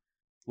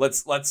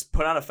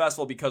put on a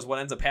festival, because what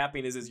ends up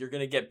happening is you're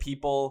going to get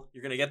people,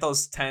 you're going to get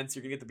those tents,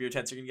 you're going to get the beer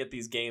tents, you're going to get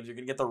these games, you're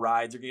going to get the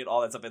rides, you're going to get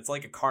all that stuff. It's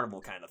like a carnival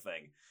kind of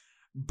thing.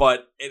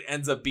 But it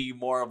ends up being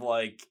more of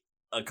like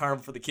a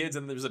carnival for the kids,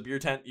 and then there's a beer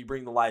tent, you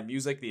bring the live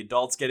music, the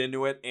adults get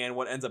into it, and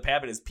what ends up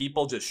happening is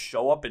people just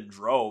show up in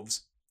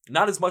droves.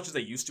 Not as much as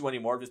they used to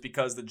anymore, just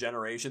because the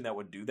generation that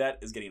would do that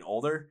is getting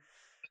older.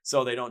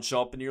 So they don't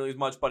show up nearly as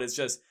much, but it's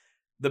just,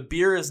 the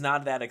beer is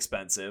not that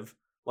expensive.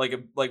 Like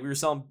we were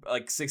selling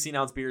like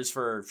 16-ounce beers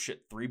for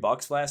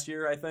 $3 last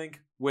year, I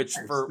think, which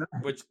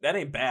that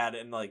ain't bad.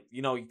 And like,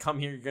 you come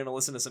here, you're going to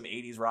listen to some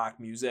 80s rock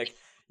music.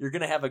 You're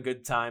going to have a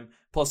good time.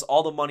 Plus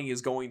all the money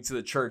is going to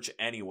the church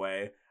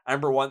anyway. I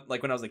remember when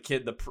I was a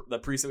kid, the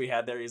priest that we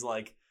had there, he's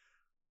like,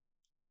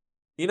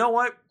 you know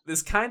what?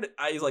 He's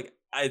like,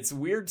 it's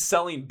weird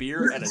selling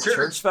beer at a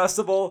church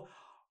festival.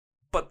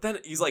 But then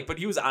he's like, but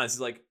he was honest.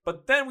 He's like,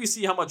 but then we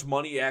see how much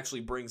money it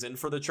actually brings in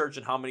for the church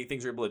and how many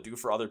things you're able to do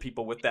for other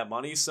people with that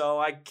money. So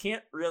I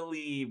can't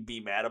really be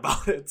mad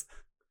about it.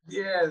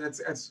 Yeah,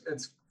 it's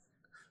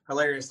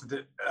hilarious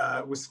that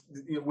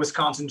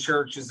Wisconsin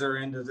churches are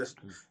into this.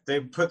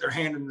 They put their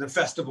hand in the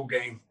festival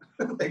game.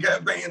 They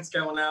got bands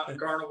coming out and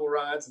carnival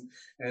rides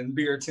and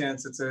beer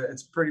tents. It's a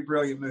pretty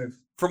brilliant move.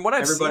 From what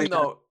I've seen,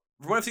 though,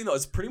 from what I've seen though,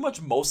 it's pretty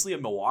much mostly a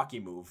Milwaukee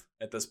move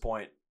at this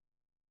point.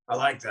 I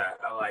like that.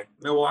 I like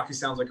Milwaukee.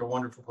 Sounds like a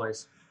wonderful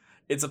place.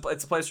 It's a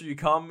place where you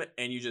come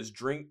and you just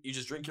drink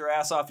your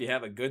ass off. You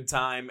have a good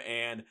time.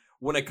 And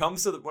when it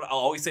comes to I'll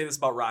always say this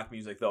about rock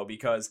music though,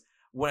 because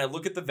when I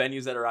look at the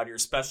venues that are out here,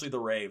 especially the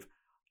rave,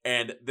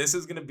 and this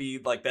is gonna be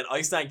like that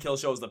Ice Nine Kill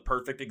Show is the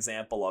perfect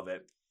example of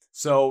it.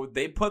 So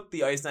they put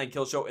the Ice Nine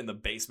Kill Show in the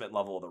basement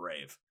level of the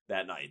rave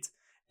that night,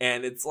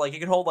 and it's like it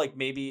can hold like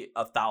maybe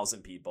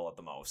 1,000 people at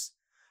the most.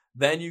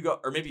 Then you go,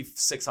 or maybe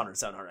 600,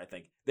 700, I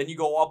think. Then you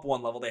go up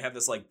one level. They have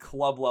this like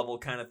club level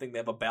kind of thing. They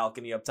have a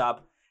balcony up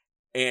top,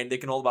 and they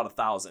can hold about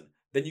 1,000.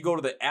 Then you go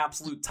to the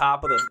absolute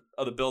top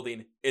of the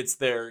building. It's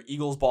their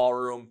Eagles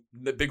ballroom,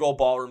 the big old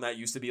ballroom that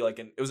used to be like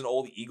it was an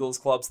old Eagles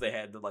club, so they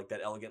had like that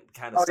elegant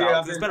kind of style.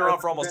 Yeah, it's been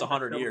around for almost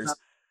 100 years,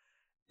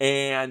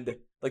 and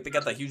like they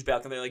got that huge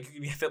balcony. Like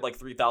you can fit like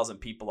 3,000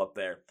 people up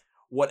there.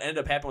 What ended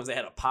up happening was they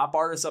had a pop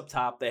artist up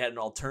top. They had an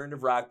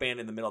alternative rock band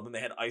in the middle. Then they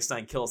had Ice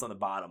Nine Kills on the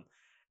bottom.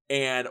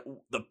 And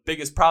the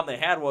biggest problem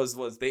they had was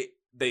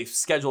they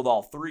scheduled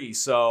all three,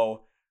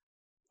 so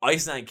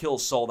Ice Nine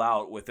Kills sold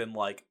out within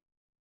like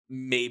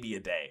maybe a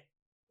day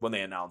when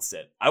they announced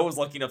it. I was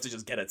lucky enough to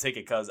just get a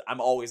ticket because I'm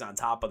always on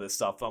top of this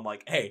stuff. So I'm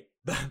like, hey,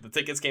 the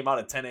tickets came out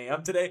at 10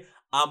 a.m. today.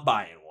 I'm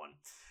buying one.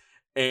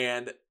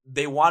 And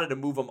they wanted to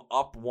move them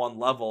up one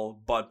level,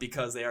 but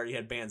because they already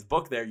had bands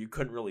booked there, you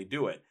couldn't really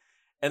do it.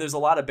 And there's a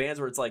lot of bands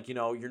where it's like,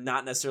 you're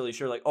not necessarily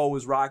sure, like, oh,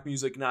 is rock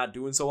music not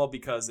doing so well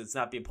because it's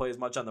not being played as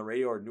much on the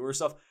radio or newer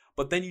stuff?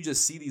 But then you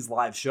just see these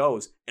live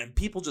shows and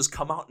people just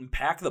come out and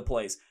pack the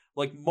place.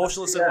 Like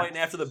Motionless in White and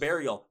After the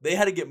Burial, they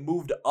had to get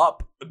moved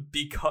up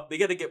because they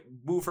got to get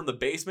moved from the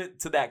basement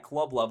to that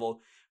club level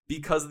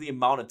because of the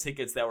amount of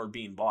tickets that were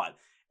being bought.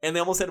 And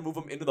they almost had to move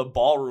them into the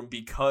ballroom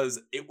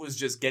because it was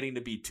just getting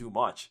to be too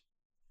much.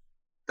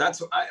 I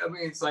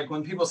mean, it's like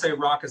when people say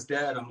rock is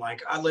dead, I'm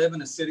like, I live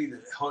in a city that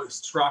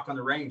hosts Rock on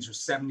the Range. There's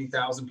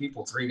 70,000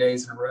 people 3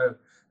 days in a row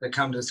that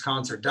come to this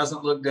concert.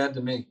 Doesn't look dead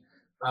to me.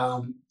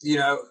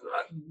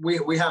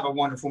 We have a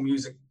wonderful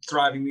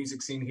thriving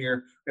music scene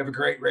here. We have a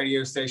great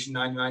radio station,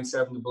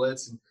 99.7 The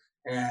Blitz,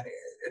 and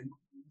it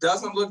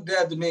doesn't look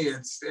dead to me.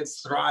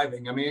 It's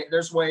thriving. I mean,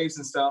 there's waves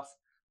and stuff,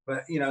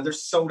 but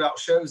there's sold out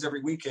shows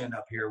every weekend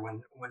up here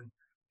when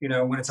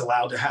it's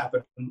allowed to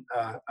happen.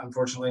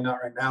 Unfortunately, not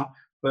right now.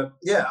 But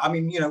yeah, I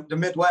mean, the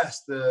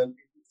Midwest, the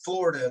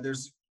Florida,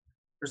 there's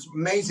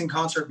amazing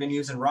concert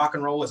venues, and rock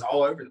and roll is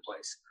all over the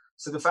place.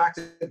 So the fact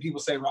that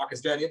people say rock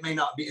is dead,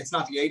 it's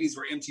not the 80s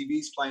where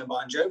MTV's playing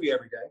Bon Jovi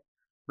every day,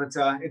 but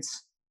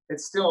it's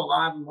still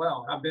alive and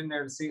well. I've been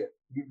there to see it.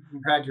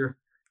 You've had your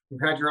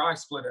eye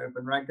split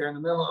open right there in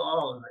the middle of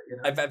all of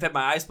it. I've had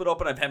my eyes split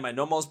open. I've had my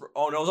nose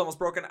almost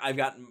broken. I've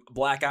gotten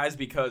black eyes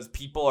because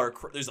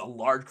there's a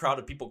large crowd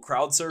of people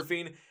crowd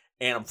surfing.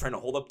 And I'm trying to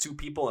hold up two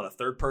people, and a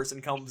third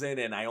person comes in,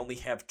 and I only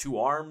have two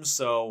arms.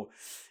 So,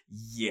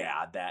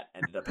 yeah, that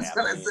ended up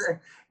happening.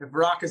 If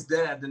rock is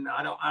dead, then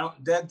I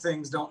don't. Dead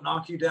things don't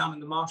knock you down in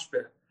the mosh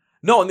pit.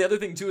 No, and the other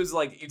thing too is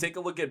like you take a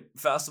look at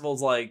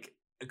festivals like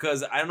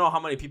because I don't know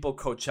how many people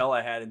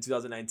Coachella had in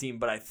 2019,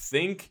 but I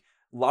think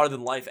Louder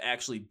Than Life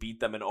actually beat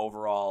them in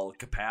overall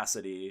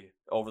capacity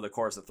over the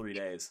course of 3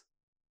 days.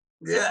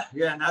 Yeah,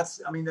 and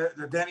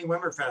the Danny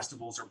Wimmer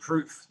festivals are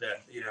proof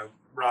that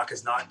rock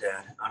is not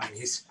dead. I mean,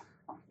 he's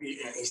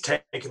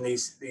taken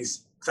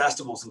these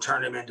festivals and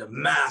turned them into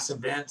mass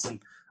events, and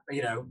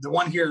the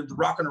one here, the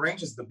Rock on the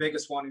Range, is the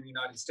biggest one in the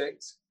United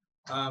States,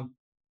 and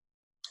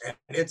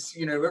it's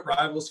it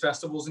rivals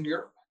festivals in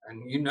Europe,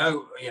 and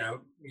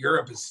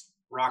Europe is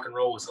rock and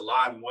roll is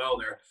alive and well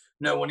there.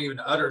 No one even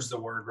utters the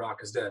word rock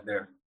is dead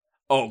there.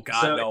 Oh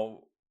God,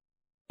 no.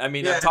 I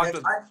mean, I've talked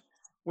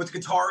with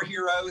Guitar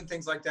Hero and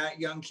things like that,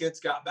 young kids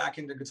got back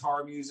into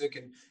guitar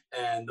music,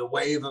 and the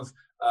wave of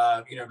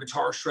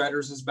guitar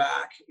shredders is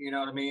back. You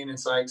know what I mean?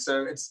 It's like,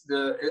 so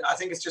I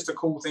think it's just a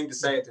cool thing to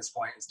say at this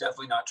point. It's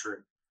definitely not true.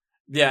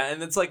 Yeah,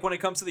 and it's like when it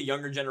comes to the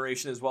younger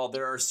generation as well,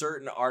 there are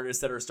certain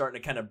artists that are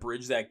starting to kind of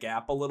bridge that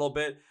gap a little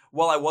bit.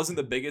 While I wasn't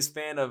the biggest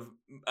fan of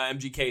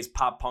MGK's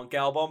pop punk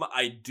album,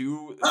 I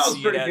do. That was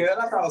pretty good.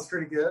 I thought it was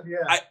pretty good.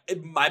 Yeah.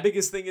 My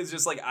biggest thing is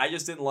just like I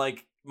just didn't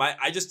like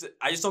I just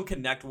don't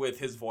connect with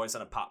his voice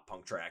on a pop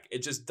punk track. It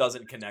just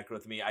doesn't connect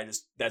with me.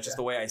 That's just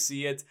the way I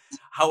see it.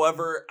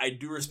 However, I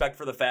do respect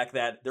for the fact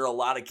that there are a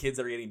lot of kids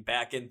that are getting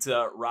back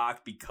into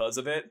rock because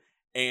of it.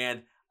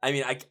 And I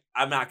mean,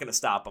 I'm not going to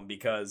stop them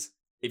because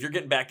if we're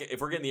getting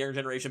the younger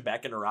generation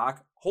back into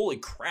rock, holy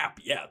crap.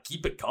 Yeah.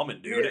 Keep it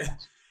coming, dude. Yeah.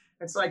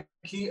 It's like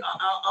I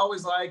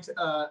always liked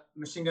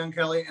Machine Gun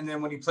Kelly. And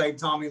then when he played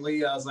Tommy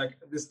Lee, I was like,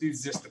 this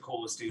dude's just the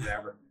coolest dude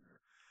ever.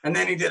 And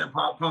then he did a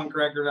pop punk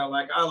record. I'm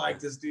like, I like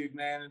this dude,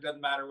 man. It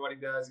doesn't matter what he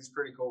does. He's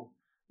pretty cool.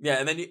 Yeah,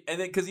 and then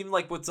because even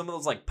like with some of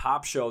those like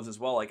pop shows as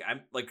well, like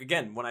I'm like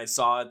again when I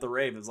saw at the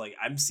rave, it's like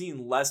I'm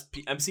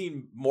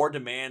seeing more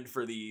demand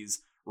for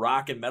these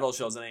rock and metal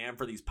shows than I am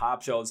for these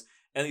pop shows,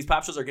 and these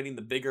pop shows are getting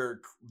the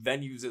bigger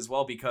venues as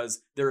well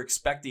because they're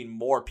expecting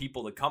more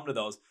people to come to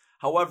those.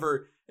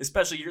 However,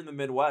 especially here in the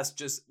Midwest,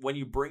 just when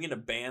you bring in a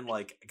band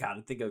like, God,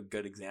 I think a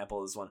good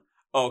example of this one.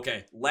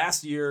 Okay,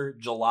 last year,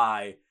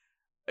 July,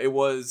 it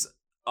was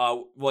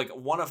like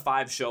one of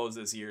 5 shows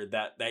this year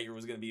that year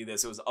was going to be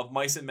this. It was Of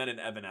Mice and Men and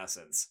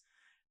Evanescence.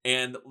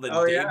 And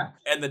Oh yeah.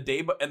 the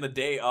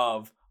day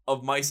of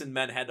Mice and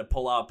Men had to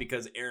pull out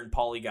because Aaron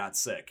Pauley got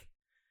sick.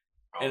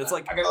 And it's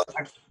like I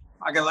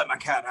gotta let my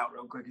cat out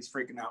real quick. He's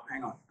freaking out.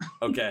 Hang on.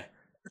 Okay.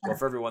 Well,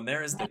 for everyone,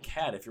 there is the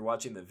cat. If you're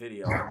watching the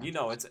video, you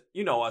know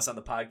us on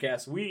the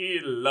podcast. We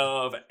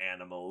love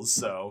animals,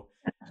 so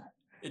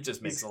it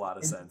just makes a lot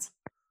of sense.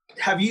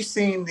 Have you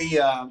seen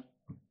the?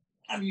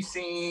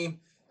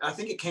 I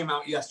think it came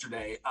out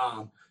yesterday.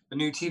 The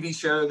new TV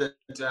show that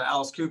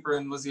Alice Cooper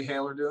and Lizzie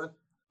Hale are doing.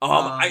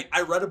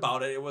 I read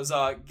about it. It was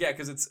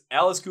because it's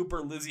Alice Cooper,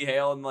 Lizzie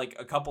Hale, and like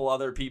a couple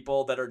other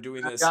people that are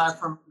doing this.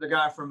 The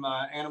guy from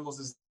Animals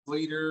as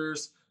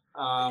Leaders.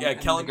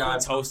 Kellen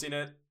Quinn's hosting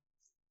it.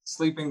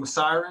 Sleeping with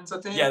Sirens,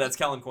 I think. Yeah, that's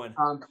Kellen Quinn.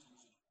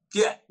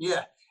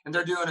 Yeah, and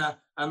they're doing a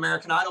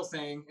American Idol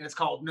thing, and it's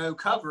called No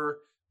Cover.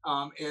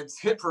 It's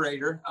Hit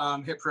Parader.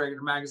 Hit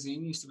Parader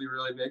magazine used to be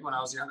really big when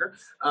I was younger.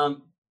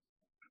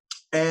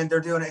 And they're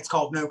doing it's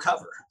called No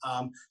Cover.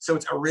 So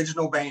it's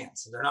original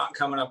bands. They're not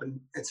coming up and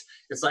it's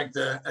like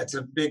it's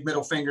a big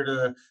middle finger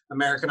to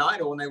American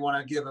Idol, and they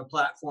want to give a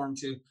platform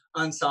to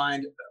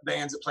unsigned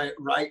bands that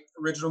write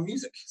original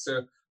music.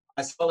 So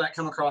I saw that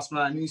come across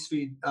my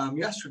newsfeed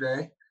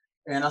yesterday,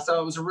 and I thought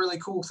it was a really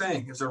cool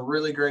thing. It was a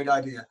really great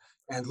idea.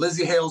 And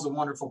Lizzie Hale's a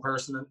wonderful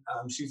person.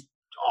 She's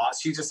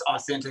just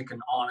authentic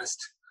and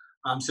honest.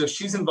 So if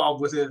she's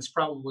involved with it, it's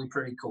probably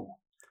pretty cool.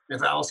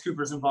 If Alice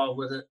Cooper's involved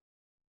with it,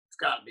 it's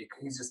got to be.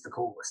 He's just the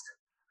coolest.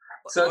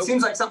 So it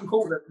seems like something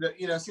cool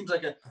that seems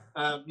like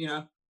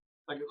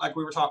like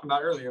we were talking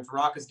about earlier. If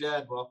rock is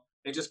dead, well,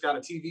 they just got a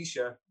TV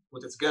show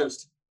with its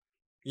ghost.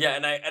 Yeah,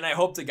 and I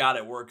hope to God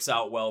it works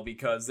out well,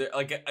 because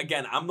like,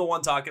 again, I'm the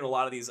one talking to a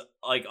lot of these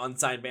like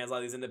unsigned bands, a lot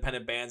of these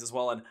independent bands as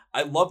well, and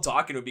I love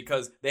talking to them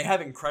because they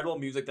have incredible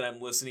music that I'm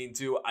listening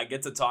to. I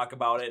get to talk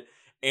about it,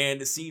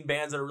 and seeing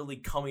bands that are really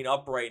coming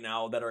up right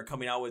now that are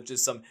coming out with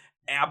just some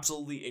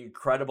absolutely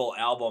incredible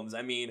albums.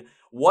 I mean,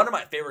 one of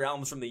my favorite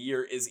albums from the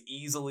year is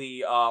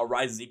easily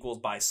Rise is Equals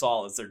by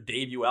Saul. It's their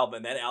debut album,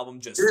 and that album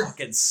just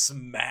fucking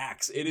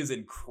smacks. It is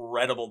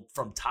incredible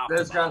from top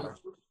to bottom.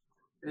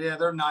 Yeah,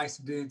 they're nice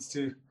dudes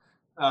too.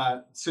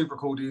 Super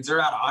cool dudes. They're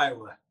out of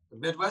Iowa, the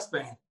Midwest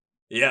band.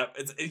 Yeah,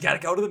 you got to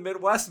go to the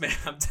Midwest, man.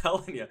 I'm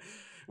telling you.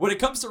 When it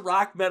comes to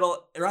rock and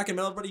metal,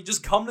 everybody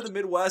just come to the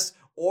Midwest.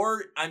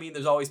 Or, I mean,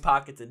 there's always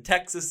pockets in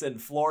Texas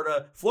and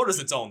Florida. Florida's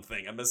its own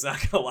thing. I'm just not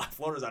going to lie.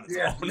 Florida's on its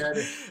own. Yeah,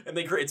 and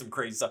they create some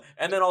crazy stuff.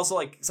 And then also,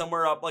 like,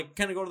 somewhere up, like,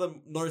 kind of go to the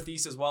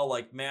Northeast as well,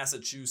 like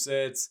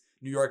Massachusetts,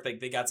 New York. Like,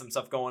 they got some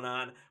stuff going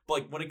on. But,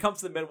 like, when it comes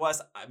to the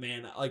Midwest,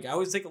 man, like, I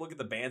always take a look at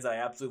the bands that I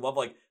absolutely love.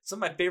 Like,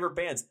 some of my favorite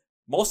bands,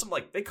 most of them,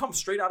 like, they come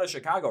straight out of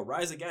Chicago.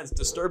 Rise Against,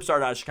 Disturbed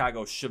started out of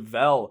Chicago,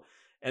 Chevelle.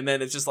 And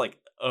then it's just like,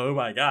 oh,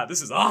 my God,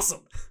 this is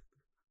awesome.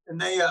 And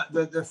they,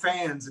 the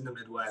fans in the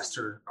Midwest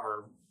are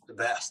the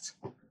best.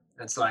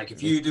 It's like,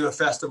 if you do a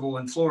festival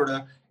in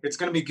Florida, it's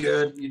going to be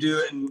good. You do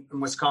it in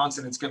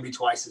Wisconsin, it's going to be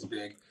twice as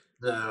big.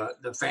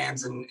 The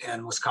fans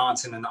in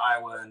Wisconsin and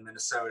Iowa and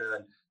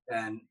Minnesota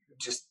and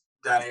just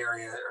that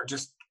area are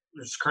just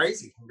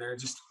crazy.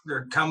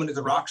 They're coming to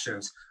the rock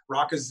shows.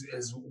 Rock is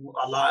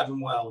alive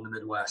and well in the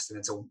Midwest, and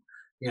it's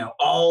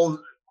all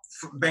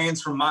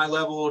bands from my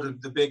level to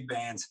the big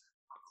bands.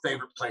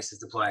 Favorite places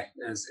to play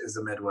is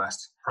the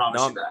Midwest.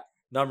 Promise you that.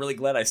 No, I'm really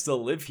glad I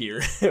still live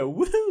here.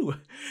 Woo!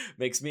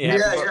 Makes me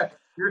happy. Yeah.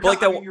 You're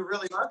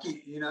really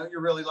lucky.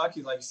 You're really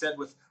lucky, like you said,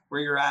 with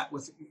where you're at,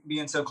 with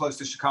being so close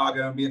to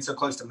Chicago and being so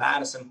close to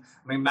Madison.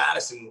 I mean,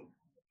 Madison,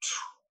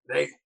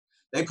 they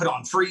put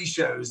on free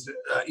shows.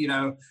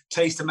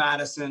 Taste of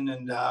Madison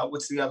and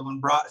what's the other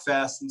one?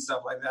 Bratfest and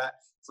stuff like that.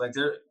 It's like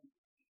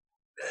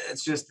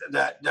it's just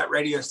that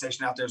radio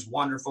station out there is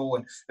wonderful,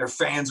 and their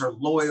fans are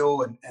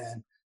loyal and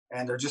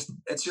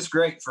it's just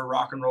great for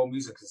rock and roll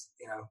music.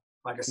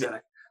 Like I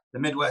said, the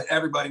Midwest,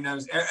 everybody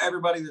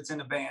that's in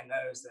a band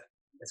knows that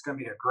it's going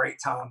to be a great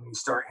time when you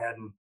start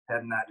heading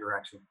that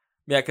direction.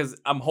 Yeah, because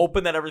I'm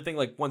hoping that everything,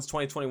 like, once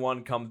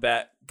 2021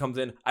 comes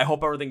in, I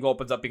hope everything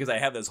opens up, because I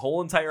have this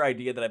whole entire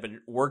idea that I've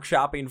been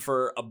workshopping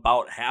for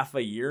about half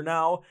a year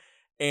now,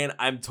 and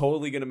I'm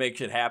totally going to make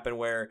shit happen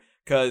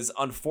because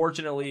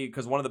unfortunately,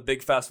 one of the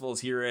big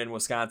festivals here in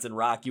Wisconsin,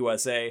 Rock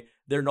USA,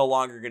 they're no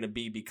longer going to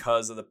be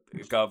because of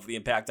the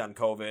impact on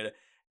COVID,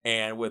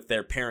 and with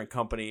their parent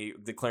company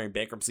declaring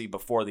bankruptcy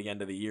before the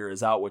end of the year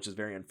is out, which is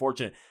very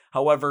unfortunate.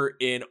 However,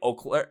 in Eau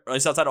Claire,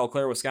 just outside Eau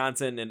Claire,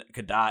 Wisconsin, in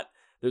Cadott,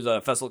 there's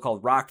a festival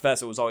called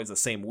Rockfest. It was always the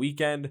same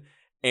weekend,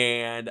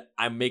 and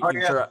I'm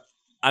making sure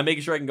I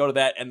can go to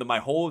that. And my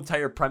whole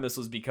entire premise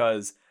was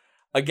because,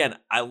 again,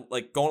 I love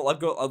going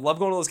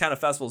to those kind of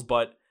festivals,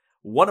 but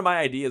one of my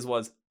ideas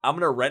was I'm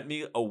going to rent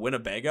me a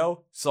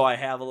Winnebago so I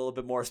have a little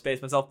bit more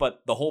space myself.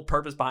 But the whole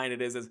purpose behind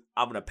it is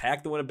I'm going to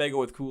pack the Winnebago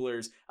with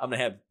coolers. I'm going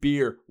to have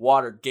beer,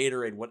 water,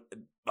 Gatorade,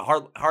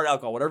 hard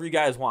alcohol, whatever you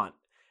guys want.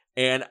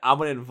 And I'm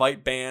going to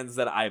invite bands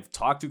that I've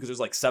talked to, because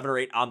there's like 7 or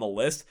 8 on the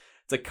list,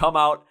 to come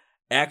out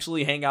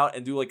actually hang out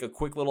and do like a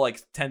quick little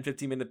like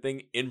 10-15 minute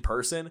thing in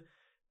person,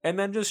 and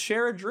then just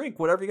share a drink,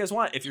 whatever you guys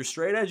want. If you're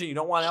straight edge and you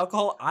don't want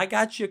alcohol, I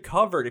got you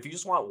covered. If you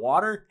just want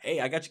water, hey,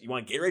 I got you. You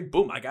want Gatorade?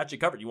 Boom, I got you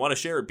covered. You want to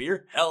share a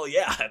beer? Hell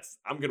yeah,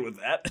 I'm good with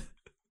that.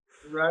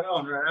 Right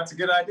on, right. That's a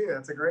good idea.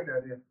 That's a great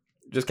idea.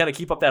 Just kind of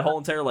keep up that whole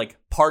entire like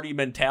party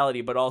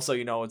mentality, but also,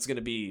 you know, it's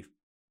gonna be.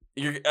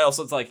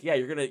 It's like, yeah,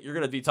 you're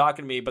gonna be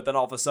talking to me, but then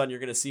all of a sudden you're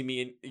gonna see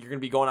me and you're gonna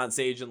be going on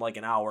stage in like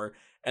an hour,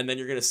 and then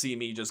you're gonna see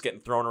me just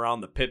getting thrown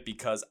around the pit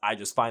because I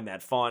just find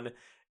that fun.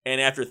 And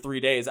after 3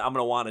 days, I'm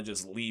gonna want to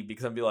just leave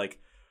because I'm be like,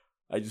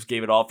 I just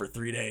gave it all for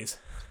 3 days.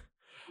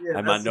 Yeah,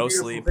 I'm on no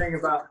sleep.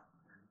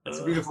 That's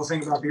a beautiful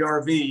thing about the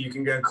RV. You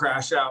can go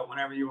crash out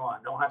whenever you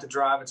want. Don't have to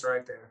drive. It's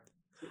right there.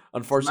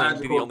 Unfortunately,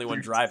 I'm the only one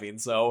driving,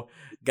 so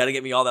got to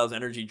get me all those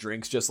energy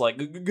drinks. Just like,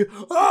 Have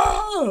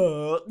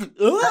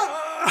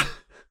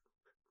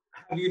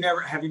you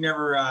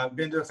never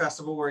been to a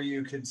festival where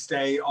you could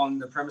stay on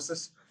the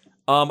premises?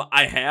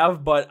 I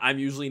have, but I'm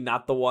usually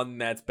not the one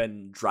that's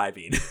been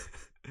driving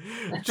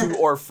to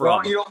or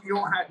from.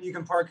 Well, you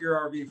can park your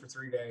RV for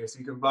 3 days.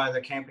 You can buy the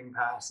camping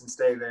pass and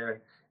stay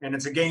there, and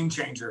it's a game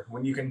changer.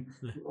 When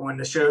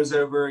the show's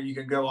over, you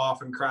can go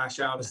off and crash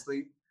out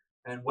asleep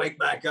and wake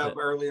back up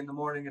early in the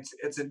morning.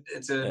 It's an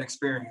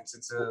experience.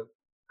 That's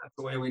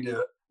the way we do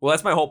it. Well,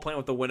 that's my whole plan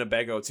with the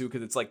Winnebago too,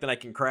 because it's like then I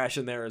can crash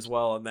in there as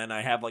well, and then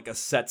I have like a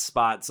set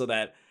spot so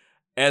that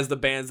as the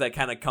bands that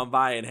kind of come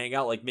by and hang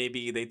out, like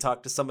maybe they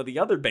talk to some of the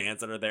other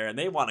bands that are there and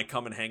they want to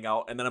come and hang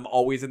out, and then I'm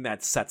always in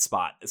that set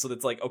spot. So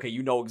it's like, okay,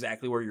 you know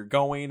exactly where you're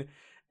going,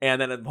 and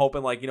then I'm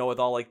hoping like, you know, with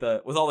all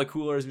the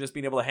coolers and just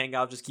being able to hang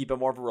out, just keep it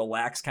more of a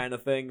relaxed kind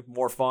of thing,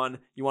 more fun.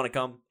 You want to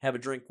come have a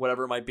drink,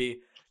 whatever it might be,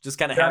 just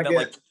kind of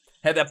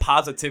have that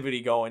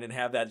positivity going and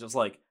have that just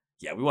like,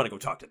 yeah, we want to go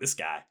talk to this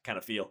guy kind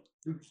of feel.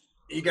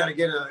 You got to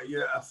get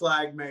a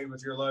flag made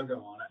with your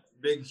logo on it.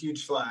 Big,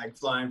 huge flag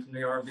flying from the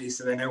RV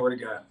so they know where to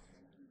go.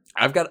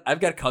 I've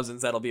got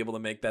cousins that'll be able to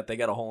make that. They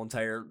got a whole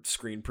entire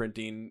screen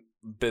printing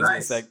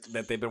business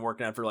that they've been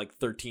working on for like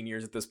 13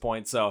 years at this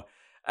point. So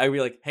I'd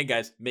be like, hey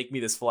guys, make me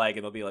this flag.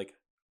 And they'll be like,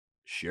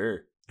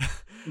 sure.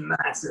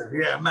 Massive.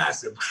 Yeah,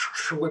 massive.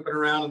 Whipping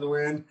around in the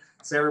wind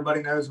so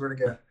everybody knows where to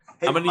go.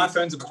 Hey, my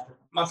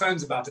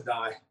phone's about to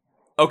die.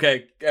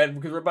 Okay. And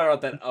because we're about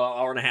that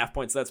hour and a half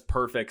point, so that's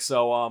perfect.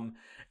 So,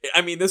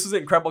 I mean, this was an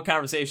incredible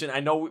conversation. I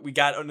know we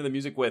got into the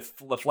music with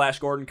the Flash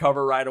Gordon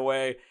cover right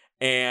away.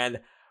 And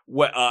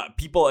what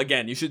people,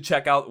 again, you should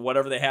check out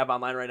whatever they have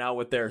online right now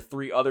with their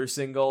 3 other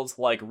singles,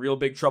 like Real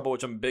Big Trouble,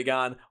 which I'm big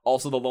on,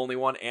 also The Lonely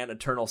One, and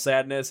Eternal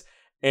Sadness.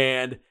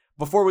 And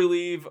before we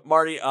leave,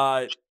 Marty,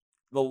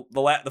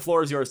 the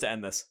floor is yours to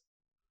end this.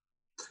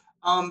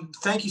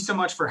 Thank you so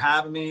much for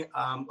having me.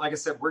 Like I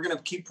said, we're going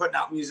to keep putting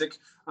out music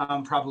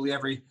probably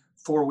every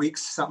 4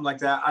 weeks, something like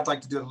that. I'd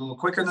like to do it a little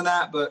quicker than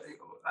that, but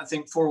I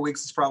think 4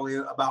 weeks is probably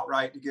about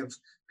right to give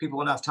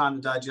people enough time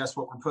to digest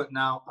what we're putting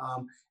out.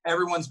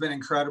 Everyone's been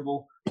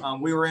incredible.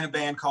 We were in a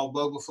band called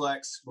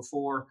Bogaflex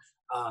before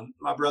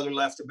my brother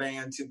left the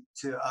band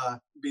to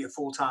be a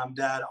full-time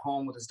dad at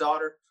home with his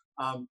daughter.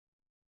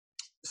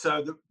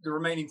 So the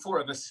remaining 4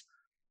 of us,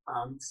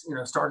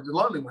 started the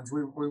Lonely Ones.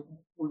 We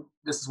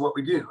this is what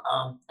we do.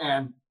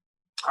 And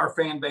our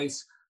fan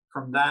base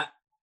from that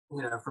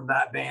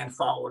band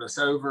followed us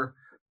over.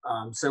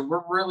 So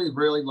we're really,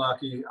 really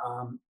lucky.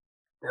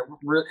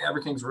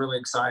 Everything's really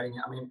exciting.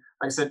 I mean,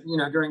 like I said,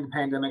 during the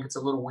pandemic, it's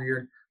a little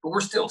weird, but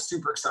we're still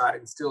super excited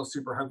and still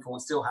super hopeful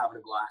and still having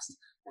a blast.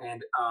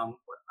 And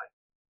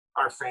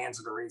our fans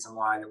are the reason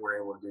why that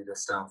we're able to do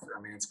this stuff.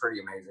 I mean, it's pretty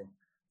amazing.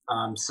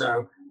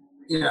 So,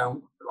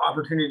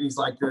 opportunities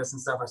like this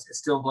and stuff, it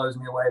still blows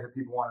me away that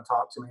people want to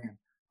talk to me.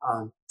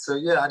 So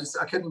yeah,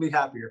 I couldn't be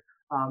happier.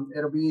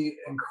 It'll be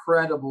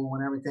incredible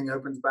when everything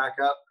opens back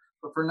up.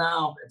 But for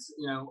now, it's,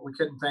 we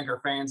couldn't thank our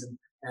fans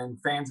and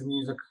fans of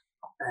music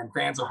and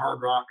fans of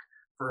hard rock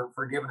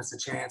for giving us a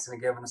chance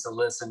and giving us a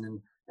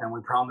listen. And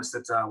we promise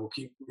that we'll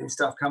keep new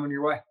stuff coming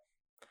your way.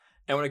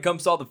 And when it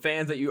comes to all the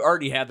fans that you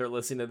already have there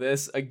listening to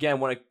this,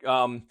 again, if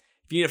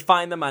you need to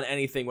find them on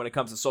anything, when it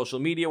comes to social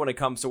media, when it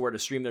comes to where to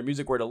stream their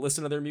music, where to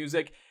listen to their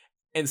music,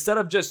 instead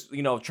of just,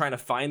 trying to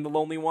find the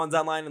Lonely Ones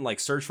online and like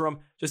search for them,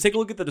 just take a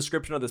look at the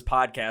description of this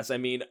podcast. I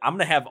mean, I'm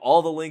going to have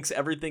all the links,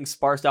 everything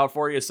sparsed out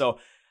for you. So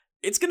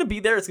it's going to be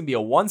there. It's going to be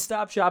a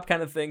one-stop shop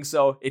kind of thing.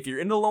 So if you're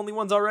into the Lonely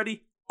Ones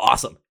already,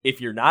 awesome. If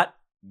you're not,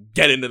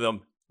 get into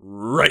them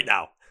right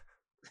now.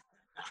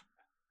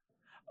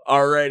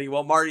 Alrighty,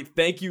 well, Marty,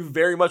 thank you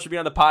very much for being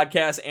on the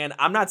podcast, and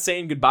I'm not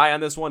saying goodbye on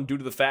this one due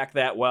to the fact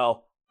that,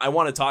 well, I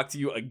want to talk to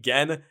you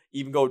again,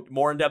 even go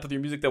more in depth with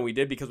your music than we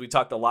did, because we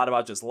talked a lot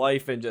about just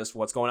life and just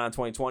what's going on in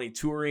 2020,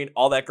 touring,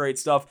 all that great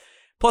stuff.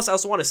 Plus, I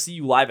also want to see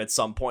you live at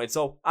some point,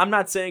 so I'm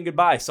not saying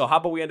goodbye. So how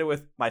about we end it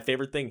with my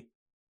favorite thing?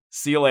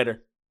 See you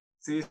later.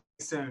 See you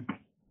soon.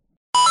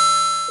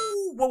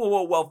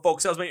 Well,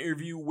 folks, that was my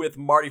interview with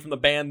Marty from the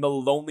band The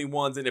Lonely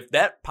Ones, and if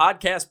that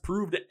podcast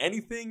proved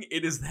anything,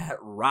 it is that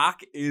rock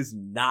is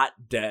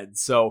not dead.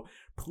 So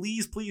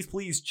please, please,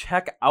 please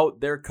check out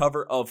their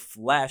cover of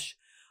Flesh.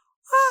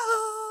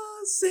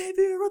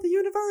 Savior of the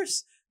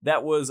universe,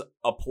 that was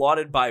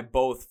applauded by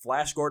both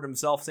Flash Gordon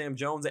himself, Sam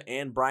Jones,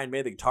 and Brian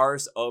May, the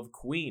guitarist of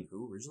Queen,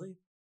 who originally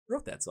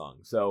wrote that song.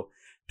 So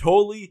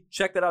totally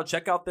check that out.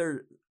 Check out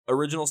their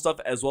original stuff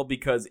as well,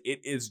 because it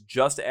is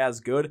just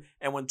as good.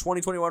 And when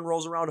 2021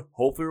 rolls around,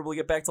 hopefully we'll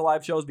get back to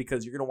live shows,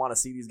 because you're going to want to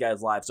see these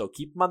guys live. So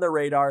keep them on their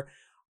radar.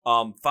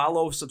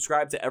 Follow,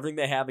 subscribe to everything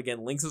they have.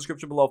 Again, links in the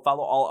description below.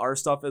 Follow all our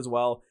stuff as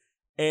well.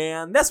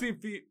 And that's gonna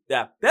be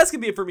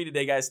it for me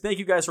today, guys. Thank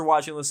you guys for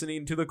watching and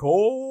listening to the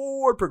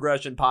Chord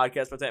Progression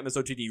Podcast by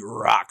MSOTD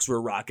Rocks, where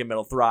rock and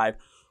metal thrive.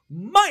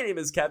 My name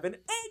is Kevin,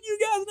 and you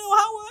guys know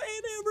how I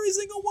end every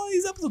single one of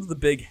these episodes with a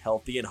big,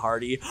 healthy, and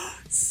hearty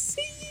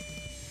see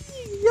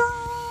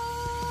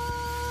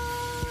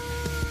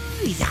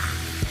ya.